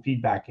consistent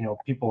feedback.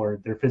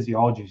 Their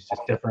physiology is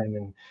just different,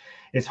 and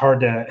it's hard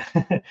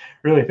to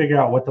really figure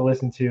out what to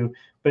listen to.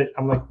 But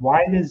I'm like,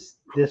 why does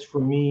this for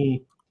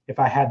me, if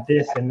I had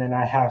this and then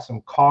I have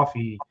some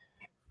coffee,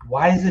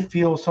 why does it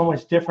feel so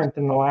much different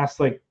than the last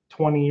like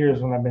 20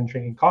 years when I've been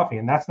drinking coffee?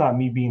 And that's not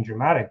me being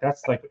dramatic.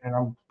 That's like, and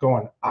I'm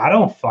going, I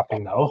don't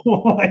fucking know.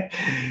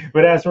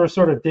 But as we're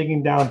sort of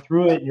digging down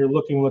through it, and you're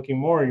looking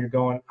more, you're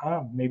going,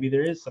 maybe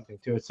there is something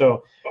to it.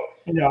 So,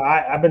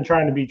 I've been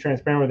trying to be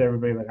transparent with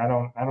everybody. Like, I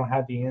don't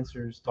have the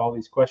answers to all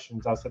these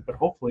questions. I said, but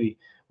hopefully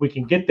we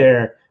can get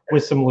there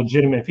with some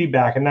legitimate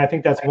feedback. And I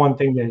think that's one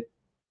thing that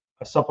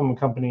a supplement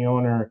company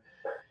owner,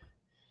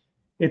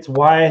 it's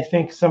why I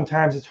think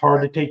sometimes it's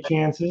hard to take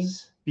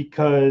chances,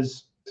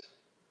 because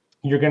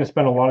you're going to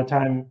spend a lot of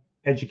time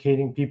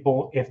educating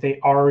people. If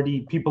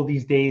people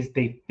these days,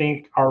 they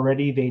think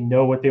already, they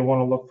know what they want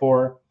to look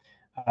for.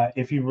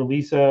 If you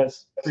release a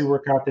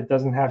pre-workout that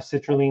doesn't have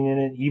citrulline in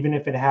it, even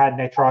if it had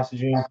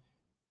nitrosamine,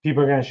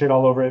 people are going to shit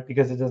all over it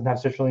because it doesn't have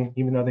citrulline,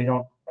 even though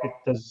it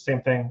does the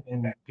same thing,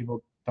 and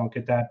people don't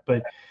get that.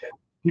 But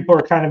people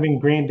are kind of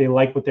ingrained. They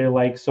like what they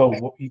like.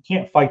 So you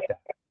can't fight that.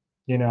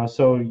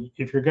 So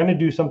if you're going to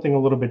do something a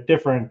little bit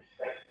different,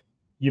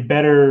 you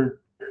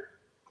better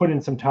put in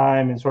some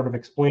time and sort of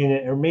explain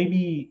it, or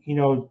maybe,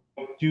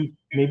 do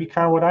maybe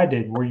kind of what I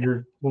did, where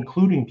you're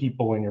including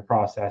people in your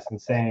process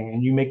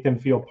and you make them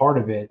feel part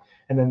of it,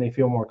 and then they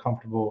feel more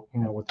comfortable,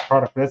 with the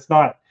product. But it's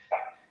not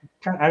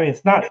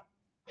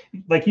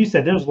like you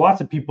said, there's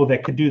lots of people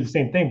that could do the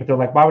same thing, but they're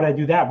like, why would I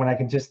do that when I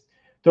can just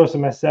throw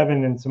some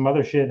S7 and some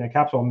other shit in a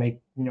capsule and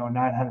make,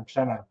 900%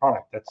 on a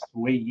product? That's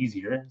way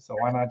easier. So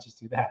why not just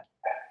do that?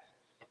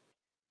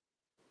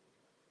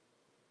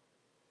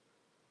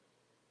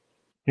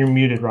 You're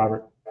muted,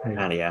 Robert.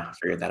 Yeah, I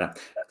figured that out.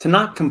 To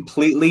not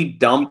completely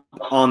dump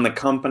on the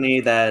company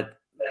that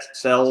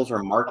sells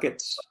or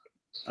markets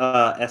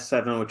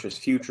S7, which is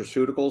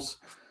Futureceuticals.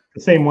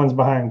 The same ones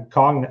behind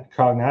Cognatic.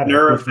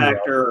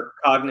 Neurofactor,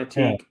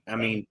 Cognitique. Yeah. I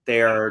mean,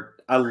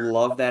 I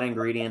love that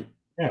ingredient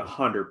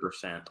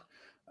 100%.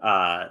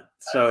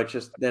 So it's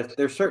just that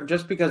there's certain,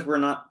 just because we're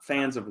not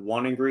fans of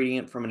one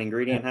ingredient from an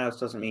ingredient house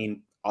doesn't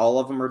mean all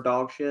of them are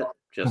dog shit.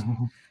 Just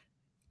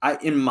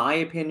in my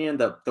opinion,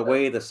 the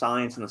way the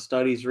science and the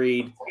studies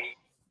read,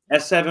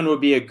 S7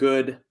 would be a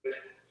good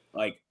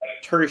like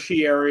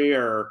tertiary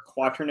or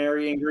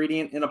quaternary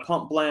ingredient in a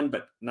pump blend,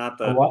 but not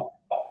the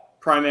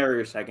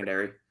primary or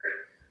secondary.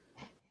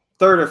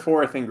 Third or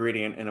fourth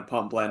ingredient in a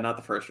pump blend, not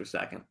the first or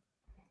second.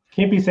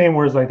 Can't be saying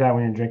words like that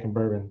when you're drinking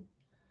bourbon.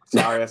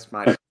 Sorry, that's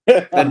the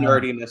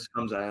nerdiness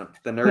comes out.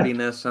 The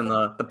nerdiness and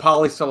the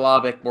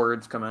polysyllabic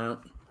words come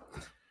out.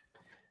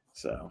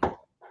 So.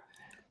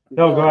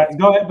 No, go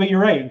ahead. But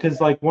you're right,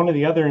 because like one of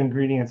the other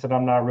ingredients that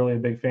I'm not really a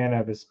big fan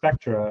of is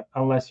Spectra,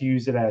 unless you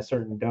use it at a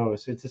certain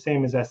dose. It's the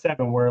same as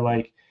S7, where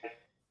like,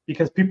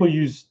 because people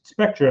use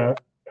Spectra,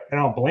 and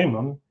I don't blame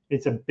them,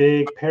 it's a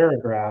big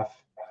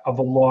paragraph of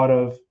a lot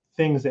of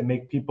things that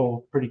make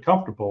people pretty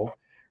comfortable,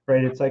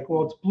 right? It's like,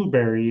 well, it's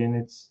blueberry, and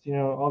it's,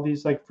 all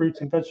these like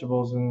fruits and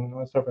vegetables and all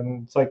that stuff.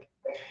 And it's like,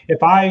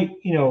 if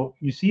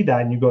you see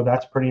that and you go,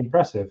 that's pretty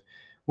impressive.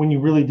 When you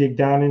really dig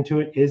down into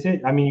it, is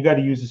it? I mean, you got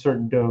to use a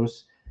certain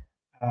dose.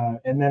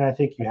 And then I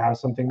think you have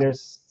something there,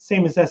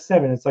 same as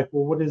S7. It's like,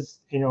 well, what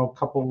is, a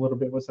couple little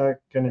bit, what's that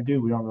going to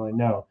do? We don't really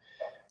know.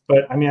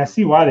 But I mean, I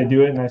see why they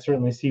do it, and I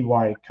certainly see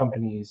why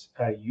companies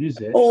use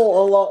it.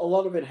 Oh, a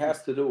lot of it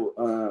has to do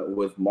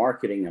with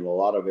marketing, and a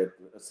lot of it,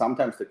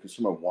 sometimes the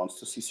consumer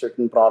wants to see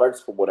certain products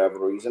for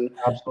whatever reason.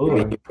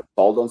 Absolutely. Maybe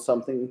sold on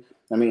something.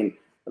 I mean,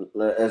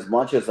 as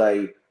much as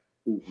I,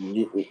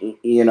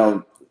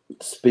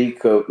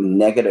 speak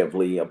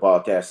negatively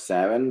about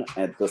S7,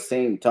 at the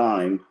same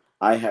time,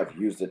 I have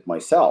used it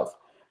myself.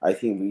 I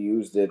think we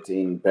used it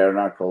in bare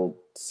knuckle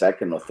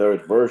second or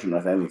third version,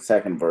 I think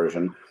second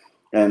version.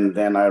 And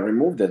then I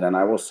removed it, and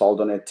I was sold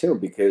on it too,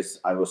 because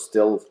I was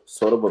still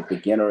sort of a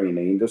beginner in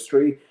the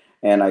industry,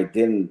 and I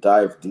didn't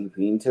dive deep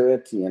into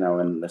it,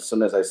 and as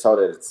soon as I saw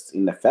that it's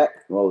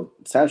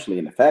essentially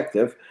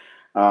ineffective,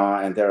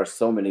 and there are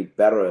so many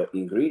better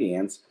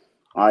ingredients,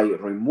 I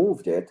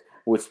removed it.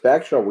 With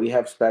Spectra, we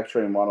have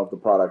Spectra in one of the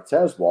products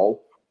as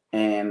well.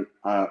 And,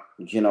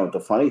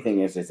 the funny thing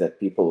is that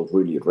people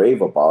really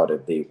rave about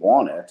it. They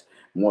want it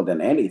more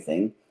than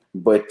anything.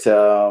 But,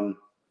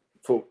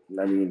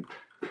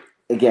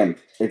 again,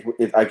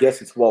 I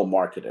guess it's well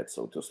marketed,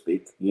 so to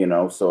speak,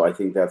 so I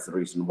think that's the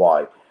reason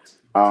why.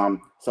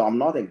 So I'm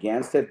not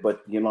against it,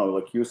 but,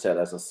 like you said,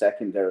 as a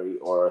secondary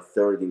or a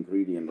third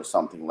ingredient or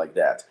something like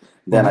that,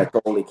 then I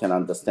totally can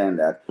understand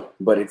that.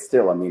 But it's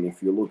still,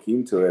 if you look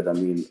into it,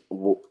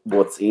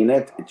 what's in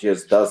it, it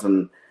just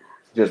doesn't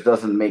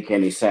make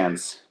any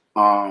sense,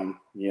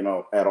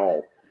 at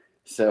all.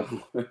 So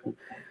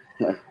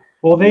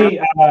Well,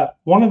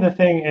 one of the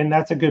thing, and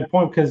that's a good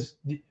point, because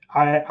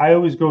I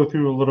always go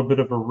through a little bit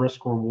of a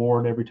risk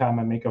reward every time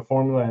I make a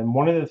formula. And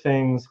one of the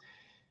things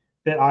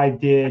that I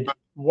did,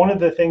 one of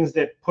the things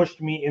that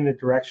pushed me in the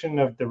direction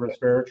of the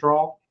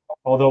resveratrol,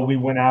 although we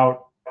went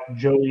out,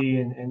 Joey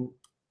and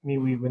me,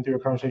 we went through a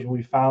conversation,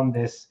 we found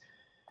this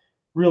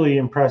really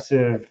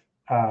impressive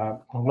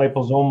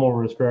liposomal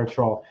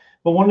resveratrol.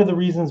 But one of the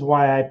reasons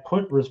why I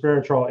put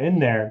resveratrol in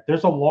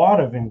there's a lot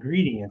of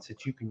ingredients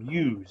that you can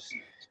use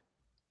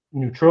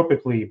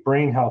nootropically,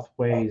 brain health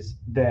ways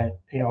that,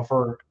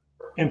 for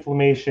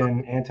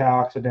inflammation,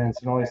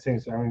 antioxidants, and all these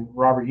things. I mean,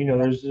 Robert,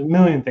 there's a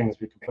million things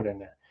we could put in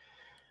there.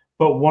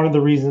 But one of the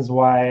reasons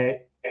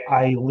why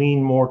I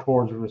lean more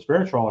towards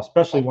resveratrol,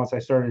 especially once I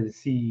started to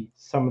see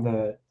some of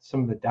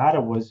the data,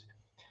 was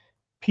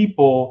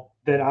people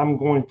that I'm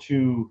going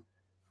to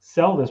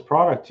sell this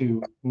product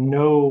to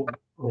know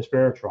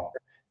resveratrol.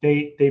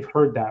 They've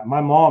heard that.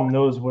 My mom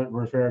knows what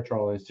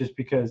resveratrol is, just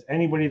because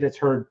anybody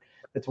that's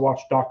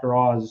watched Dr.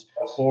 Oz,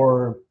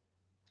 or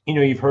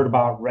you've heard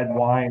about red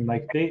wine,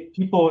 like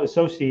people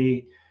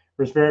associate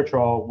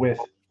resveratrol with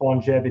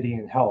longevity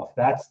and health.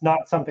 That's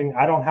not something,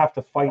 I don't have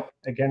to fight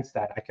against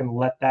that. I can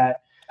let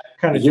that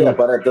kind of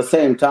but at the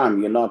same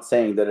time, you're not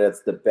saying that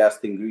it's the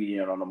best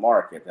ingredient on the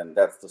market and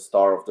that's the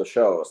star of the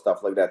show,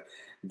 stuff like that.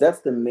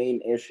 That's the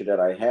main issue that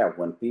I have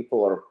when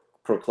people are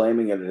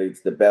proclaiming that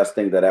it's the best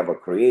thing that ever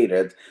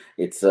created.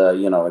 It's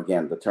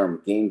again, the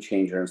term game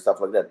changer and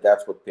stuff like that.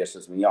 That's what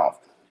pisses me off.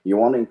 You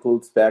want to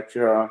include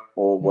Spectra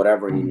or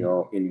whatever in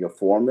your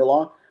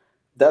formula,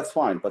 that's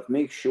fine, but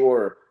make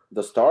sure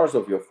the stars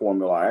of your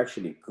formula are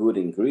actually good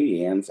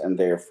ingredients and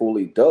they're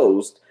fully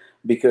dosed,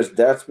 because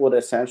that's what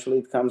essentially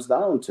it comes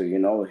down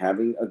to,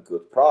 having a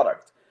good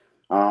product.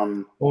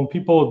 When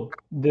people,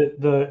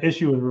 the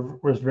issue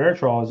with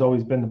resveratrol has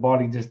always been the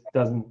body just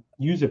doesn't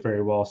use it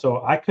very well.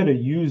 So I could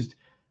have used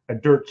a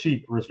dirt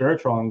cheap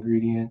resveratrol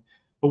ingredient,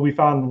 but we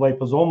found the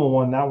liposomal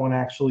one, that one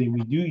actually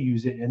we do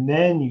use it, and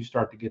then you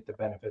start to get the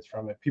benefits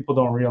from it. People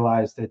don't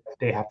realize that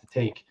they have to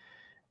take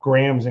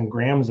grams and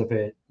grams of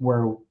it,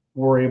 where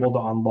we're able to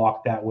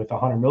unlock that with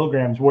 100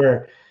 milligrams,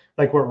 where,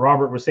 like what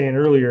Robert was saying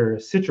earlier,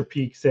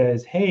 CitraPeak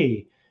says,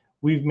 hey,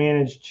 we've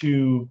managed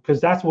to, because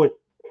that's what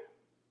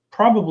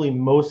probably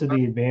most of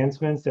the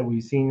advancements that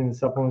we've seen in the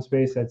supplement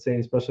space, I'd say,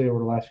 especially over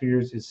the last few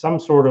years, is some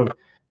sort of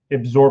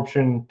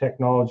absorption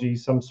technology,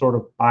 some sort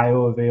of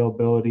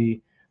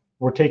bioavailability.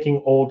 We're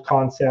taking old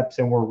concepts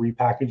and we're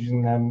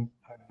repackaging them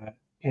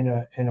in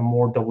a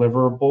more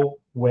deliverable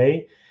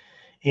way.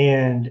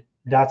 And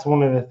that's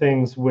one of the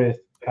things with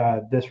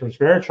this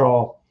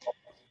resveratrol.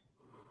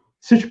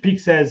 CitraPeak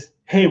says,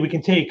 hey, we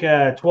can take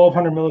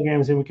 1,200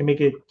 milligrams and we can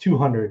make it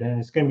 200 and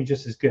it's going to be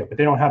just as good. But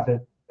they don't have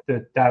the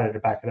data to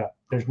back it up.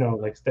 There's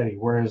no study.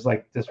 Whereas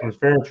this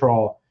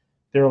resveratrol,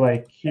 they're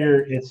like,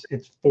 here it's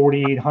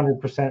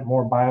 4,800%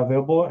 more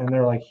bioavailable, and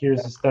they're like,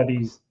 here's the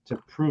studies to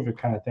prove it,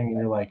 kind of thing. And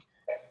you're like,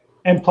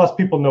 and plus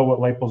people know what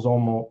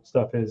liposomal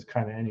stuff is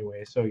kind of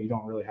anyway, so you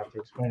don't really have to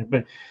explain it.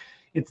 But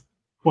it's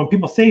when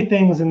people say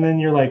things and then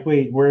you're like,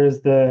 wait, where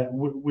is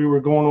we were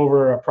going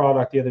over a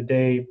product the other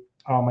day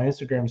on my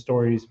Instagram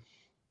stories.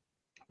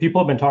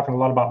 People have been talking a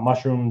lot about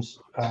mushrooms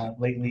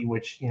lately,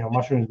 which,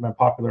 mushrooms have been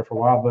popular for a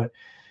while, but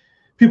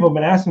people have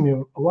been asking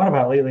me a lot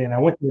about it lately. And I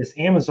went to this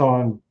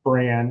Amazon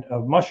brand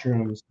of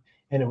mushrooms,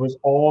 and it was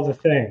all the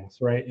things,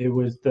 right? It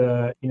was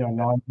the,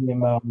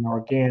 non-GMO and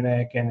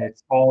organic, and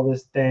it's all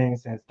these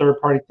things, and it's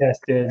third-party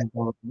tested, and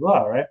blah, blah,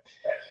 blah, right?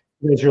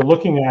 As you're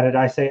looking at it,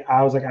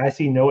 I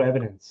see no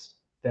evidence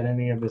that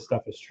any of this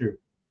stuff is true.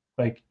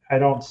 Like, I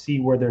don't see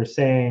where they're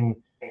saying,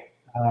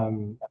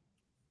 you're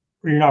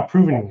not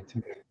proving it to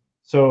me.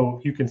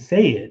 So you can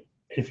say it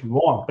if you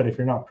want, but if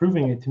you're not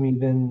proving it to me,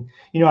 then,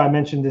 I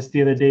mentioned this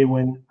the other day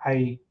when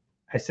I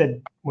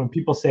said, when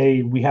people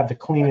say we have the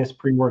cleanest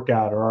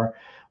pre-workout, or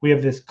we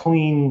have this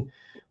clean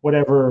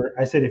whatever,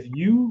 I said, if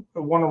you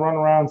want to run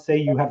around and say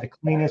you have the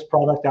cleanest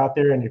product out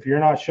there, and if you're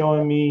not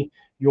showing me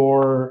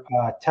your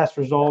test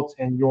results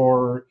and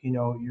your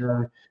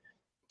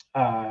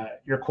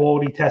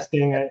quality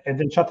testing, and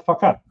then shut the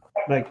fuck up.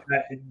 Like,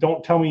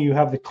 don't tell me you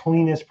have the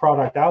cleanest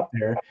product out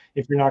there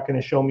if you're not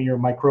going to show me your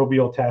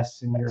microbial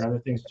tests and your other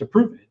things to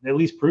prove it. At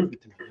least prove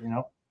it to me,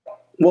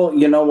 Well,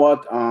 you know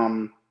what?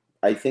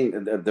 I think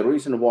the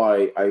reason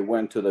why I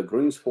went to the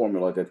greens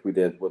formula that we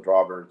did with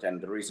Robert, and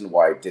the reason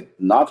why I did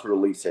not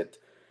release it,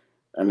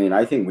 I mean,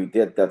 I think we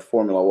did that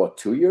formula,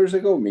 2 years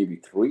ago, maybe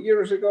 3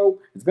 years ago?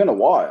 It's been a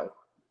while.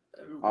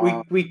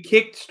 We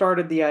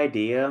kick-started the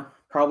idea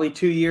probably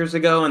 2 years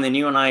ago, and then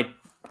you and I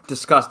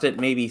discussed it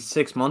maybe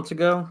 6 months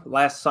ago,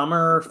 last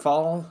summer,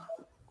 fall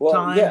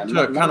time,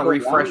 to kind of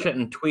refresh it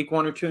and tweak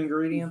one or two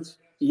ingredients.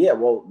 Yeah,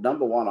 well,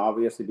 number one,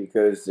 obviously,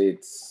 because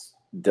it's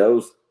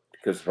dosed,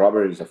 because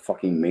Robert is a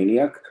fucking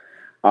maniac.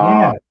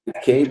 Are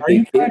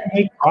you trying to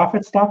make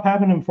profit? Stop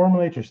having him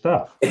formulate your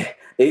stuff.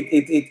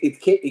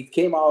 It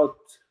came out.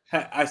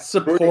 I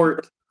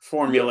support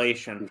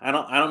formulation. I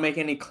don't make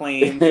any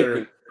claims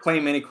or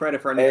claim any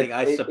credit for anything.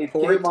 I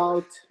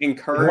support,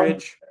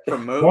 encourage.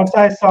 promote. Once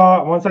I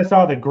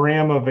saw the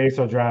gram of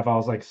Vasodrive, I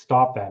was like,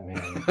 stop that,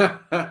 man.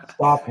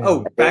 Stop him.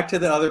 Oh, back to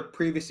the other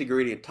previous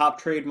ingredient.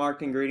 Top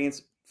trademarked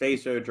ingredients,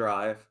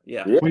 Vasodrive.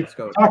 Yeah. We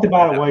talked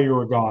about it while you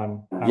were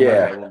gone.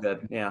 Yeah. Okay, well,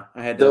 good. Yeah,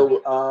 I had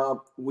to.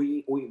 So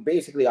we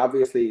basically,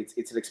 obviously,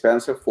 it's an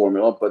expensive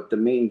formula, but the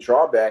main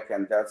drawback,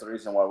 and that's the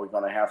reason why we're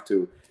going to have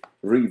to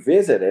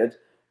revisit it,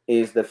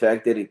 is the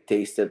fact that it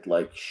tasted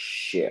like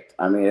shit.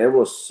 I mean, it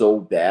was so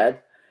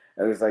bad.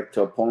 It was like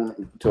to a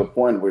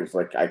point where it's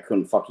like I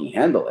couldn't fucking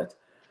handle it.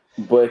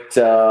 But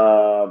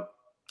the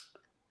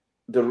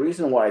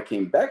reason why I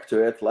came back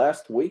to it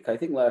last week,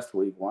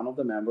 one of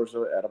the members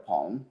at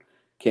Apollon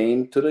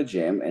came to the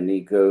gym and he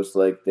goes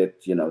like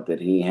that, that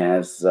he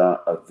has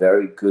a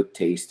very good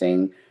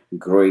tasting,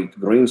 great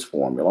greens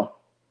formula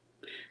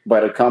by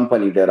a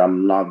company that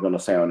I'm not going to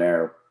say on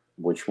air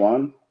which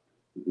one.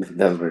 It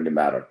doesn't really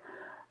matter.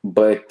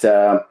 But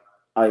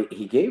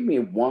he gave me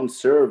one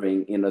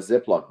serving in a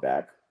Ziploc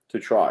bag to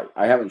try.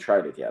 I haven't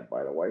tried it yet,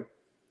 by the way.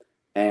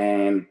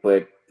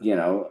 But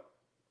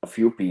a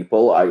few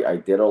people, I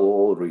did a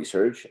little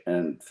research,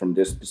 and from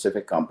this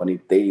specific company,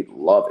 they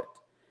love it.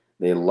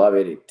 They love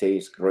it. It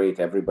tastes great.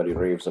 Everybody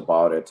raves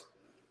about it.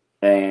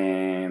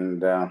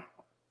 And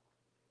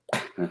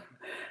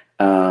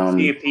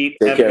see you, Pete.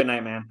 Have a good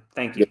night, man.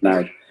 Thank you. Good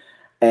night.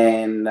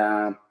 And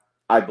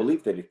I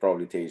believe that it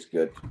probably tastes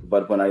good.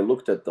 But when I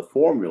looked at the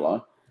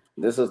formula,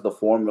 this is the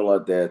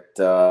formula that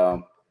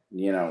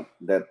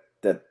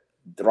that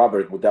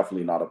Robert would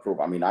definitely not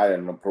approve. I mean, I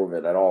didn't approve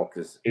it at all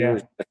because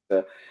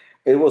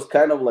it was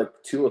kind of like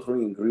 2 or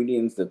 3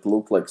 ingredients that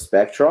looked like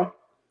Spectra,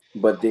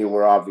 but they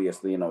were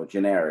obviously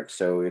generic.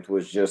 So it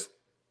was just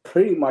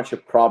pretty much a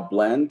prop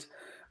blend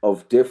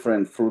of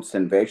different fruits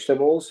and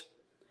vegetables,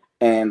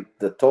 and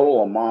the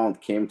total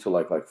amount came to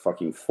like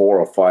fucking 4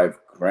 or 5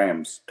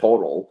 grams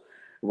total.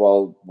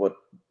 Well, what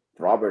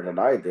Robert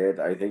and I did,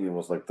 I think it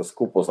was like the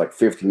scoop was like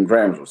 15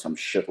 grams or some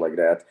shit like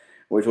that,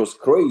 which was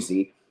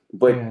crazy.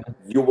 But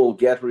you will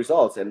get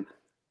results. And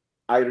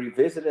I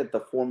revisited the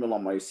formula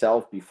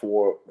myself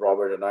before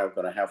Robert and I are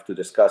going to have to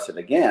discuss it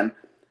again.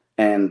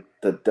 And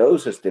the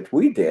doses that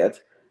we did,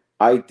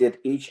 I did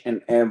each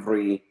and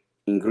every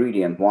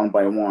ingredient one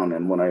by one.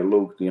 And when I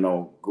looked,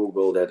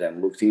 Googled it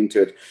and looked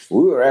into it,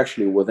 we were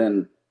actually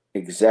within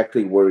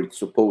exactly where it's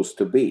supposed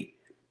to be.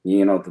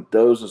 The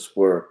doses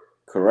were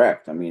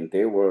correct. I mean,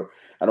 they were,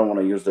 I don't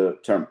want to use the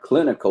term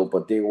clinical,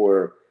 but they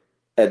were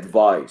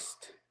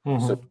advised.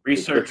 Mm-hmm. So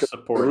research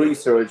supported.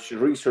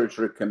 Research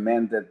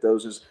recommended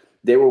doses.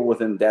 They were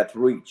within that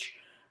reach.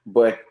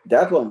 But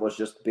that one was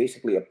just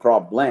basically a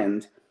prop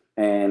blend.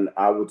 And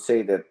I would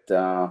say that,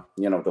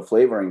 the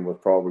flavoring was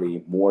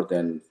probably more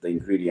than the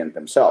ingredient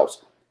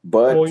themselves.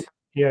 But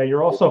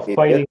you're also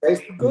fighting. It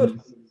tastes good.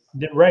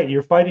 Right.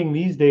 You're fighting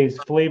these days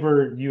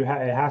flavor. It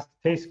has to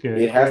taste good.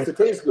 It has to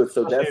taste good.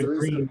 So that's the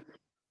reason.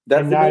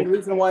 That's the main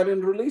reason why I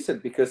didn't release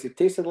it, because it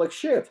tasted like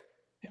shit.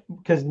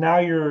 Because now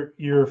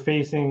you're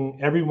facing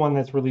everyone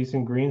that's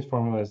releasing greens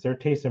formulas. They're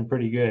tasting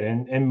pretty good,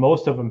 and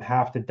most of them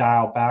have to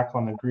dial back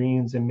on the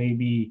greens and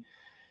maybe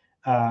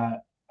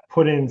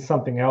put in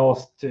something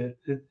else, to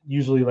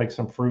usually like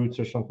some fruits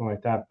or something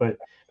like that. But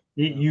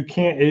you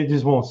can't. It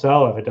just won't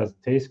sell if it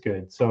doesn't taste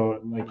good. So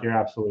like you're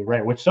absolutely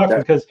right, which sucks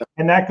because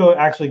that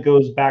actually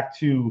goes back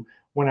to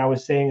when I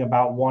was saying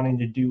about wanting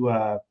to do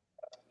a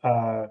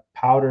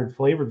powdered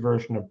flavored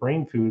version of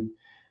brain food.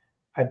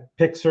 I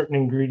picked certain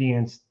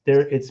ingredients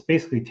there. It's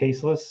basically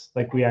tasteless.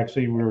 Like we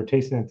were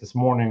tasting it this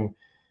morning,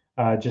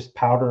 just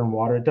powder and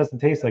water. It doesn't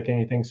taste like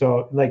anything.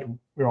 So like,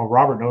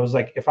 Robert knows,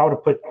 like if I would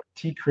have put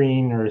tea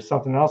cream or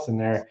something else in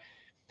there,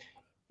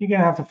 you're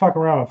going to have to fuck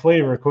around with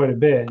flavor quite a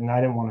bit. And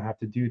I didn't want to have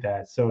to do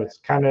that. So it's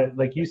kind of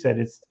like you said,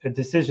 it's a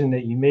decision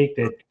that you make,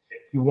 that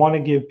you want to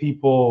give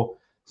people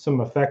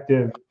some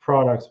effective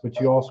products, but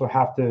you also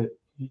have to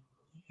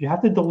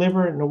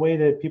deliver it in a way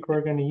that people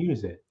are going to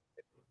use it.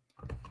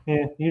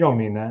 Yeah, you don't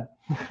mean that.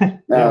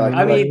 No,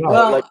 I mean,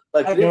 well,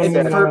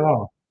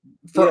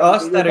 for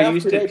us that are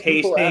used to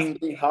tasting,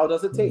 me, how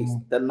does it taste?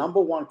 The number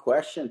one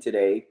question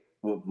today,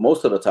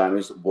 most of the time,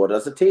 is what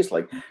does it taste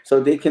like? So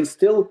they can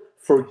still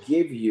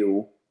forgive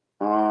you,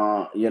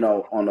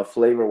 on a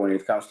flavor when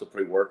it comes to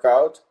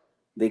pre-workout.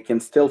 They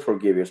can still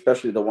forgive you,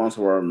 especially the ones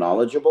who are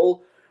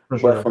knowledgeable.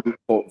 Sure.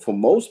 But for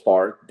most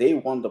part, they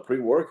want the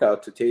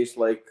pre-workout to taste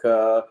like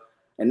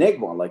an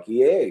egg one, like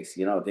EAs.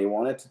 They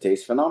want it to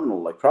taste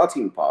phenomenal, like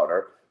protein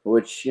powder,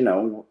 which,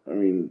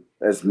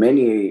 as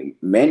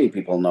many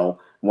people know,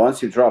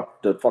 once you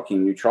drop the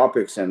fucking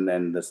nootropics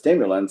and the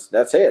stimulants,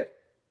 that's it.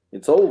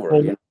 It's over.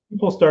 Well,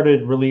 people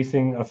started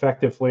releasing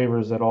effective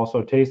flavors that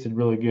also tasted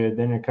really good,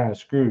 then it kind of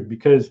screwed,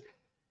 because,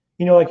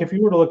 like if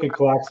you were to look at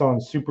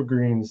Glaxon Super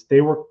Greens, they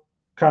were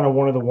kind of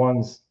one of the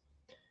ones,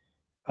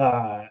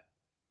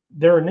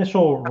 their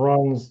initial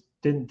runs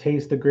didn't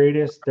taste the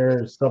greatest.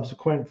 Their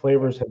subsequent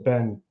flavors have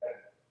been,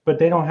 but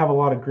they don't have a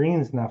lot of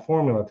greens in that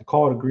formula. To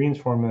call it a greens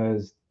formula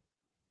is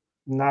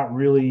not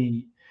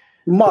really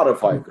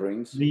modified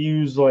greens. They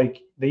use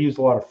like they use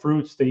a lot of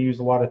fruits. They use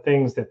a lot of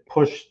things that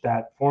push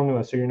that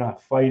formula, so you're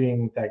not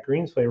fighting that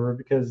greens flavor.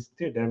 Because,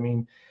 dude, I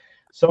mean,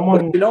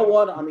 But you know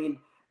what? I mean,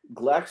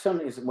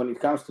 Glaxon is, when it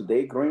comes to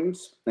day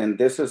greens, and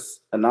this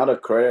is another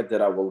credit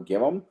that I will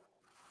give them,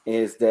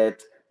 is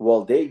that,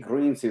 well, day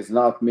greens is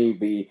not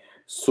maybe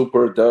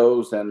super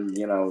dose and,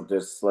 you know,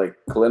 just like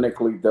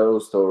clinically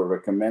dosed or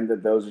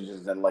recommended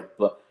dosages and like,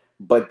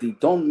 but they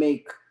don't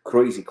make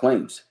crazy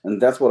claims,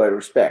 and that's what I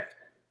respect.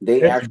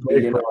 They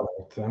actually, you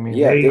know, I mean,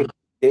 yeah,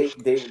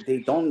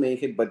 they don't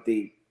make it, but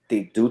they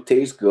do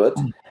taste good,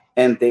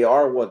 and they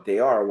are what they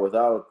are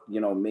without,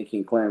 you know,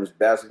 making claims.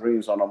 Best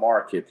greens on the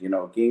market, you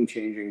know,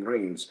 game-changing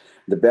greens,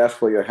 the best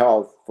for your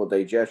health, for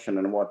digestion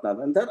and whatnot,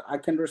 and that I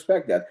can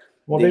respect that.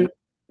 Well,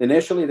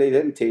 initially they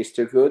didn't taste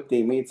too good.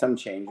 They made some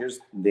changes.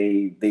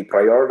 They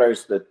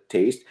prioritized the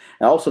taste.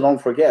 And also,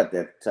 don't forget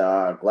that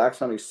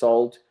Glaxon is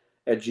sold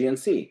at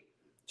GNC.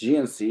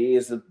 GNC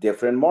is a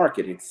different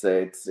market.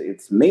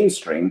 It's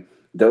mainstream.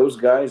 Those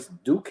guys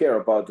do care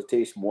about the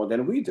taste more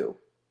than we do.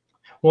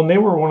 Well, they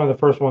were one of the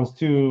first ones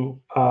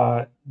too.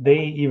 They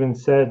even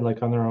said,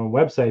 like, on their own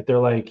website, they're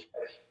like,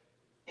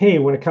 hey,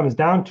 when it comes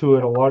down to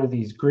it, a lot of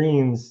these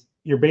greens,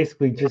 you're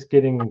basically just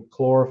getting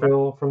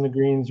chlorophyll from the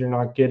greens. You're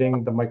not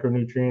getting the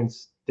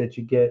micronutrients that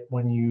you get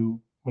when you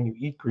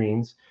eat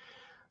greens.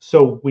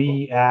 So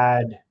we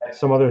add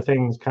some other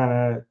things kind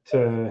of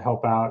to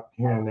help out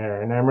here and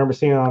there. And I remember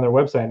seeing it on their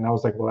website, and I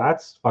was like, well,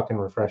 that's fucking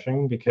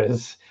refreshing,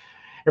 because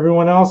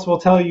everyone else will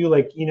tell you,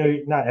 like, you know,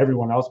 not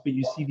everyone else, but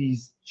you see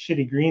these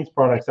shitty greens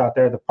products out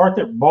there. The part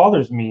that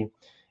bothers me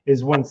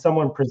is when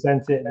someone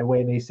presents it in a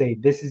way they say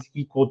this is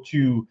equal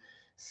to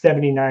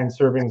 79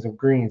 servings of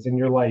greens, and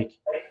you're like,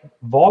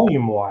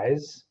 volume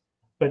wise,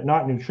 but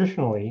not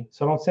nutritionally.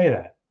 So don't say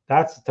that.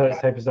 That's the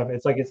type of stuff.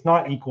 It's like, it's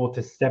not equal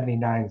to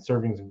 79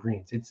 servings of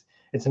greens.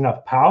 It's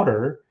enough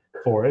powder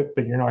for it,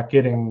 but you're not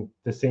getting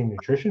the same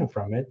nutrition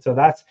from it. So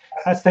that's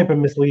type of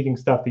misleading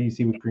stuff that you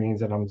see with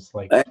greens, and I'm just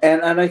like,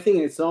 and I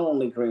think it's not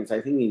only greens.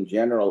 I think in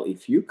general,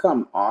 if you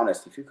come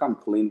honest, if you come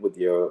clean with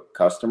your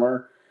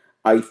customer,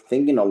 I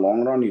think in the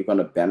long run you're going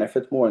to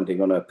benefit more, and they're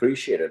going to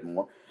appreciate it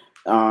more.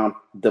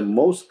 The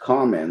most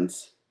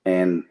comments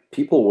and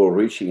people were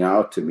reaching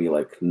out to me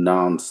like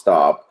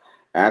nonstop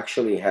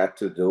actually had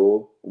to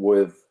do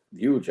with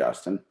you,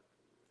 Justin,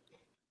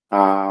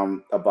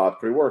 about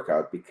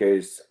pre-workout,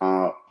 because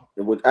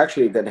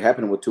that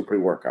happened with two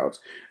pre-workouts.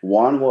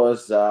 One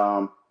was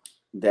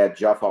that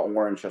Jaffa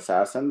Orange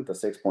Assassin, the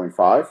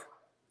 6.5.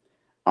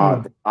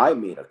 I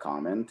made a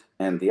comment,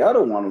 and the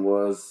other one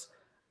was,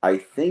 I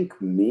think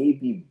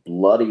maybe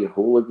Bloody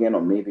Hooligan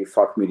or maybe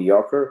Fuck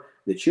Mediocre,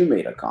 that you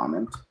made a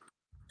comment.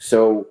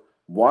 So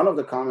one of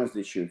the comments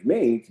that you've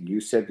made, you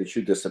said that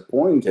you're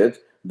disappointed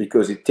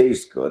because it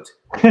tastes good.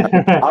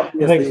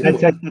 Obviously,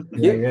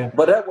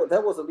 but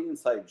that was an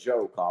inside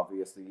joke,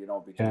 obviously, you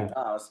know, between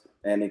us,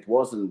 and it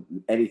wasn't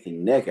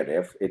anything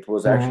negative. It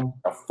was actually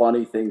a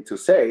funny thing to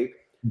say.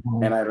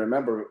 And I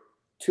remember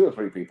 2 or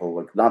 3 people,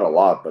 like, not a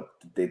lot, but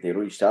they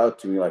reached out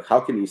to me like, how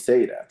can you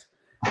say that?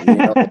 You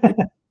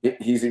know,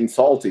 he's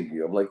insulting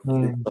you. I'm like,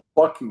 it's a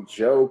fucking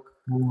joke.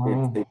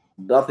 It's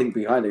nothing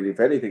behind it.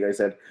 If anything, I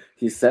said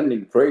he's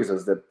sending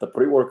praises that the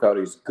pre-workout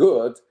is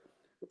good,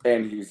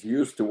 and he's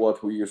used to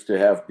what we used to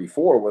have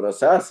before with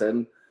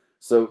Assassin,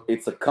 so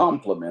it's a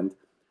compliment.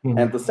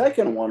 And the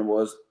second one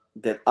was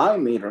that I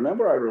made.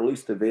 Remember, I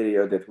released a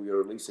video that we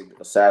were releasing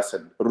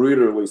Assassin,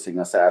 re-releasing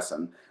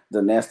Assassin,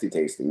 the nasty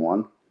tasting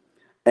one,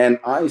 and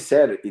I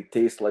said it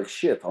tastes like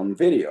shit on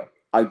video.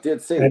 I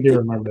did say I do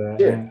remember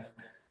that. Yeah.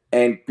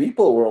 And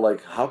people were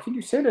like, how can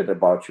you say that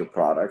about your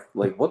product?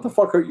 Like, what the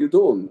fuck are you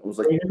doing? I was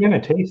like, you're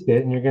going to taste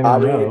it and you're going to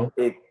know.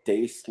 It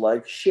tastes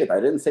like shit. I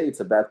didn't say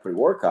it's a bad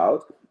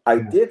pre-workout. I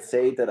did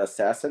say that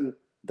Assassin,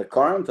 the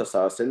current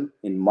Assassin,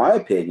 in my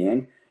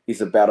opinion,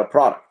 is a better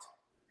product.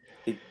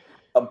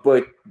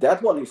 But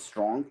that one is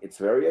strong. It's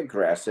very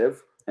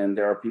aggressive. And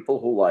there are people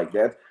who like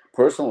that.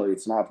 Personally,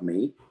 it's not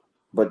me.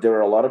 But there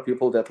are a lot of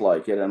people that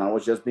like it. And I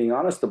was just being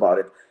honest about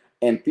it.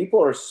 And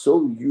people are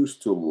so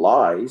used to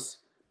lies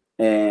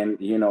and,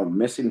 you know,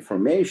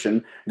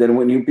 misinformation, then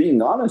when you're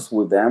being honest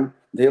with them,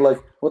 they're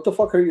like, what the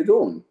fuck are you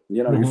doing?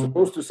 You know, you're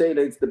supposed to say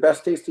that it's the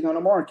best tasting on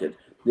the market.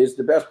 It's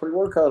the best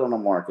pre-workout on the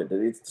market. That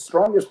it's the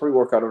strongest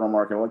pre-workout on the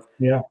market. I'm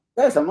like,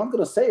 guys, I'm not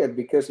going to say it,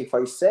 because if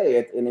I say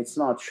it and it's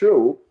not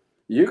true,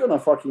 you're going to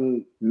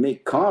fucking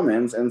make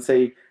comments and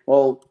say,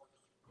 well,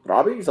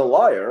 Robbie's a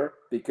liar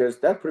because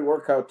that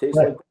pre-workout tastes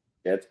like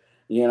shit,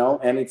 you know,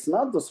 and it's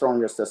not the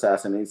strongest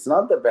Assassin. It's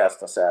not the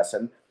best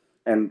Assassin.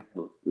 And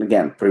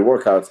again,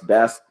 pre-workout's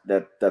best,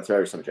 that's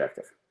very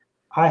subjective.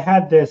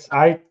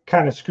 I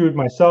kind of screwed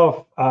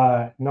myself,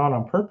 not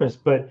on purpose,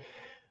 but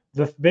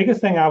the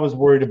biggest thing I was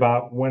worried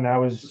about when I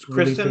was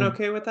Kristen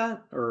okay with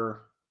that,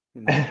 or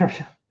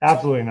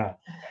absolutely not?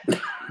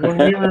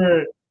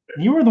 When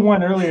you were the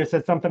one earlier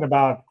said something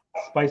about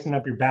spicing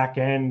up your back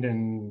end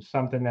and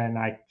something, and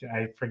I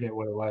forget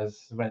what it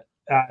was, but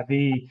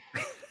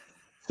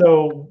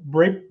so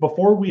right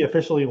before we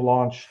officially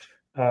launched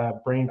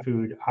Brain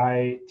Food,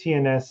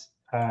 TNS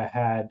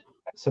had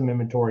some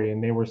inventory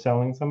and they were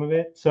selling some of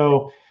it.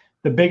 So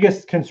the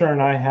biggest concern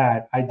I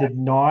had, I did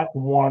not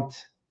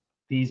want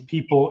these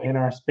people in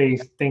our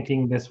space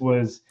thinking this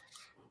was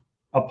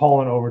a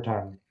Poland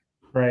overtime,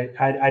 right?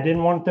 I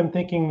didn't want them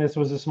thinking this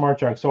was a smart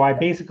truck. So I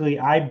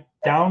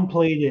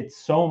downplayed it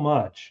so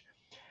much.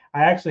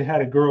 I actually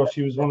had a girl,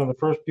 she was one of the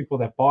first people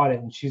that bought it,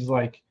 and she's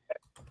like,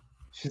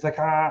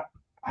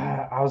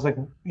 I was like,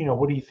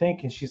 what do you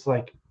think? And she's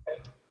like,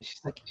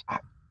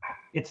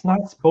 it's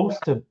not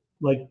supposed to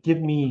like give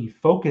me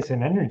focus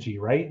and energy,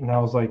 right? And I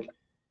was like,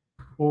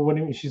 well, what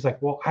do you mean? She's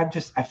like, well,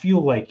 I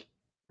feel like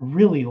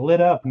really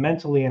lit up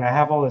mentally and I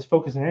have all this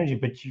focus and energy,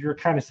 but you're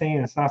kind of saying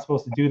it's not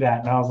supposed to do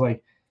that. And I was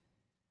like,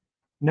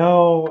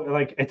 no,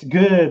 like it's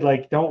good.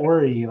 Like, don't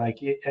worry.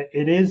 Like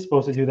it is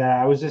supposed to do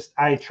that.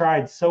 I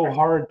tried so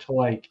hard to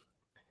like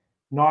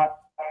not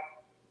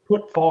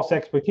put false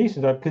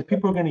expectations up because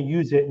people are going to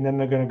use it and then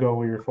they're going to go,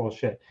 well, you're full of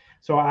shit.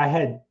 So I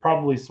had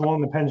probably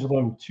swung the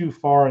pendulum too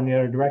far in the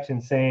other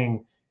direction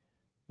saying,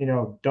 I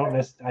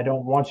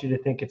don't want you to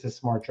think it's a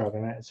smart truck.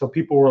 And so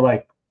people were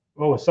like,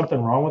 oh, is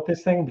something wrong with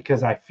this thing?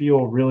 Because I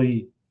feel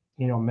really,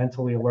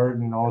 mentally alert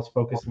and all this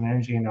focus and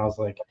energy. And I was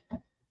like,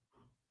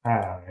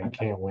 I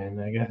can't win,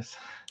 I guess.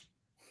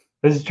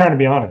 This is trying to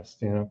be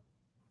honest,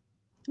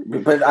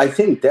 But I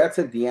think that's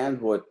at the end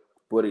what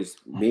is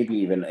maybe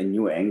even a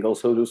new angle,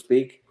 so to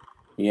speak.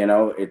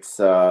 It's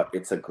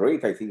a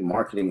great, I think,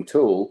 marketing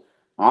tool,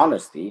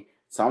 honesty,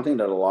 something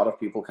that a lot of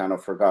people kind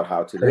of forgot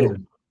how to do.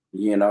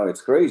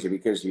 It's crazy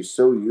because you're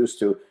so used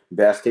to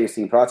best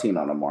tasting protein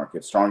on the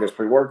market, strongest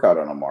pre-workout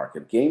on the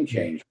market, game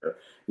changer,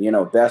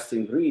 best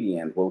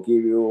ingredient will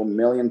give you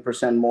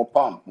 1,000,000% more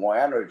pump, more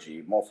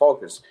energy, more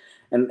focus.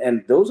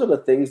 And those are the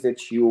things that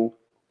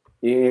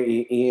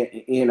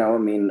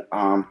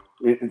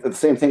the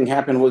same thing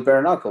happened with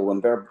Bare Knuckle.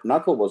 When Bare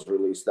Knuckle was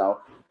released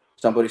now,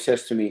 somebody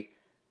says to me,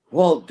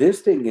 well,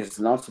 this thing is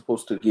not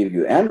supposed to give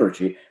you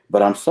energy,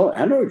 but I'm so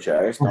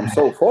energized, I'm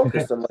so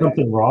focused. I'm like,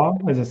 something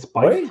wrong? Is it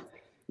spiked?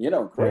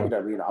 Great.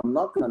 I mean, I'm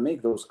not going to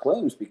make those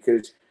claims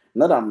because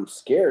not I'm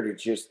scared.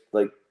 It's just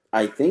like,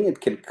 I think it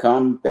can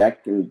come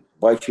back and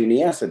bite you in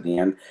the ass at the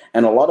end.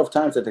 And a lot of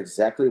times that's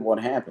exactly what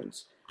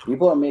happens.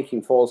 People are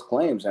making false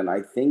claims. And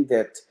I think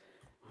that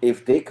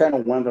if they kind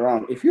of went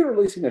around, if you're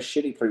releasing a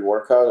shitty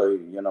pre-workout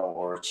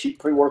or a cheap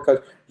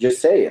pre-workout,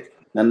 just say it.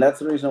 And that's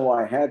the reason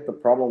why I had the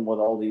problem with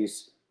all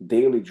these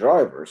daily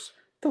drivers.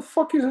 The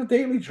fuck is a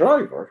daily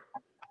driver?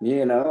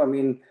 I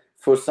mean,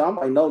 for some,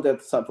 I know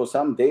that for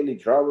some daily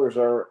drivers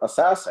are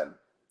Assassin.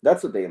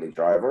 That's a daily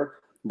driver.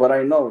 But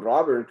I know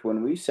Robert,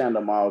 when we send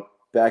him out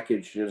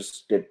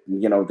packages that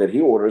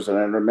he orders, and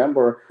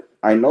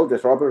I know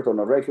that Robert on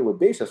a regular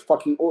basis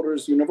fucking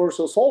orders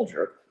Universal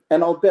Soldier,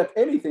 and I'll bet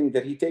anything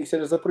that he takes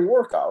it as a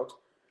pre-workout.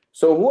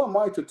 So who am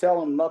I to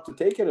tell him not to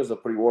take it as a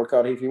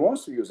pre-workout if he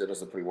wants to use it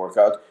as a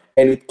pre-workout?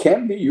 And it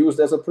can be used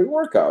as a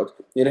pre-workout.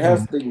 It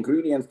has the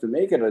ingredients to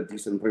make it a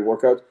decent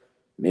pre-workout.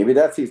 Maybe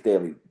that's his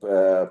daily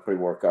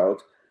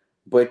pre-workout.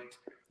 But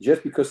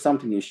just because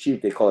something is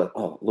cheap, they call it,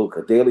 oh, look,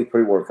 a daily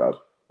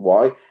pre-workout.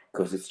 Why?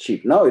 Because it's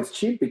cheap. No, it's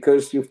cheap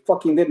because you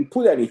fucking didn't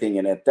put anything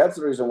in it. That's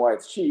the reason why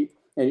it's cheap.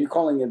 And you're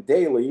calling it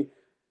daily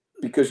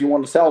because you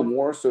want to sell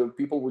more so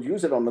people will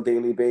use it on a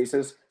daily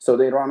basis so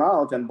they run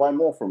out and buy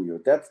more from you.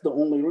 That's the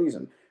only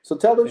reason. So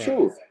tell the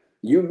truth.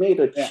 You made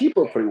a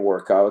cheaper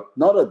pre-workout,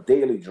 not a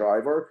daily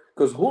driver,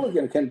 because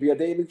Hooligan can be a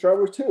daily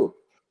driver too.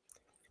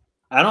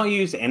 I don't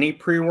use any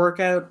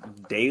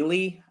pre-workout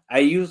daily. I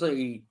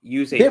usually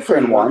use a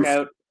different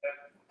pre-workout.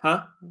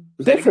 Huh?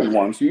 Different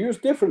ones. You use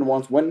different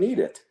ones when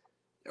needed.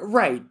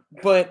 Right.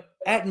 But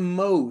at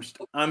most,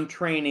 I'm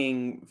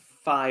training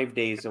 5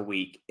 days a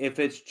week. If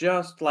it's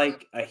just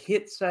like a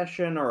HIIT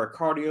session or a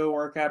cardio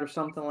workout or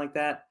something like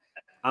that,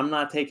 I'm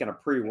not taking a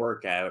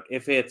pre-workout.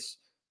 If it's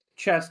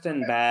chest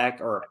and back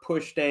or a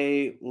push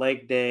day,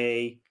 leg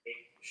day,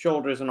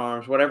 shoulders and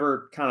arms,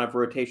 whatever kind of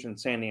rotation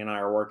Sandy and I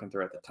are working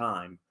through at the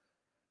time,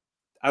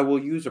 I will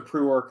use a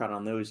pre-workout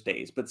on those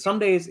days. But some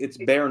days it's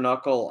bare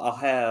knuckle. I'll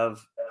have,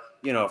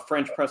 a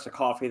French press of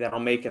coffee that I'll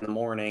make in the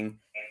morning.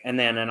 And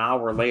then an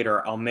hour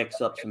later, I'll mix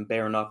up some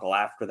bare knuckle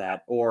after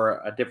that, or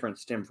a different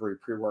stim-free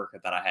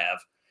pre-workout that I have,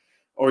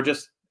 or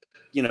just,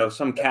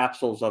 some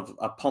capsules of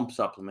a pump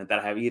supplement that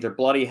I have, either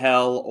Bloody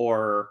Hell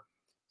or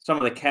some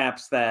of the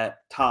caps that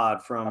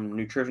Todd from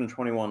Nutrition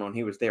 21, when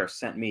he was there,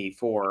 sent me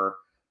for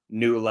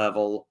New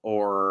Level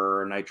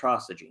or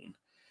nitrosogene.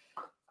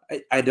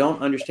 I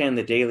don't understand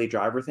the daily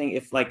driver thing.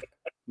 If like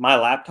my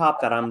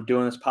laptop that I'm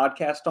doing this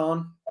podcast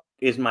on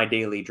is my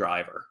daily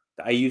driver.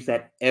 I use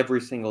that every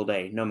single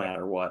day, no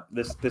matter what.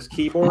 This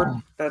keyboard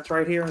that's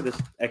right here, this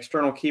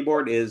external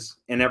keyboard is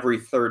an every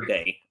third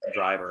day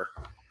driver.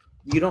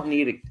 You don't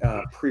need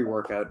a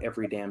pre-workout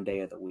every damn day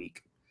of the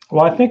week.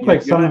 Well, I think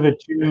some of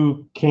it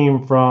too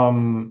came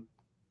from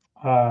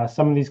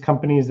some of these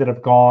companies that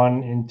have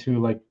gone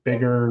into like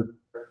bigger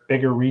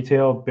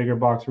retail, bigger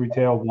box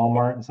retail,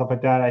 Walmart and stuff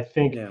like that. I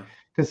think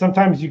because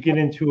sometimes you get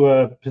into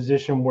a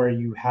position where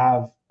you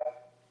have,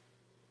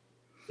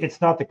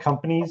 it's not the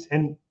companies,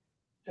 and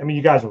I mean,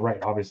 you guys are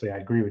right. Obviously, I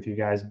agree with you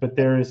guys, but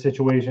there is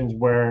situations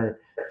where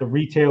the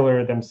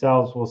retailer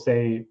themselves will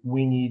say,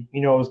 we need,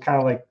 it was kind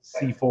of like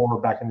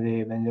C4 back in the day.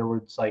 And then there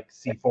was like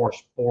C4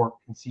 Sport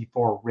and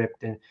C4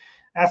 Ripped. And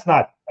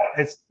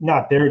it's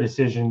not their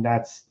decision.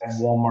 That's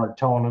Walmart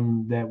telling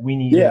them that we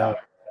need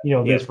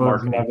this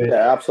version of it.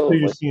 Yeah, absolutely. So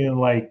you're seeing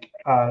like,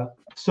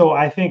 so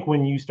I think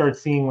when you start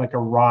seeing like a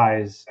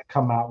Rise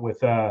come out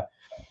with a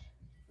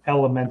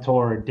Elemental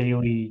or a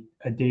daily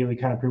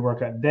kind of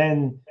pre-workout,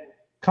 then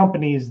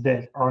companies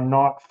that are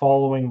not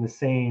following the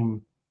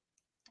same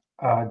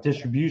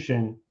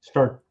distribution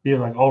start being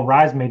like, oh,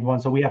 Rise made one,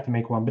 so we have to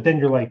make one. But then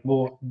you're like,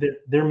 well,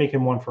 they're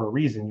making one for a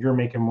reason. You're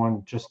making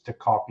one just to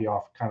copy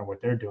off kind of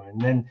what they're doing.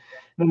 And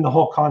then the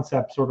whole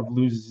concept sort of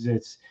loses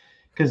its,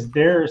 because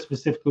they're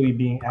specifically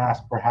being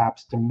asked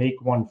perhaps to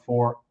make one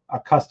for a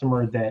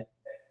customer that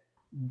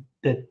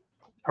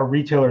a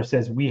retailer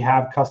says, we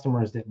have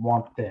customers that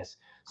want this,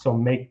 so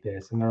make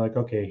this. And they're like,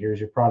 okay, here's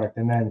your product.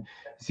 And then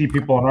you see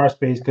people in our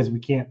space, because we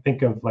can't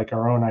think of like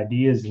our own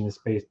ideas in the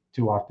space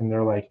too often,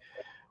 they're like,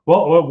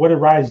 well, what did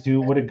Rise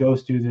do? What did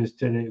Ghost do this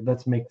today?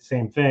 Let's make the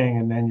same thing.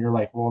 And then you're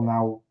like, well,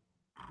 now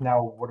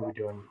what are we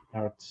doing?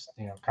 Now it's,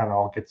 kind of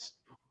all gets,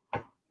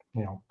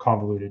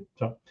 convoluted.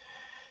 So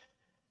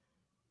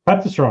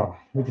PeptiStrong,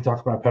 we could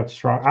talk about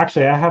PeptiStrong.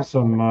 Actually, I have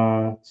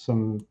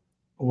some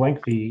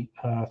lengthy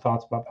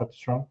thoughts about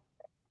PeptiStrong.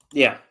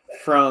 Yeah,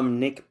 from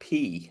Nick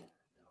P.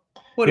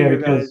 What are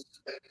your guys'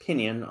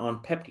 opinion on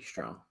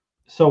PeptiStrong?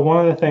 So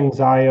one of the things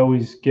I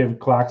always give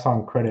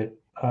Glaxon credit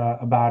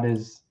about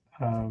is,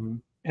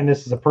 and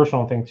this is a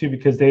personal thing too,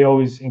 because they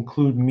always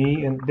include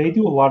me, and they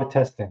do a lot of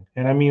testing.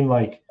 And I mean,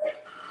 like,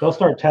 they'll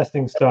start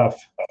testing stuff.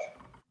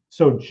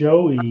 So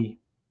Joey,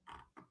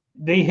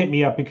 they hit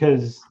me up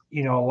because,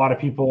 a lot of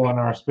people in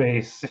our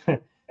space,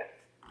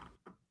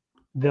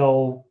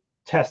 they'll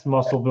test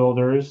muscle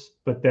builders,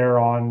 but they're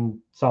on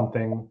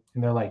something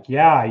and they're like,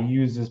 yeah, I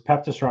use this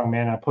PeptiStrong,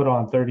 man. I put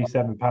on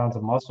 37 pounds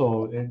of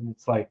muscle. And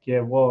it's like,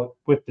 yeah, well,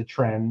 with the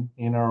trend,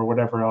 or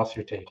whatever else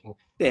you're taking.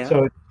 Yeah.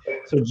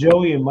 So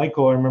Joey and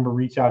Michael, I remember,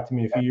 reached out to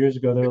me a few years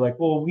ago. They're like,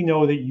 well, we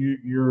know that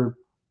you're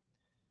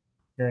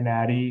an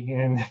Addy.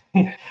 And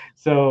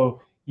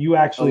so you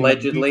actually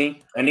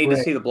allegedly, I need to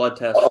see the blood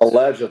test.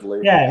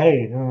 Allegedly. Yeah.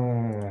 Hey,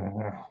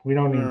 we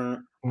don't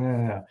need,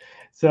 no.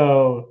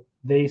 So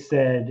they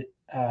said,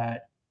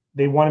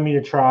 they wanted me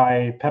to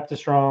try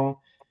PeptiStrong.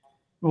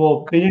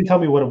 Well, they didn't tell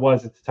me what it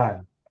was at the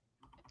time.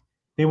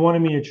 They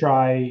wanted me to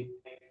try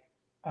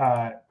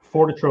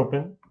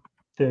Fortitropin,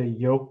 the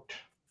yolked,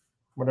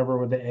 whatever,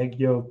 with the egg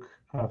yolk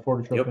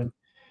Fortitropin,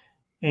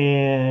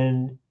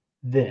 and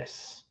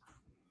this.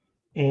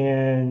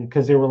 And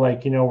because they were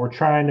like, we're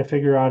trying to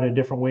figure out a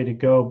different way to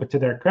go. But to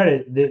their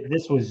credit,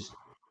 this was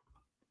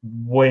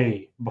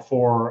way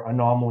before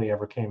Anomaly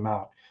ever came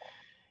out.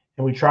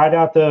 And we tried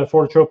out the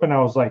Fortitropin. I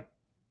was like,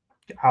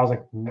 I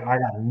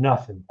got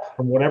nothing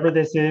from whatever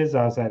this is.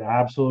 I was at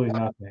absolutely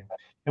nothing.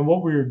 And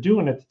what we were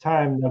doing at the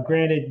time, now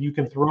granted, you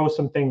can throw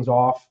some things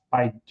off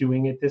by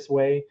doing it this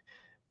way,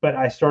 but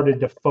I started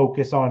to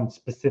focus on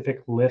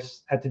specific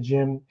lifts at the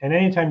gym. And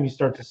anytime you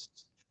start to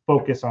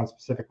focus on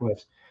specific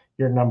lifts,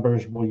 your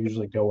numbers will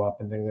usually go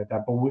up and things like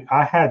that. But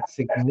I had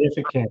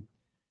significant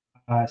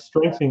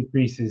strength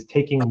increases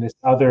taking this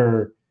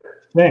other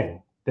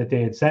thing that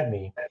they had sent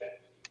me.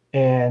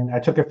 And I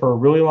took it for a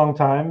really long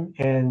time,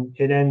 and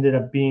it ended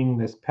up being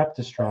this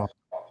PeptiStrong,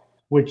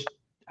 which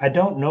I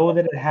don't know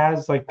that it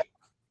has like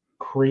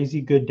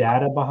crazy good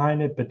data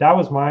behind it, but that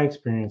was my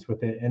experience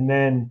with it. And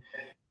then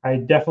I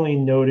definitely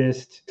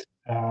noticed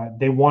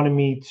they wanted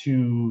me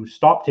to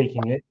stop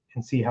taking it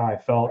and see how I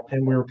felt.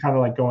 And we were kind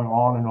of like going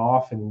on and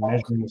off and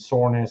measuring the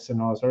soreness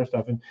and all this other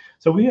stuff. And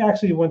so we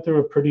actually went through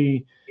a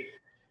pretty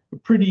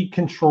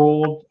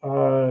controlled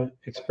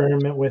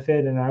experiment with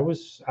it, and I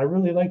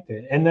really liked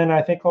it. And then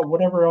I think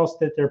whatever else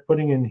that they're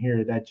putting in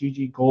here, that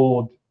GG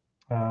Gold,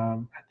 I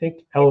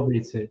think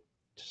elevates it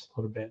just a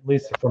little bit, at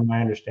least from my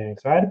understanding.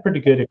 So I had a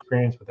pretty good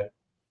experience with it.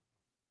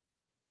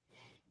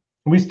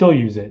 We still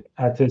use it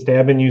to this day.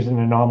 I've been using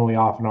Anomaly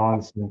off and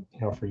on since,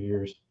 for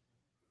years.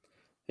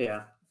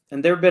 Yeah,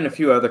 and there have been a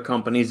few other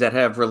companies that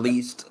have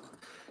released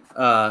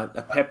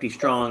a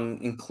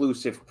PeptiStrong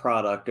inclusive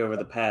product over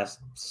the past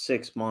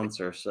 6 months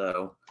or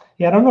so.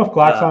 Yeah, I don't know if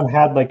Glaxon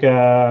had like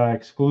a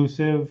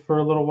exclusive for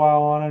a little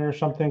while on it or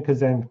something, because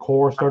then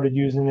Core started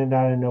using it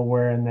out of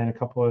nowhere, and then a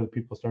couple other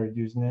people started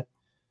using it.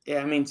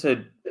 Yeah, I mean,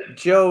 so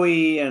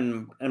Joey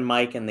and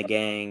Mike and the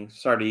gang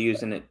started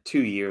using it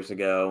 2 years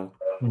ago.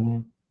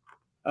 Mm-hmm.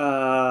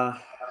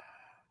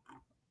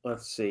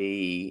 Let's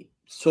see.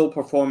 Soul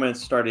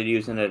Performance started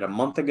using it a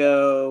month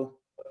ago.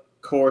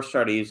 Core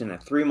started using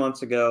it 3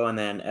 months ago, and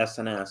then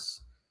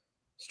SNS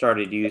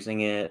started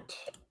using it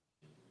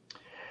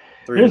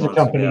 3 months ago. There's a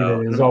company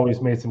that has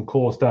always made some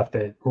cool stuff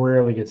that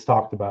rarely gets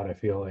talked about, I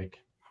feel like.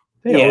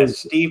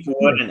 Steve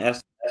Wood and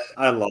SNS,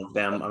 I love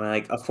them. I mean,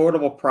 like,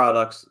 affordable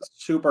products,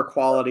 super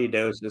quality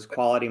doses,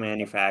 quality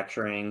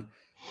manufacturing.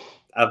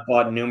 I've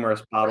bought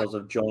numerous bottles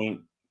of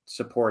Joint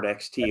Support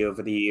XT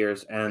over the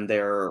years, and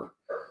they're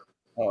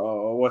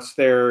what's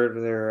their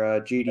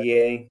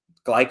GDA?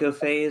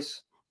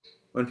 Glycophase.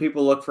 When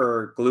people look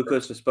for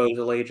glucose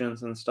disposal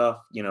agents and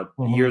stuff,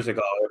 years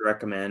ago, I would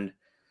recommend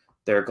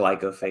their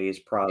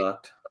Glycophase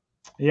product.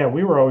 Yeah,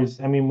 we were always,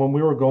 when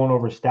we were going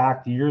over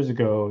Stacked years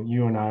ago,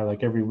 you and I,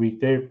 like every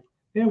week, they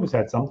always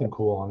had something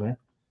cool on there.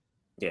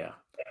 Yeah.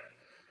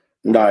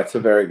 No, it's a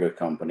very good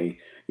company.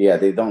 Yeah,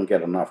 they don't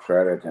get enough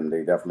credit, and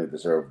they definitely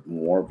deserve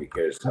more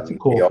because that's a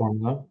cool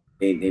formula.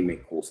 They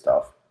make cool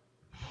stuff.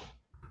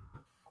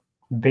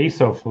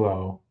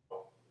 Vasoflow,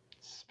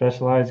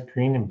 specialized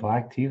green and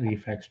black tea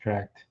leaf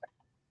extract.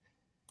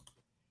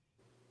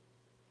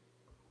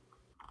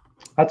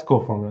 That's a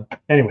cool formula.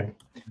 Anyway,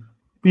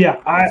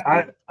 yeah,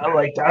 I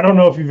liked it. I don't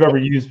know if you've ever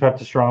used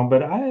Pepti-Strong,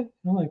 but I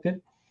liked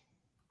it.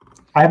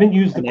 I haven't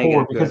used the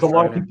core because a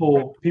lot of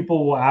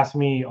people will ask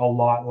me a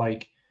lot,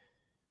 like,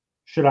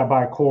 should I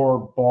buy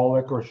Core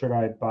Bolic or should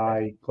I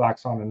buy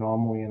Glaxon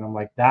Anomaly? And I'm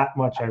like, that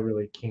much I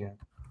really can't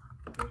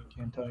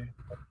tell you.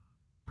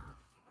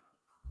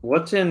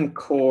 What's in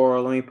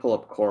Core? Let me pull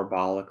up Core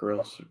Bolic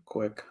real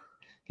quick.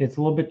 It's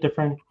a little bit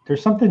different.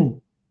 There's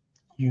something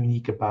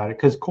unique about it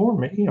because Core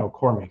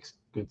makes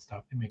good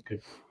stuff. They make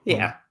good.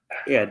 Yeah.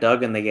 Yeah,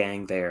 Doug and the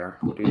gang there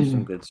do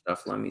some good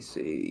stuff. Let me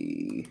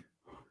see.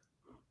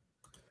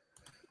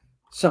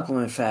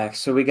 Supplement facts.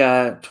 So we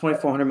got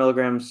 2,400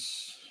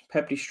 milligrams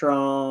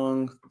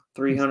Pepti-Strong,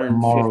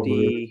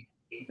 350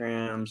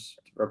 grams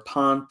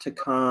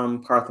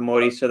Raponticum,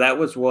 Carthamoides. So that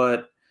was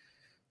what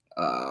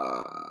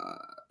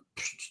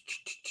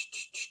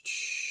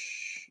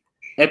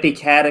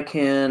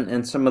Epicatechin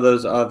and some of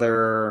those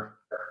other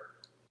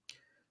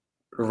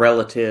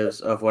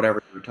relatives of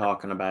whatever you're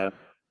talking about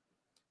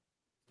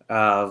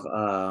of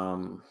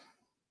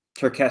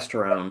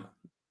terkesterone,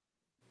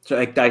 so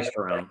like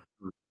disterone.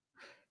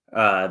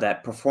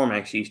 That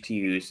Performax used to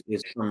use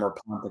is from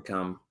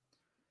Raponticum.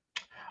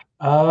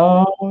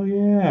 Oh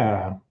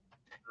yeah.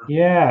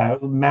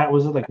 Matt,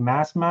 was it like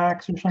Mass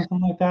Max or something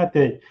like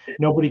that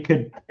nobody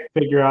could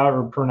figure out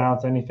or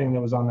pronounce anything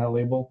that was on that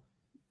label?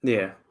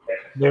 Yeah,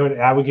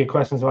 I would get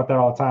questions about that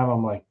all the time.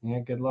 I'm like, yeah,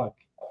 good luck.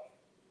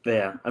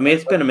 Yeah,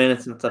 it's been a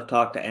minute since I've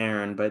talked to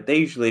Aaron, but they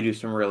usually do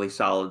some really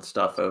solid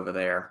stuff over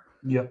there.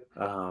 Yep.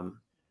 But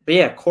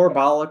yeah, Core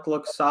Bolic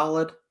looks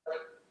solid.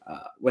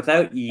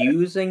 Without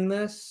using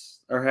this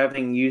or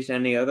having used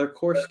any other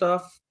core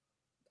stuff,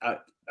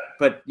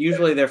 but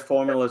usually their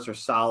formulas are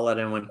solid.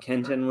 And when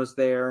Kenton was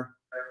there,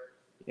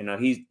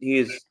 he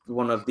is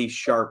one of the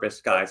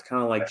sharpest guys,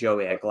 kind of like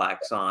Joey at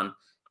Glaxon,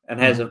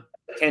 and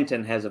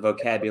Kenton has a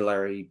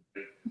vocabulary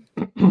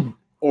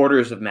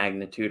orders of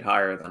magnitude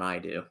higher than I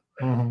do.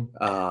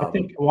 I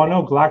think. Well, I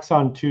know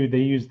Glaxon too. They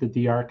use the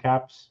DR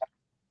caps.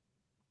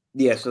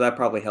 Yeah, so that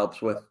probably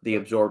helps with the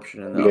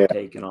absorption and the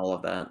uptake and all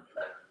of that.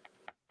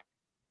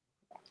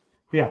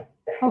 Yeah,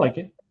 I like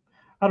it.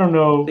 I don't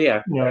know.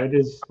 Yeah, it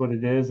is what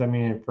it is.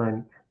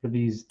 For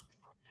these,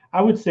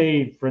 I would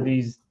say for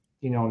these,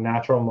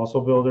 natural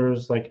muscle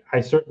builders, like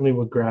I certainly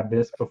would grab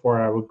this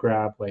before I would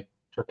grab like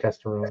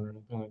terkesterone or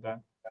anything like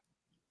that.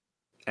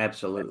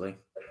 Absolutely.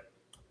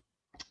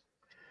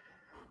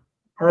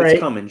 All right. It's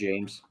coming,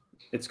 James.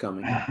 It's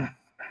coming.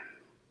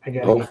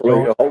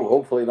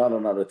 Hopefully not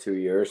another 2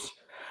 years.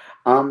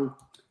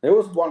 There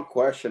was one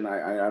question.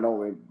 I know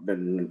we've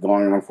been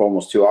going on for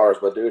almost 2 hours,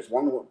 but there's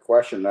one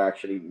question I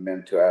actually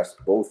meant to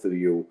ask both of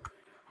you.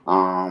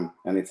 And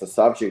it's a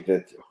subject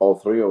that all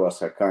three of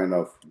us have kind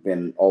of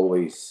been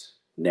always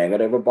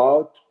negative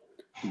about.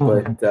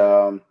 But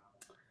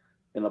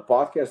in a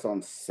podcast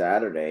on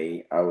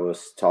Saturday,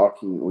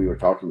 we were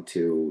talking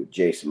to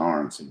Jason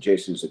Arns. And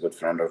Jason's a good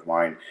friend of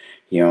mine.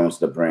 He owns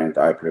the brand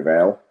I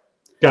Prevail.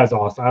 Guy's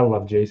awesome. I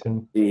love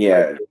Jason.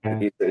 Yeah,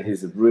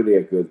 he's really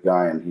a good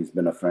guy, and he's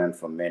been a friend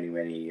for many,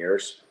 many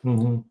years.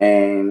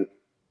 And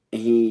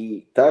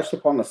he touched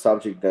upon a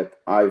subject that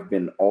I've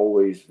been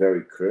always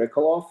very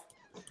critical of,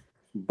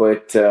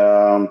 but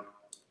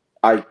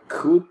I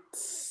could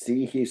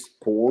see his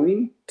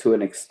point to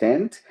an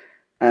extent,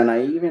 and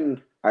I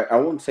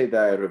won't say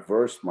that I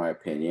reversed my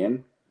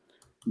opinion,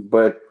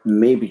 but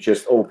maybe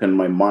just opened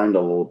my mind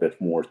a little bit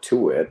more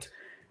to it,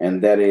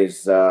 and that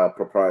is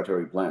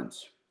proprietary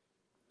blends.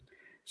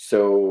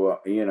 So,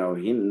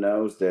 he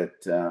knows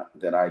that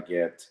I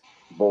get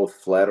both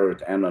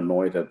flattered and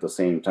annoyed at the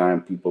same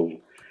time,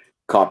 people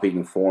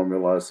copying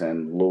formulas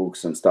and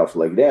looks and stuff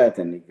like that.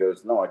 And he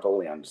goes, no, I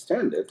totally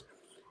understand it.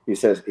 He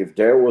says, if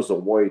there was a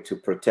way to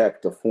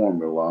protect the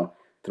formula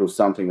through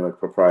something like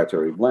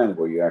proprietary blend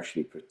where you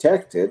actually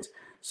protect it,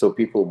 so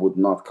people would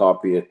not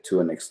copy it to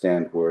an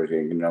extent where,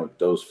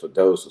 dose for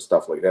dose or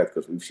stuff like that,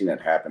 because we've seen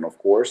it happen, of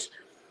course.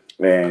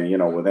 And,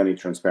 with any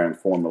transparent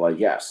formula,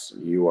 yes,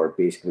 you are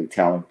basically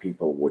telling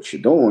people what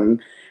you're doing.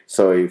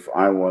 So if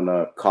I want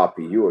to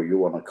copy you or you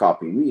want to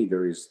copy me,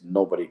 there is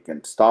nobody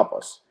can stop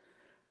us.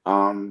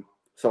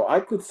 So I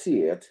could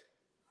see it.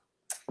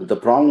 The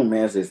problem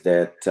is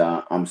that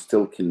I'm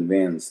still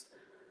convinced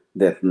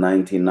that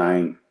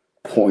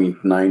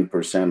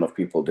 99.9% of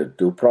people that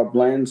do prop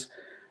blends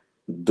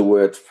do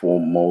it for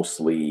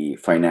mostly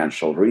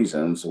financial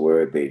reasons,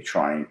 where they're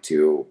trying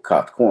to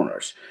cut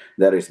corners.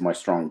 That is my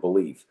strong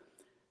belief.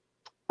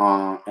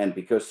 And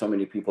because so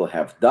many people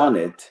have done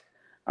it,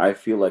 I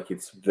feel like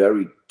it's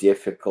very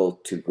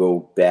difficult to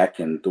go back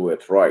and do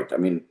it right. I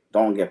mean,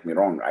 don't get me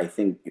wrong. I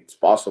think it's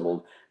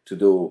possible to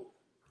do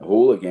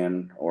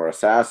hooligan or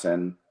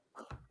assassin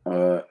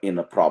in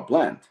a prop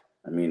blend.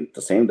 I mean,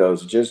 the same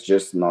dosages,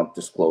 just not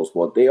disclose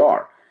what they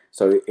are.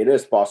 So it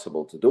is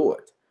possible to do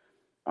it.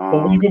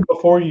 Well, even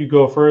before you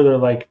go further,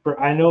 like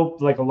I know,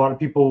 like a lot of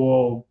people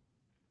will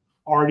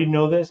already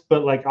know this,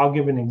 but like I'll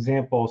give an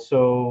example.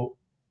 So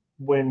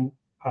when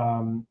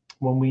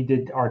we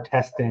did our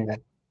testing,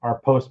 our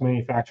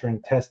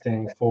post-manufacturing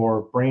testing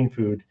for brain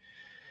food,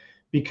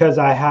 because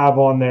I have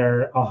on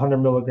there 100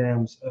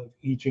 milligrams of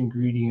each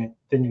ingredient,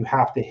 then you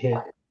have to hit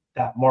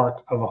that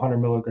mark of 100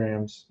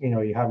 milligrams. You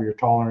know, you have your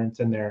tolerance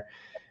in there.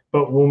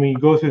 But when we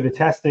go through the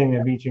testing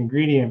of each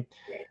ingredient,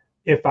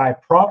 if I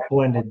prop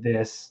blended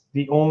this,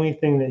 the only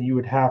thing that you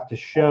would have to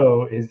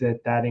show is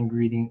that that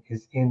ingredient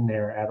is in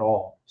there at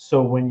all.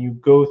 So when you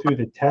go through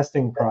the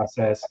testing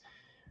process,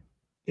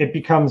 it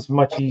becomes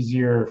much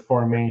easier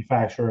for a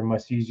manufacturer,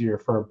 much easier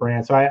for a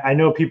brand. So I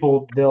know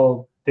people,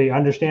 they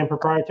understand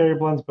proprietary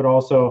blends, but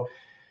also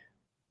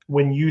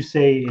when you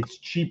say it's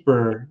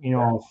cheaper, you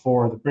know,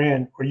 for the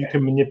brand, or you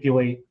can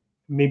manipulate,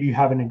 maybe you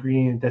have an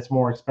ingredient that's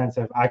more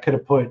expensive. I could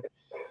have put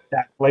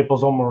that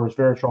liposomal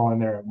resveratrol in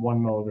there at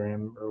 1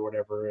 milligram or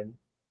whatever, and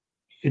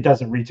it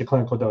doesn't reach a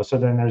clinical dose. So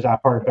then there's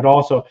that part. But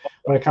also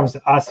when it comes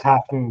to us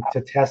having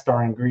to test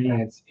our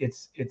ingredients,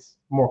 it's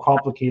more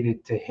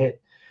complicated to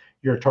hit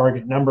your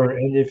target number.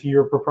 And if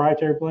you're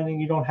proprietary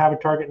blending, you don't have a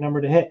target number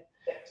to hit.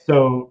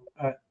 So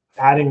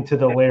adding to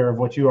the layer of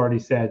what you already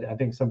said, I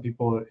think some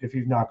people, if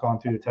you've not gone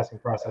through the testing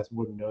process,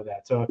 wouldn't know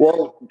that.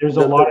 So there's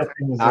a lot of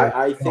things.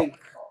 I think,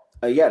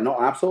 yeah, no,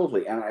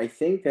 absolutely. And I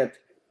think that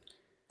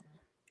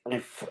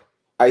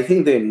I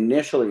think the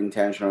initial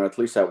intention, or at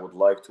least I would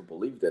like to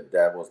believe that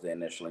that was the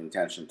initial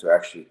intention, to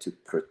actually to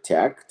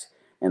protect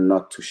and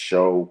not to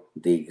show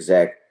the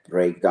exact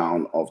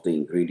breakdown of the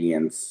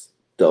ingredients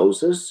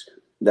doses.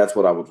 That's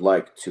what I would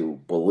like to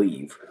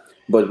believe.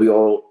 But we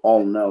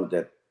all know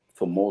that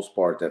for most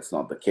part, that's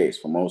not the case.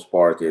 For most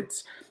part,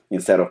 it's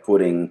instead of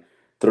putting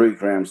 3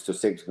 grams to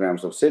 6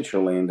 grams of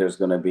citrulline, there's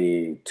going to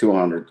be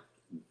 200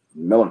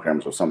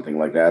 milligrams or something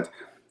like that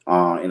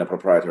in a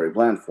proprietary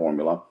blend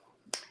formula.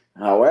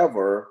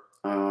 However,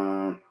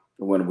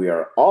 when we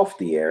are off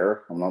the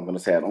air, I'm not going to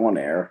say it on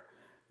air,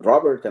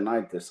 Robert and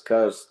I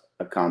discussed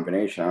a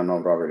combination. I don't know,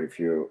 Robert, if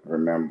you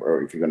remember,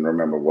 or if you can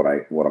remember what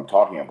I'm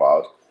talking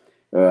about.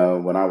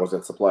 When I was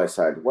at Supply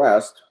Side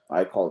West,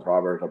 I called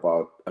Robert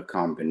about a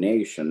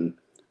combination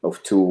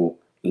of 2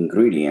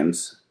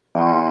 ingredients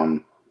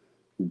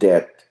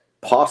that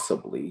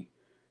possibly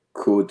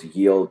could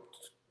yield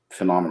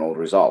phenomenal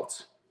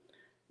results.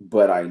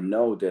 But I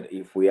know that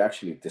if we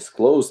actually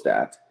disclose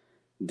that,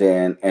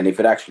 then, and if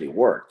it actually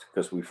worked,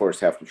 because we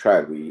first have to try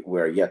it,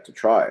 we're yet to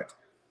try it.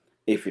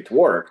 If it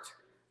worked,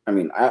 I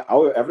mean,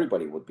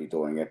 everybody would be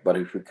doing it. But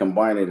if we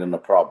combine it in a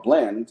prop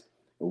blend,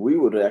 we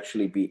would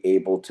actually be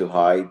able to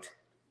hide,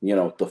 you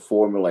know, the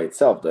formula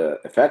itself, the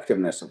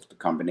effectiveness of the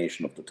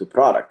combination of the 2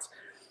 products.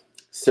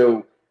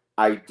 So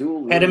I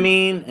do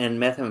ketamine and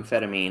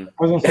methamphetamine. I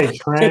was gonna say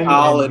trend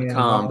solid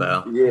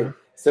combo. Yeah,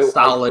 so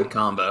solid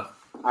combo.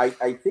 I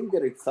think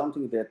that it's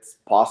something that's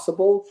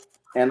possible,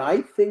 and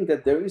I think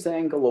that there is an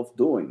angle of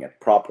doing it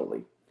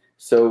properly.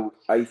 So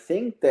I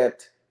think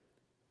that,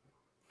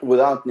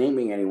 without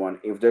naming anyone,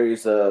 if there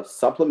is a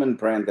supplement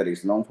brand that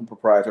is known for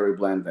proprietary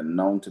blend and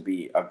known to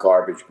be a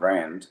garbage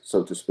brand,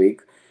 so to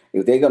speak,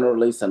 if they're going to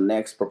release a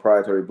next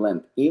proprietary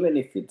blend, even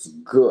if it's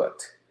good,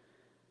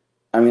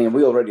 I mean,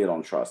 we already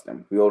don't trust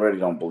them. We already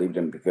don't believe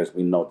them because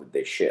we know that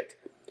they shit.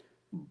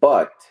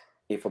 But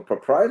if a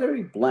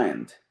proprietary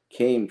blend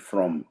came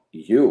from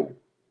you,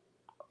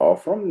 or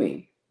from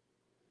me,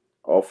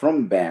 or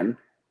from Ben,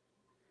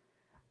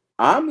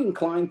 I'm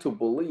inclined to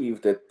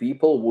believe that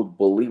people would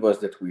believe us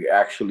that we're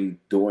actually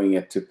doing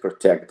it to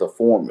protect the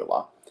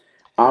formula.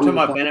 Talking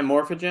about Ben and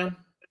Morphogen?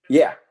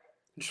 Yeah.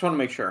 Just want to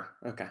make sure.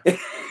 Okay.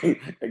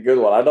 A good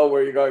one. I know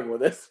where you're going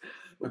with this.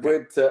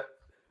 Okay.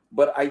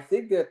 But I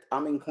think that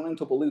I'm inclined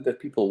to believe that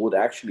people would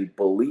actually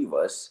believe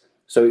us.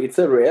 So it's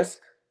a risk,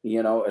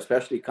 you know,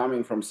 especially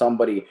coming from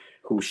somebody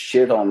who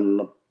shit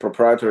on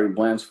proprietary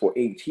blends for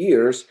 8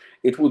 years.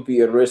 It would be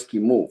a risky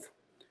move.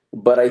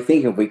 But I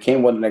think if we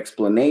came with an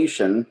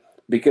explanation,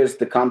 because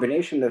the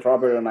combination that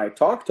Robert and I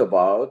talked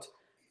about,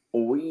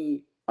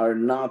 we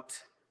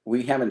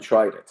haven't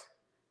tried it.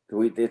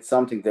 It's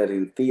something that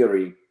in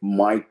theory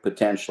might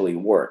potentially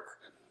work.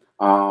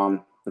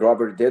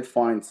 Robert did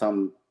find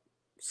some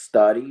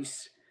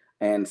studies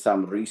and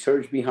some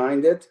research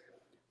behind it,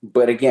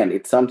 but again,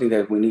 it's something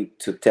that we need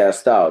to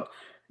test out.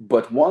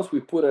 But once we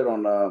put it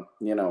on a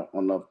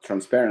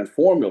transparent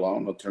formula,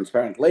 on a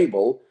transparent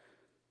label,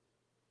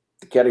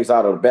 the cat is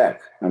out of the bag.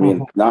 I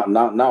mean,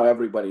 now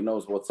everybody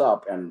knows what's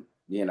up, and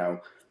you know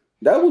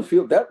that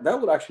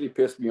would actually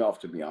piss me off,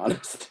 to be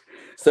honest.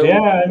 So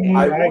yeah, I mean,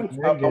 I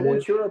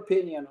want your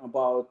opinion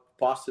about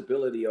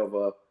possibility of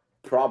a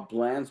prop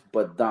blends,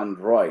 but done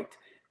right.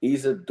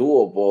 Is it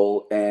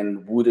doable,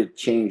 and would it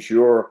change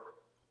your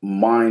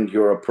mind,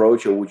 your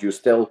approach, or would you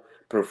still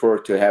prefer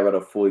to have it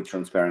a fully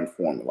transparent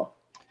formula?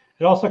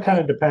 It also kind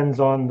of depends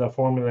on the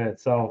formula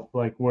itself,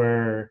 like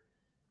where.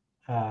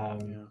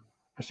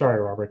 Sorry,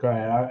 Robert. Go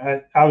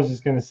ahead. I was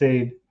just going to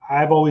say,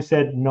 I've always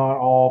said not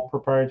all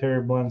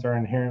proprietary blends are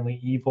inherently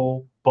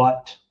evil,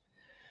 but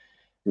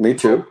me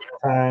too.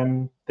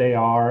 They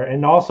are,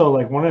 and also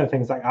like one of the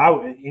things, like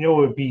it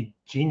would be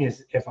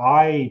genius if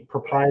I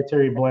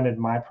proprietary blended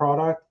my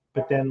product,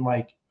 but then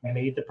like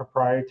made the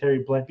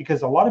proprietary blend,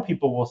 because a lot of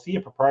people will see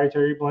a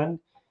proprietary blend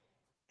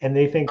and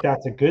they think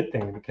that's a good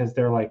thing because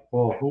they're like,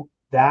 well,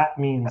 that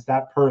means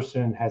that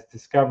person has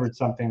discovered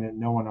something that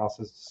no one else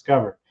has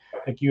discovered.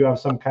 Like you have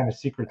some kind of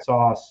secret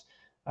sauce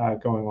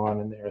going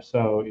on in there.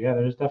 So yeah,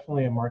 there's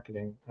definitely a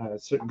marketing.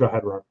 Go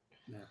ahead, Rob.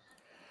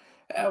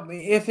 Yeah.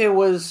 If it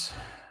was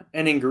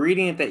an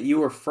ingredient that you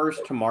were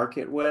first to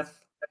market with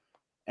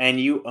and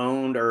you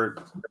owned, or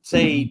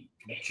say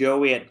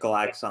Joey at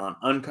Glaxon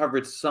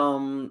uncovered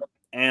some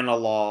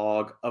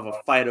analog of a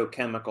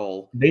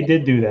phytochemical. They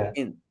did do that.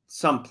 In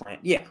some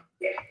plant. Yeah.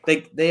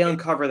 They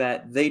uncover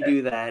that. They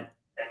do that.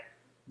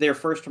 They're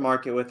first to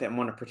market with it and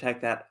want to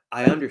protect that.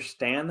 I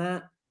understand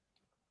that.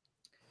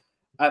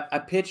 I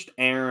pitched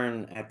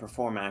Aaron at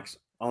Performax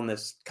on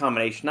this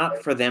combination,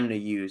 not for them to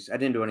use. I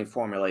didn't do any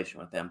formulation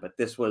with them, but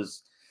this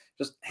was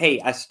just, hey,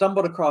 I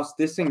stumbled across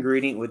this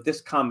ingredient with this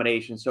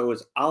combination. So it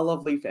was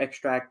olive leaf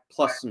extract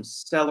plus some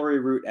celery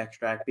root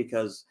extract,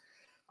 because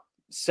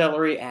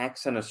celery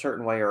acts in a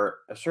certain way, or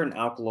a certain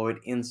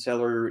alkaloid in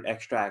celery root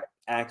extract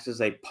acts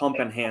as a pump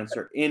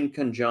enhancer in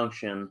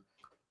conjunction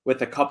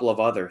with a couple of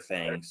other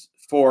things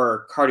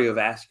for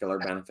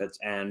cardiovascular benefits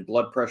and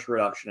blood pressure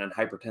reduction in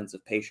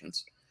hypertensive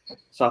patients.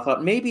 So I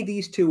thought maybe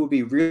these two would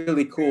be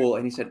really cool.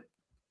 And he said,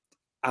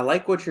 I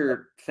like what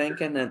you're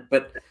thinking,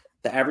 but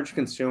the average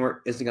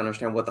consumer isn't going to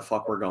understand what the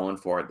fuck we're going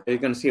for. They're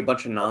going to see a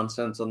bunch of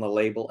nonsense on the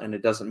label, and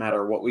it doesn't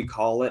matter what we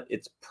call it.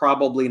 It's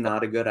probably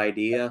not a good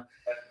idea.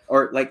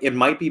 Or like it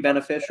might be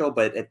beneficial,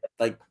 but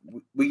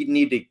we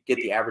need to get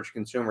the average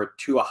consumer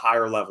to a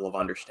higher level of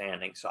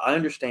understanding. So I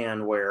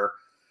understand where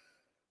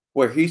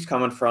he's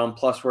coming from,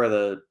 plus where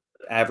the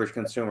average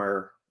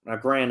consumer. Now,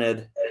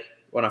 granted,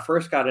 when I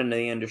first got into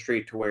the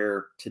industry to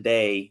where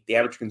today the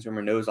average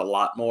consumer knows a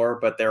lot more,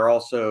 but they're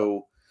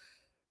also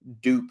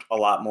duped a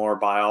lot more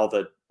by all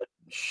the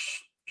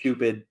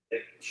stupid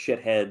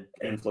shithead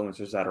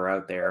influencers that are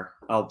out there.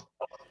 I'll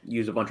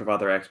use a bunch of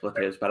other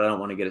expletives, but I don't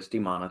want to get us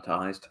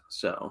demonetized.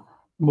 So,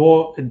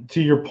 well,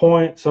 to your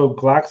point, so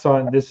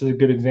Glaxon, this is a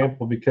good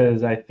example,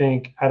 because I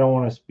think, I don't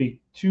want to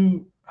speak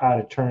too out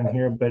of turn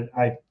here, but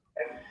I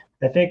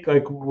think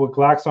like what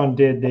Glaxon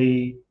did,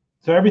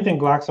 so everything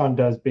Glaxon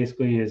does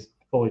basically is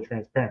fully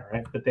transparent,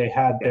 right? But they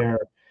had their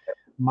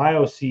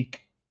MyoSeq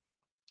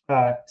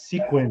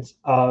sequence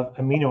of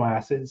amino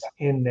acids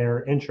in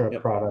their intro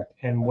product,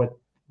 and what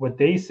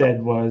they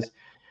said was,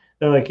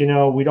 they're like,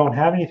 we don't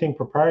have anything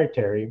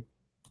proprietary,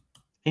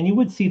 and you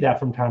would see that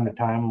from time to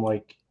time,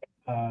 like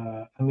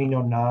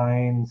Amino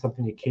 9,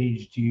 something that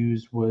Caged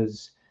used,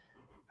 was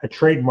a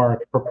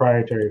trademark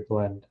proprietary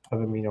blend of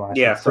amino acids.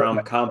 Yeah, from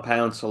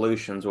Compound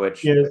Solutions,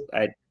 which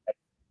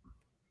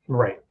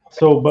right.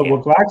 So, but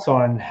what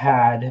Glaxon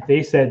had,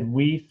 they said,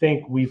 we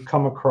think we've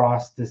come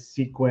across this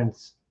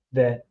sequence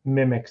that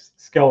mimics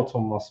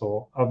skeletal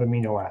muscle of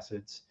amino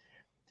acids,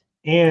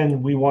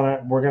 and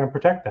we're going to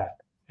protect that.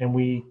 And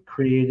we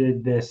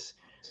created this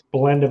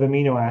blend of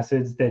amino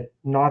acids that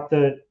not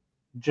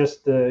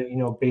just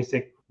the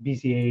basic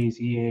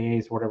BCAAs,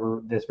 EAAs,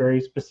 whatever, this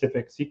very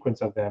specific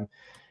sequence of them.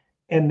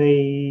 And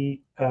they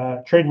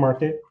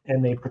trademarked it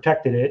and they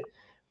protected it.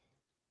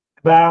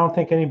 But I don't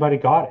think anybody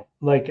got it.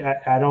 Like,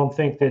 I don't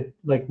think that,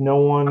 like, no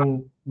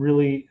one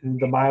really,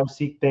 the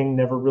MyoSeq thing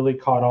never really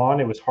caught on.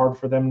 It was hard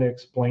for them to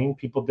explain.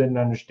 People didn't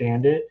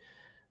understand it.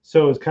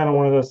 So it was kind of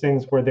one of those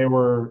things where they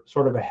were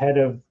sort of ahead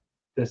of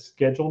the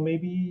schedule,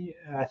 maybe.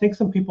 I think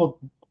some people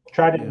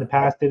tried it in the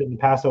past,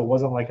 so it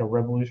wasn't like a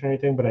revolutionary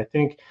thing. But I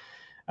think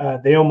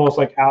they almost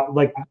like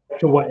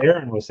to what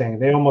Aaron was saying,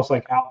 they almost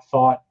like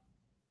outthought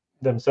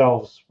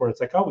themselves, where it's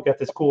like, oh, we got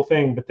this cool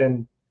thing, but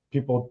then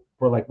people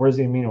were like, where's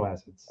the amino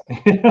acids?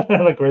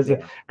 Like, where's the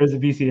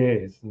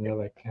BCAAs? And you're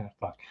like,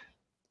 fuck.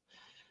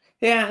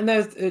 Yeah,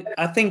 and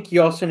I think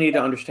you also need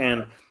to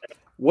understand,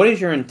 what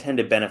is your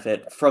intended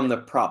benefit from the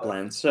prop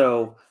blend?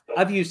 So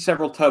I've used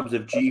several tubs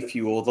of G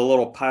Fuel, the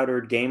little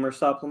powdered gamer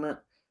supplement.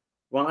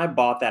 When I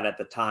bought that at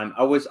the time,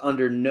 I was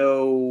under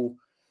no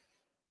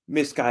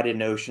misguided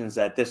notions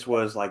that this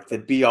was like the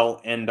be-all,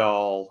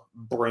 end-all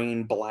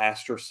brain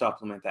blaster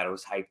supplement that it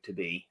was hyped to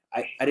be.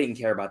 I didn't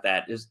care about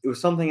that. It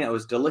was something that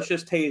was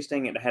delicious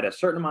tasting. It had a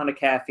certain amount of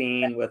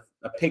caffeine with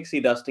a pixie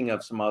dusting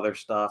of some other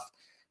stuff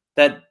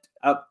that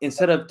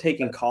instead of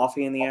taking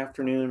coffee in the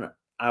afternoon,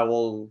 I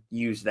will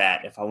use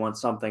that. If I want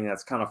something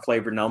that's kind of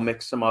flavored, and I'll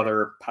mix some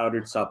other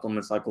powdered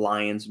supplements like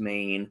Lion's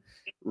Mane,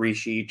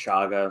 Reishi,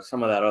 Chaga,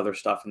 some of that other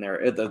stuff in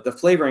there. The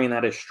flavoring in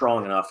that is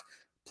strong enough.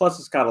 Plus,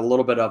 it's got a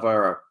little bit of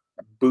a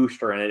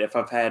booster in it. If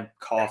I've had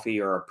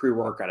coffee or a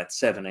pre-workout at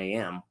 7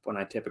 a.m. when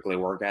I typically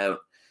work out.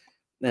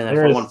 And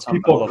there's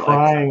people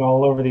crying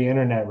all over the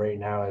internet right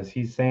now as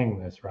he's saying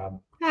this,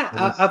 Rob.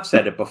 Yeah, I've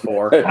said it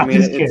before. I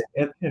mean,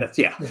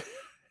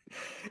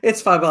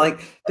 it's fine, but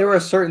like there are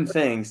certain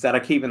things that I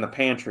keep in the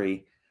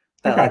pantry.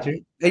 That, I got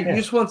you. You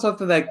just want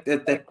something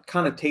that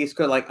kind of tastes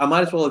good. Like I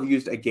might as well have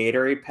used a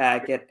Gatorade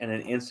packet and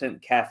an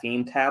instant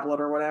caffeine tablet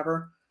or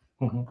whatever.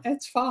 Mm-hmm.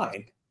 It's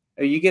fine.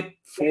 You get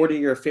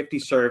 40 or 50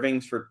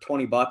 servings for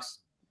 $20,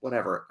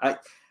 whatever.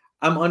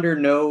 I'm under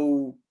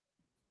no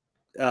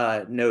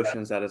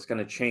notions that it's going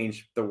to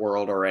change the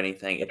world or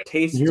anything. It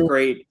tastes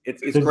great.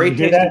 It's great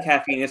tasting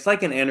caffeine. It's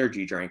like an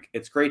energy drink.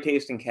 It's great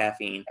tasting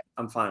caffeine.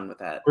 I'm fine with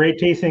that. Great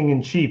tasting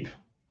and cheap.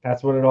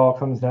 That's what it all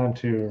comes down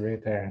to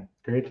right there.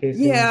 Great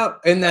tasting. Yeah,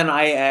 and then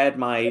I add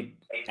my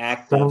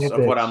actives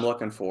of what I'm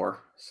looking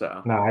for.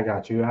 So no, I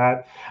got you.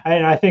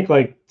 I think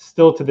like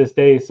still to this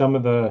day, some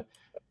of the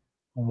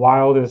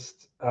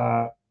wildest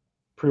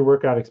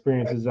pre-workout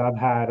experiences I've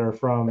had are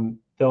from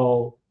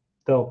they'll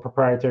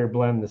proprietary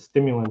blend, the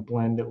stimulant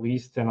blend at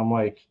least, and I'm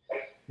like,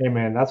 hey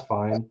man, that's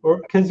fine. Or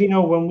because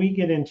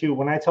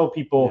when I tell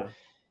people,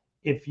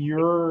 if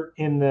you're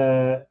in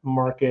the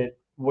market,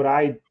 what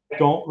I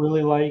don't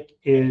really like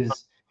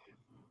is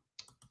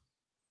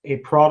a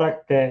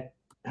product that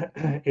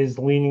is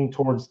leaning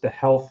towards the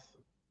health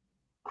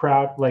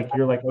crowd. Like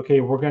you're like,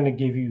 okay, we're going to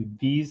give you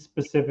these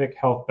specific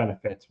health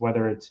benefits,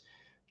 whether it's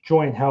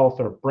joint health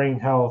or brain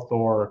health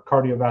or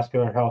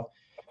cardiovascular health.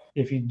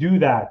 If you do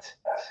that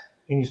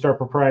and you start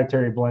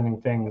proprietary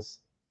blending things,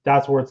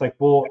 that's where it's like,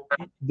 well,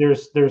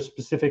 there's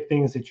specific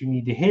things that you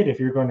need to hit if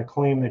you're going to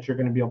claim that you're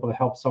going to be able to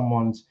help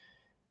someone's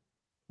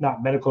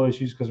not medical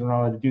issues, because we're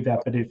not allowed to do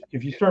that. But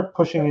if you start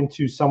pushing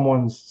into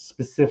someone's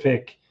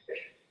specific,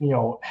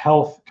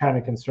 health kind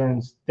of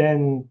concerns,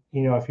 then,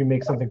 if you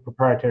make something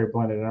proprietary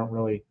blended, I don't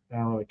really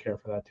care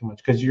for that too much,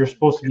 because you're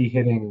supposed to be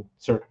hitting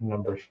certain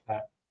numbers for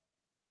that.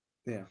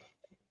 Yeah.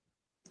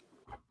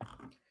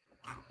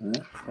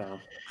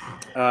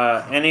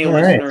 Any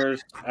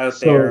listeners out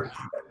there,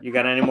 you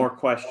got any more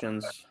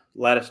questions?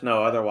 Let us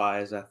know.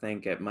 Otherwise, I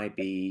think it might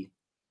be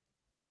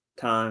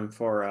time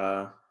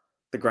for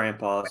the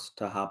grandpas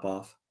to hop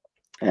off.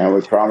 And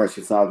we promise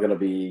it's not going to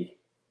be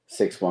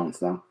 6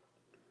 months now.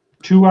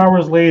 2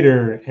 hours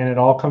later, and it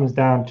all comes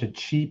down to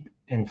cheap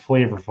and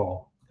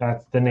flavorful.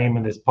 That's the name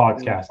of this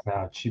podcast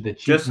now.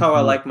 Just how I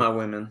like my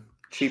women,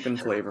 cheap and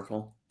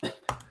flavorful.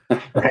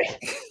 Right.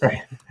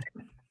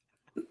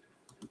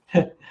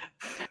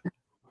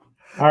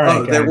 All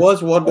right. There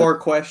was one more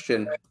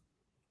question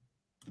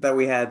that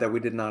we had that we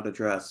did not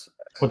address.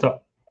 What's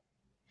up?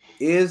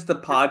 Is the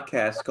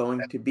podcast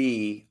going to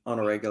be on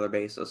a regular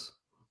basis?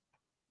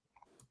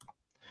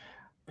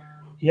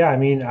 Yeah, I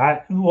mean,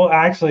 I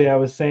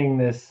was saying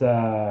this.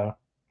 I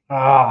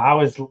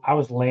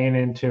was laying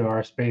into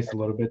our space a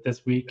little bit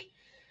this week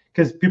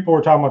because people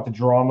were talking about the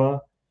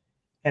drama,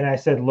 and I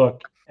said,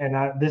 look, and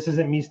this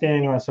isn't me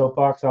standing on a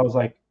soapbox. I was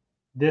like,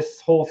 this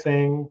whole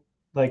thing,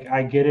 like,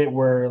 I get it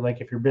where,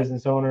 like, if you're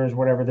business owners,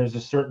 whatever, there's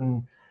a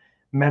certain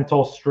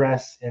mental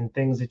stress and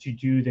things that you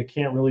do that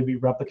can't really be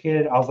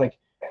replicated. I was like,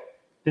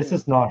 this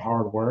is not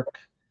hard work.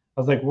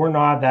 I was like, we're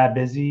not that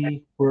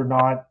busy. We're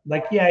not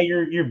like, yeah,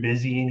 you're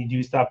busy and you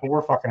do stuff, but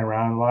we're fucking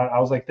around a lot. I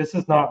was like, this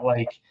is not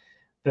like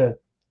the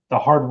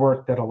hard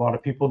work that a lot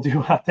of people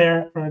do out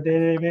there on a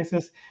day-to-day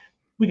basis.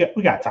 We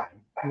got time.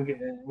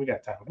 We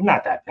got time. We're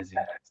not that busy.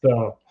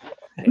 So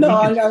we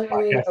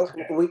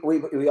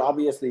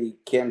obviously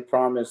can't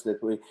promise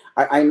that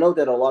I know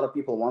that a lot of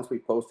people, once we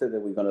posted that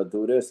we're going to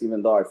do this,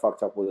 even though I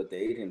fucked up with a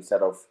date,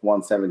 instead of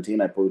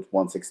 117, I put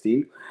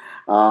 116.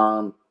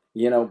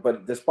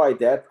 But despite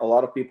that, a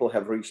lot of people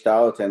have reached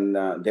out and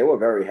they were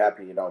very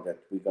happy, that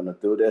we're going to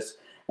do this.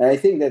 And I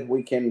think that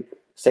we can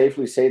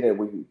safely say that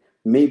we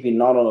maybe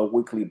not on a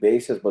weekly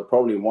basis, but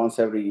probably once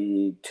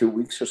every 2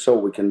 weeks or so,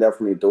 we can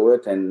definitely do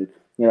it. And,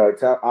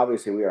 it's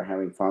obviously we are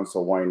having fun, so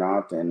why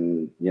not?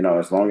 And,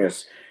 as long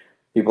as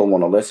people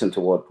want to listen to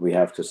what we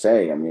have to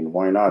say, I mean,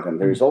 why not? And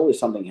there's always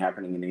something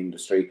happening in the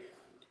industry.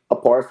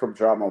 Apart from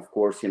drama, of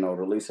course,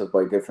 releases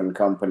by different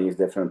companies,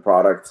 different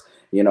products,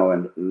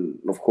 and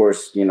of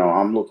course,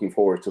 I'm looking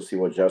forward to see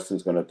what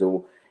Justin's going to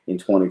do in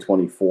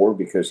 2024,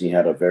 because he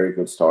had a very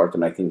good start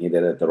and I think he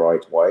did it the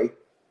right way.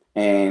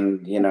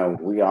 And,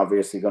 we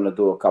obviously going to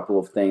do a couple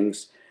of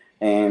things.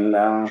 And,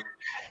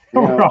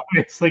 we're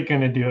obviously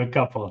going to do a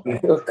couple of things.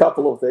 So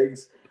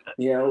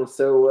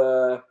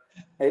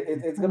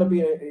it's going to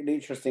be an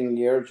interesting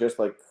year, just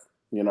like,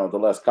 the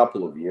last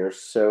couple of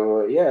years.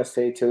 So,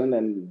 stay tuned,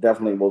 and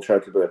definitely we'll try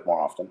to do it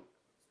more often.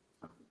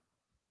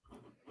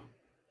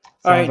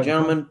 All right,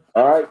 gentlemen.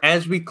 All right.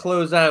 As we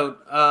close out,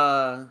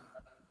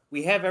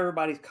 we have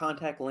everybody's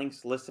contact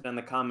links listed in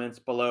the comments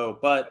below.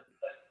 But,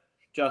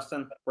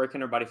 Justin, where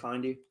can everybody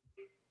find you?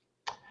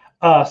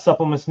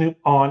 Supplement Snoop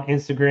on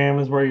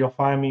Instagram is where you'll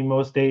find me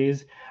most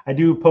days. I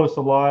do post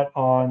a lot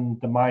on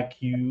the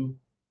MyQ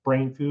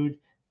Brain Food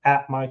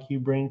at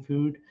MyQ Brain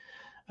Food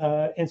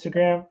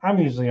Instagram. I'm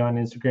usually on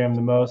Instagram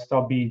the most.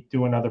 I'll be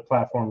doing other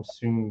platforms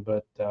soon,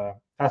 but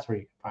that's where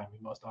you can find me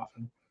most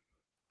often.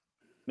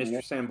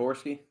 Mr.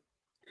 Samborski?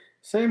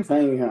 Same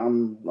thing.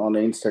 I'm on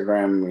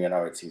Instagram.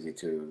 It's easy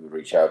to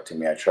reach out to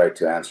me. I try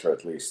to answer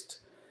at least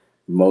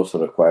most of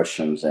the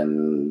questions,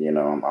 and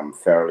I'm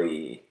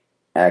fairly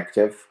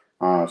active.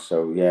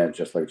 So yeah,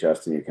 just like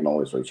Justin, you can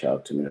always reach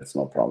out to me. That's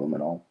no problem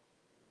at all.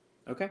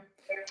 Okay.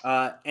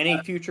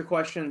 Any future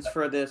questions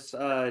for this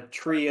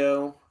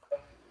trio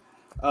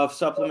of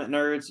supplement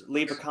nerds?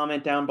 Leave a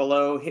comment down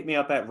below. Hit me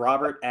up at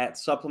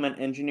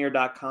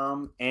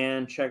robert@supplementengineer.com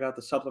and check out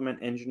the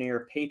Supplement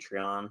Engineer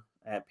Patreon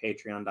at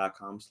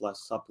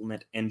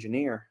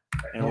patreon.com/supplementengineer.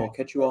 And we'll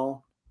catch you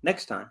all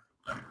next time.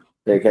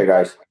 Take care,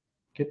 guys.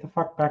 Get the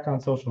fuck back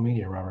on social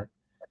media, Robert.